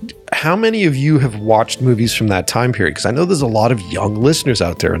 How many of you have watched movies from that time period? Because I know there's a lot of young listeners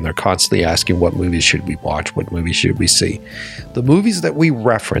out there and they're constantly asking, what movies should we watch? What movies should we see? The movies that we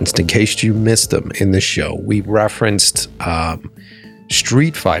referenced, in case you missed them in this show, we referenced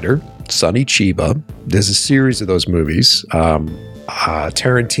Street Fighter, Sonny Chiba. There's a series of those movies.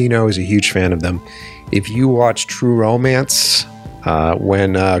 Tarantino is a huge fan of them. If you watch True Romance,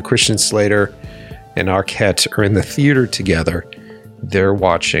 when Christian Slater and Arquette are in the theater together, they're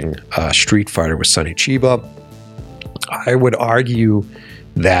watching Street Fighter with Sonny Chiba. I would argue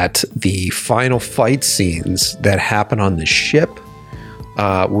that the final fight scenes that happen on the ship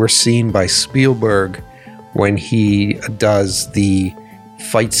were seen by Spielberg when he does the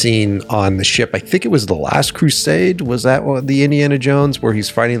fight scene on the ship. I think it was The Last Crusade. Was that the Indiana Jones where he's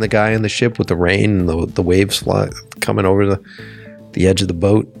fighting the guy in the ship with the rain and the waves coming over the edge of the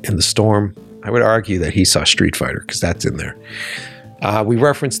boat in the storm? I would argue that he saw Street Fighter because that's in there. We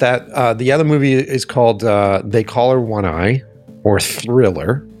referenced that. The other movie is called They Call Her One Eye, or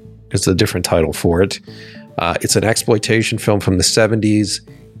Thriller is a different title for it. It's an exploitation film from the 70s.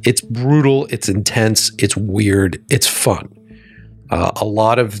 It's brutal, it's intense, it's weird, it's fun. A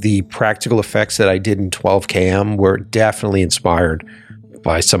lot of the practical effects that I did in 12KM were definitely inspired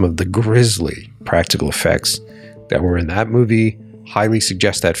by some of the grisly practical effects that were in that movie. Highly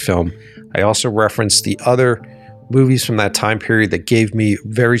suggest that film. I also referenced the other movies from that time period that gave me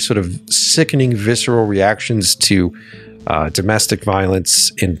very sort of sickening, visceral reactions to domestic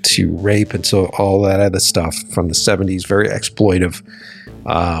violence and to rape and so all that other stuff from the 70s. Very exploitive.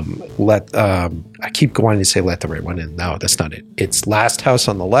 I keep going to say Let the Right One In. No, that's not it. It's Last House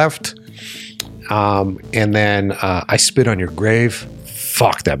on the Left. And then I Spit on Your Grave.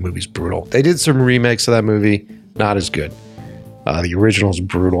 Fuck, that movie's brutal. They did some remakes of that movie. Not as good. The original's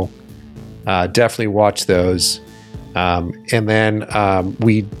brutal. Definitely watch those. And then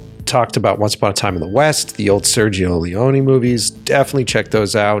we talked about Once Upon a Time in the West, the old Sergio Leone movies. Definitely check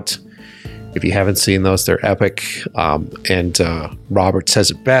those out. If you haven't seen those, they're epic. And Robert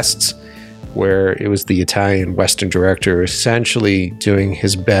says it best, where it was the Italian Western director essentially doing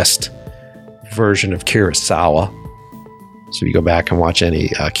his best version of Kurosawa. So if you go back and watch any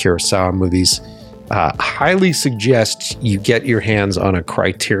Kurosawa movies, highly suggest you get your hands on a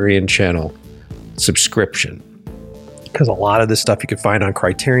Criterion Channel subscription, because a lot of this stuff you can find on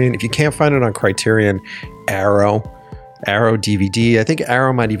Criterion. If you can't find it on Criterion, Arrow DVD. I think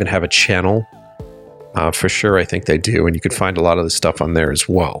Arrow might even have a channel. For sure, I think they do. And you could find a lot of the stuff on there as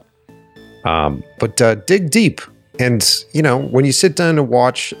well. But dig deep. And, you know, when you sit down to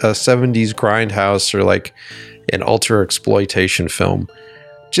watch a 70s grindhouse or like an ultra exploitation film,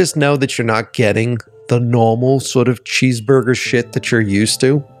 just know that you're not getting the normal sort of cheeseburger shit that you're used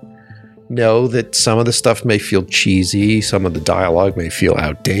to. Know that some of the stuff may feel cheesy. Some of the dialogue may feel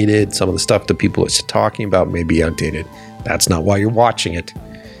outdated. Some of the stuff that people are talking about may be outdated. That's not why you're watching it.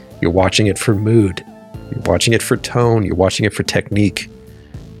 You're watching it for mood. You're watching it for tone. You're watching it for technique.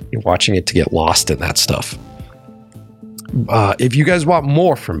 You're watching it to get lost in that stuff. If you guys want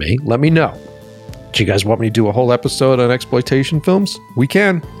more from me, let me know. Do you guys want me to do a whole episode on exploitation films? We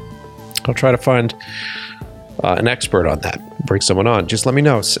can. I'll try to find an expert on that. Bring someone on. Just let me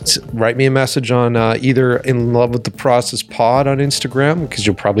know. Write me a message on either In Love with the Process Pod on Instagram, because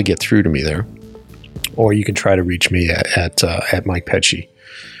you'll probably get through to me there. Or you can try to reach me at Mike Pesci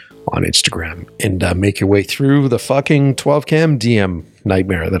on Instagram and make your way through the fucking 12KM DM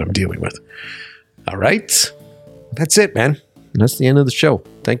nightmare that I'm dealing with. All right. That's it, man. That's the end of the show.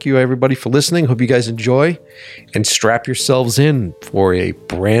 Thank you, everybody, for listening. Hope you guys enjoy, and strap yourselves in for a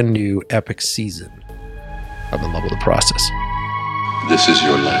brand new epic season of In Love with the Process. This is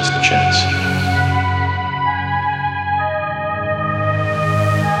your last chance.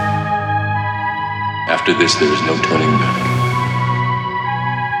 After this, there is no turning back.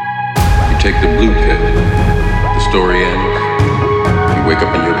 You take the blue pill, the story ends. You You wake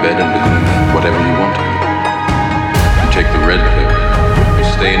up in your bed and become whatever you want to be. You take the red pill, you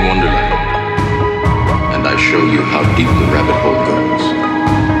stay in Wonderland, and I show you how deep the rabbit hole goes.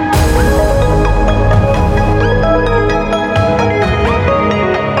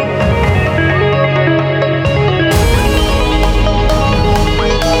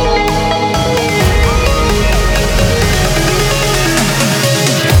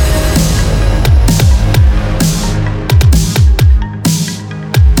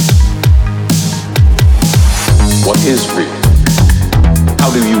 What is real?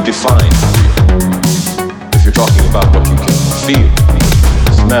 How do you define real? If you're talking about what you can feel,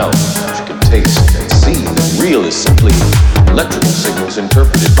 smell, what you can taste and see, then real is simply electrical signals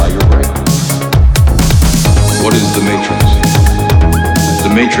interpreted by your brain. What is the Matrix?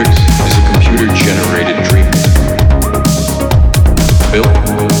 The Matrix is a computer-generated dream, built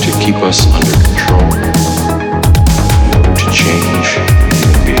to keep us under control, in order to change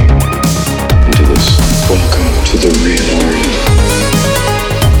human being into this. Welcome to the real world.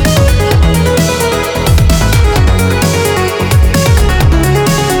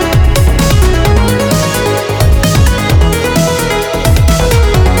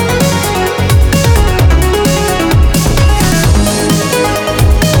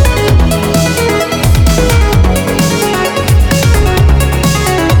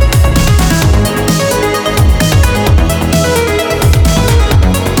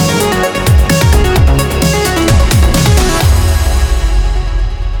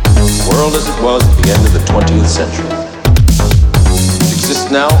 As it was at the end of the 20th century. It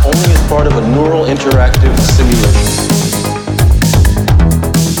exists now only as part of a neural interactive simulation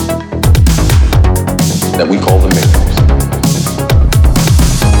that we call the Matrix.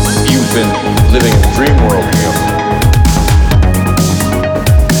 You've been living in a dream world here.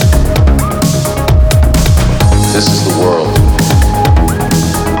 This is the world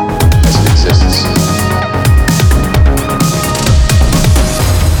as it exists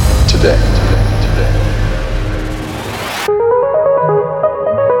today.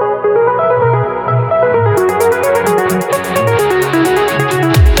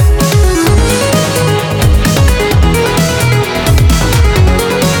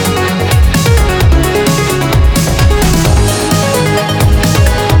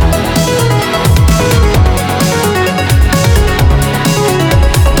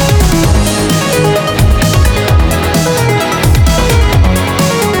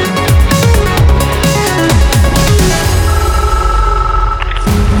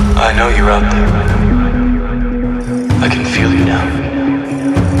 I know you're out there. I can feel you now.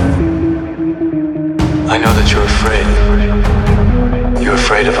 I know that you're afraid. You're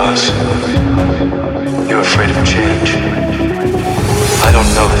afraid of us. You're afraid of change. I don't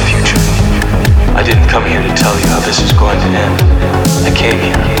know the future. I didn't come here to tell you how this is going to end. I came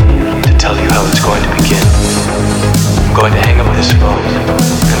here to tell you how it's going to begin. I'm going to hang up this phone,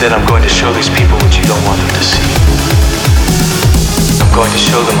 and then I'm going to show these people what you don't want them to see. I'm going to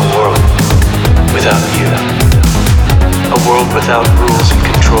show them a world without you. A world without rules and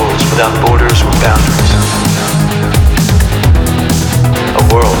controls, without borders or boundaries. A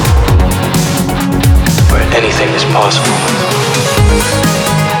world where anything is possible.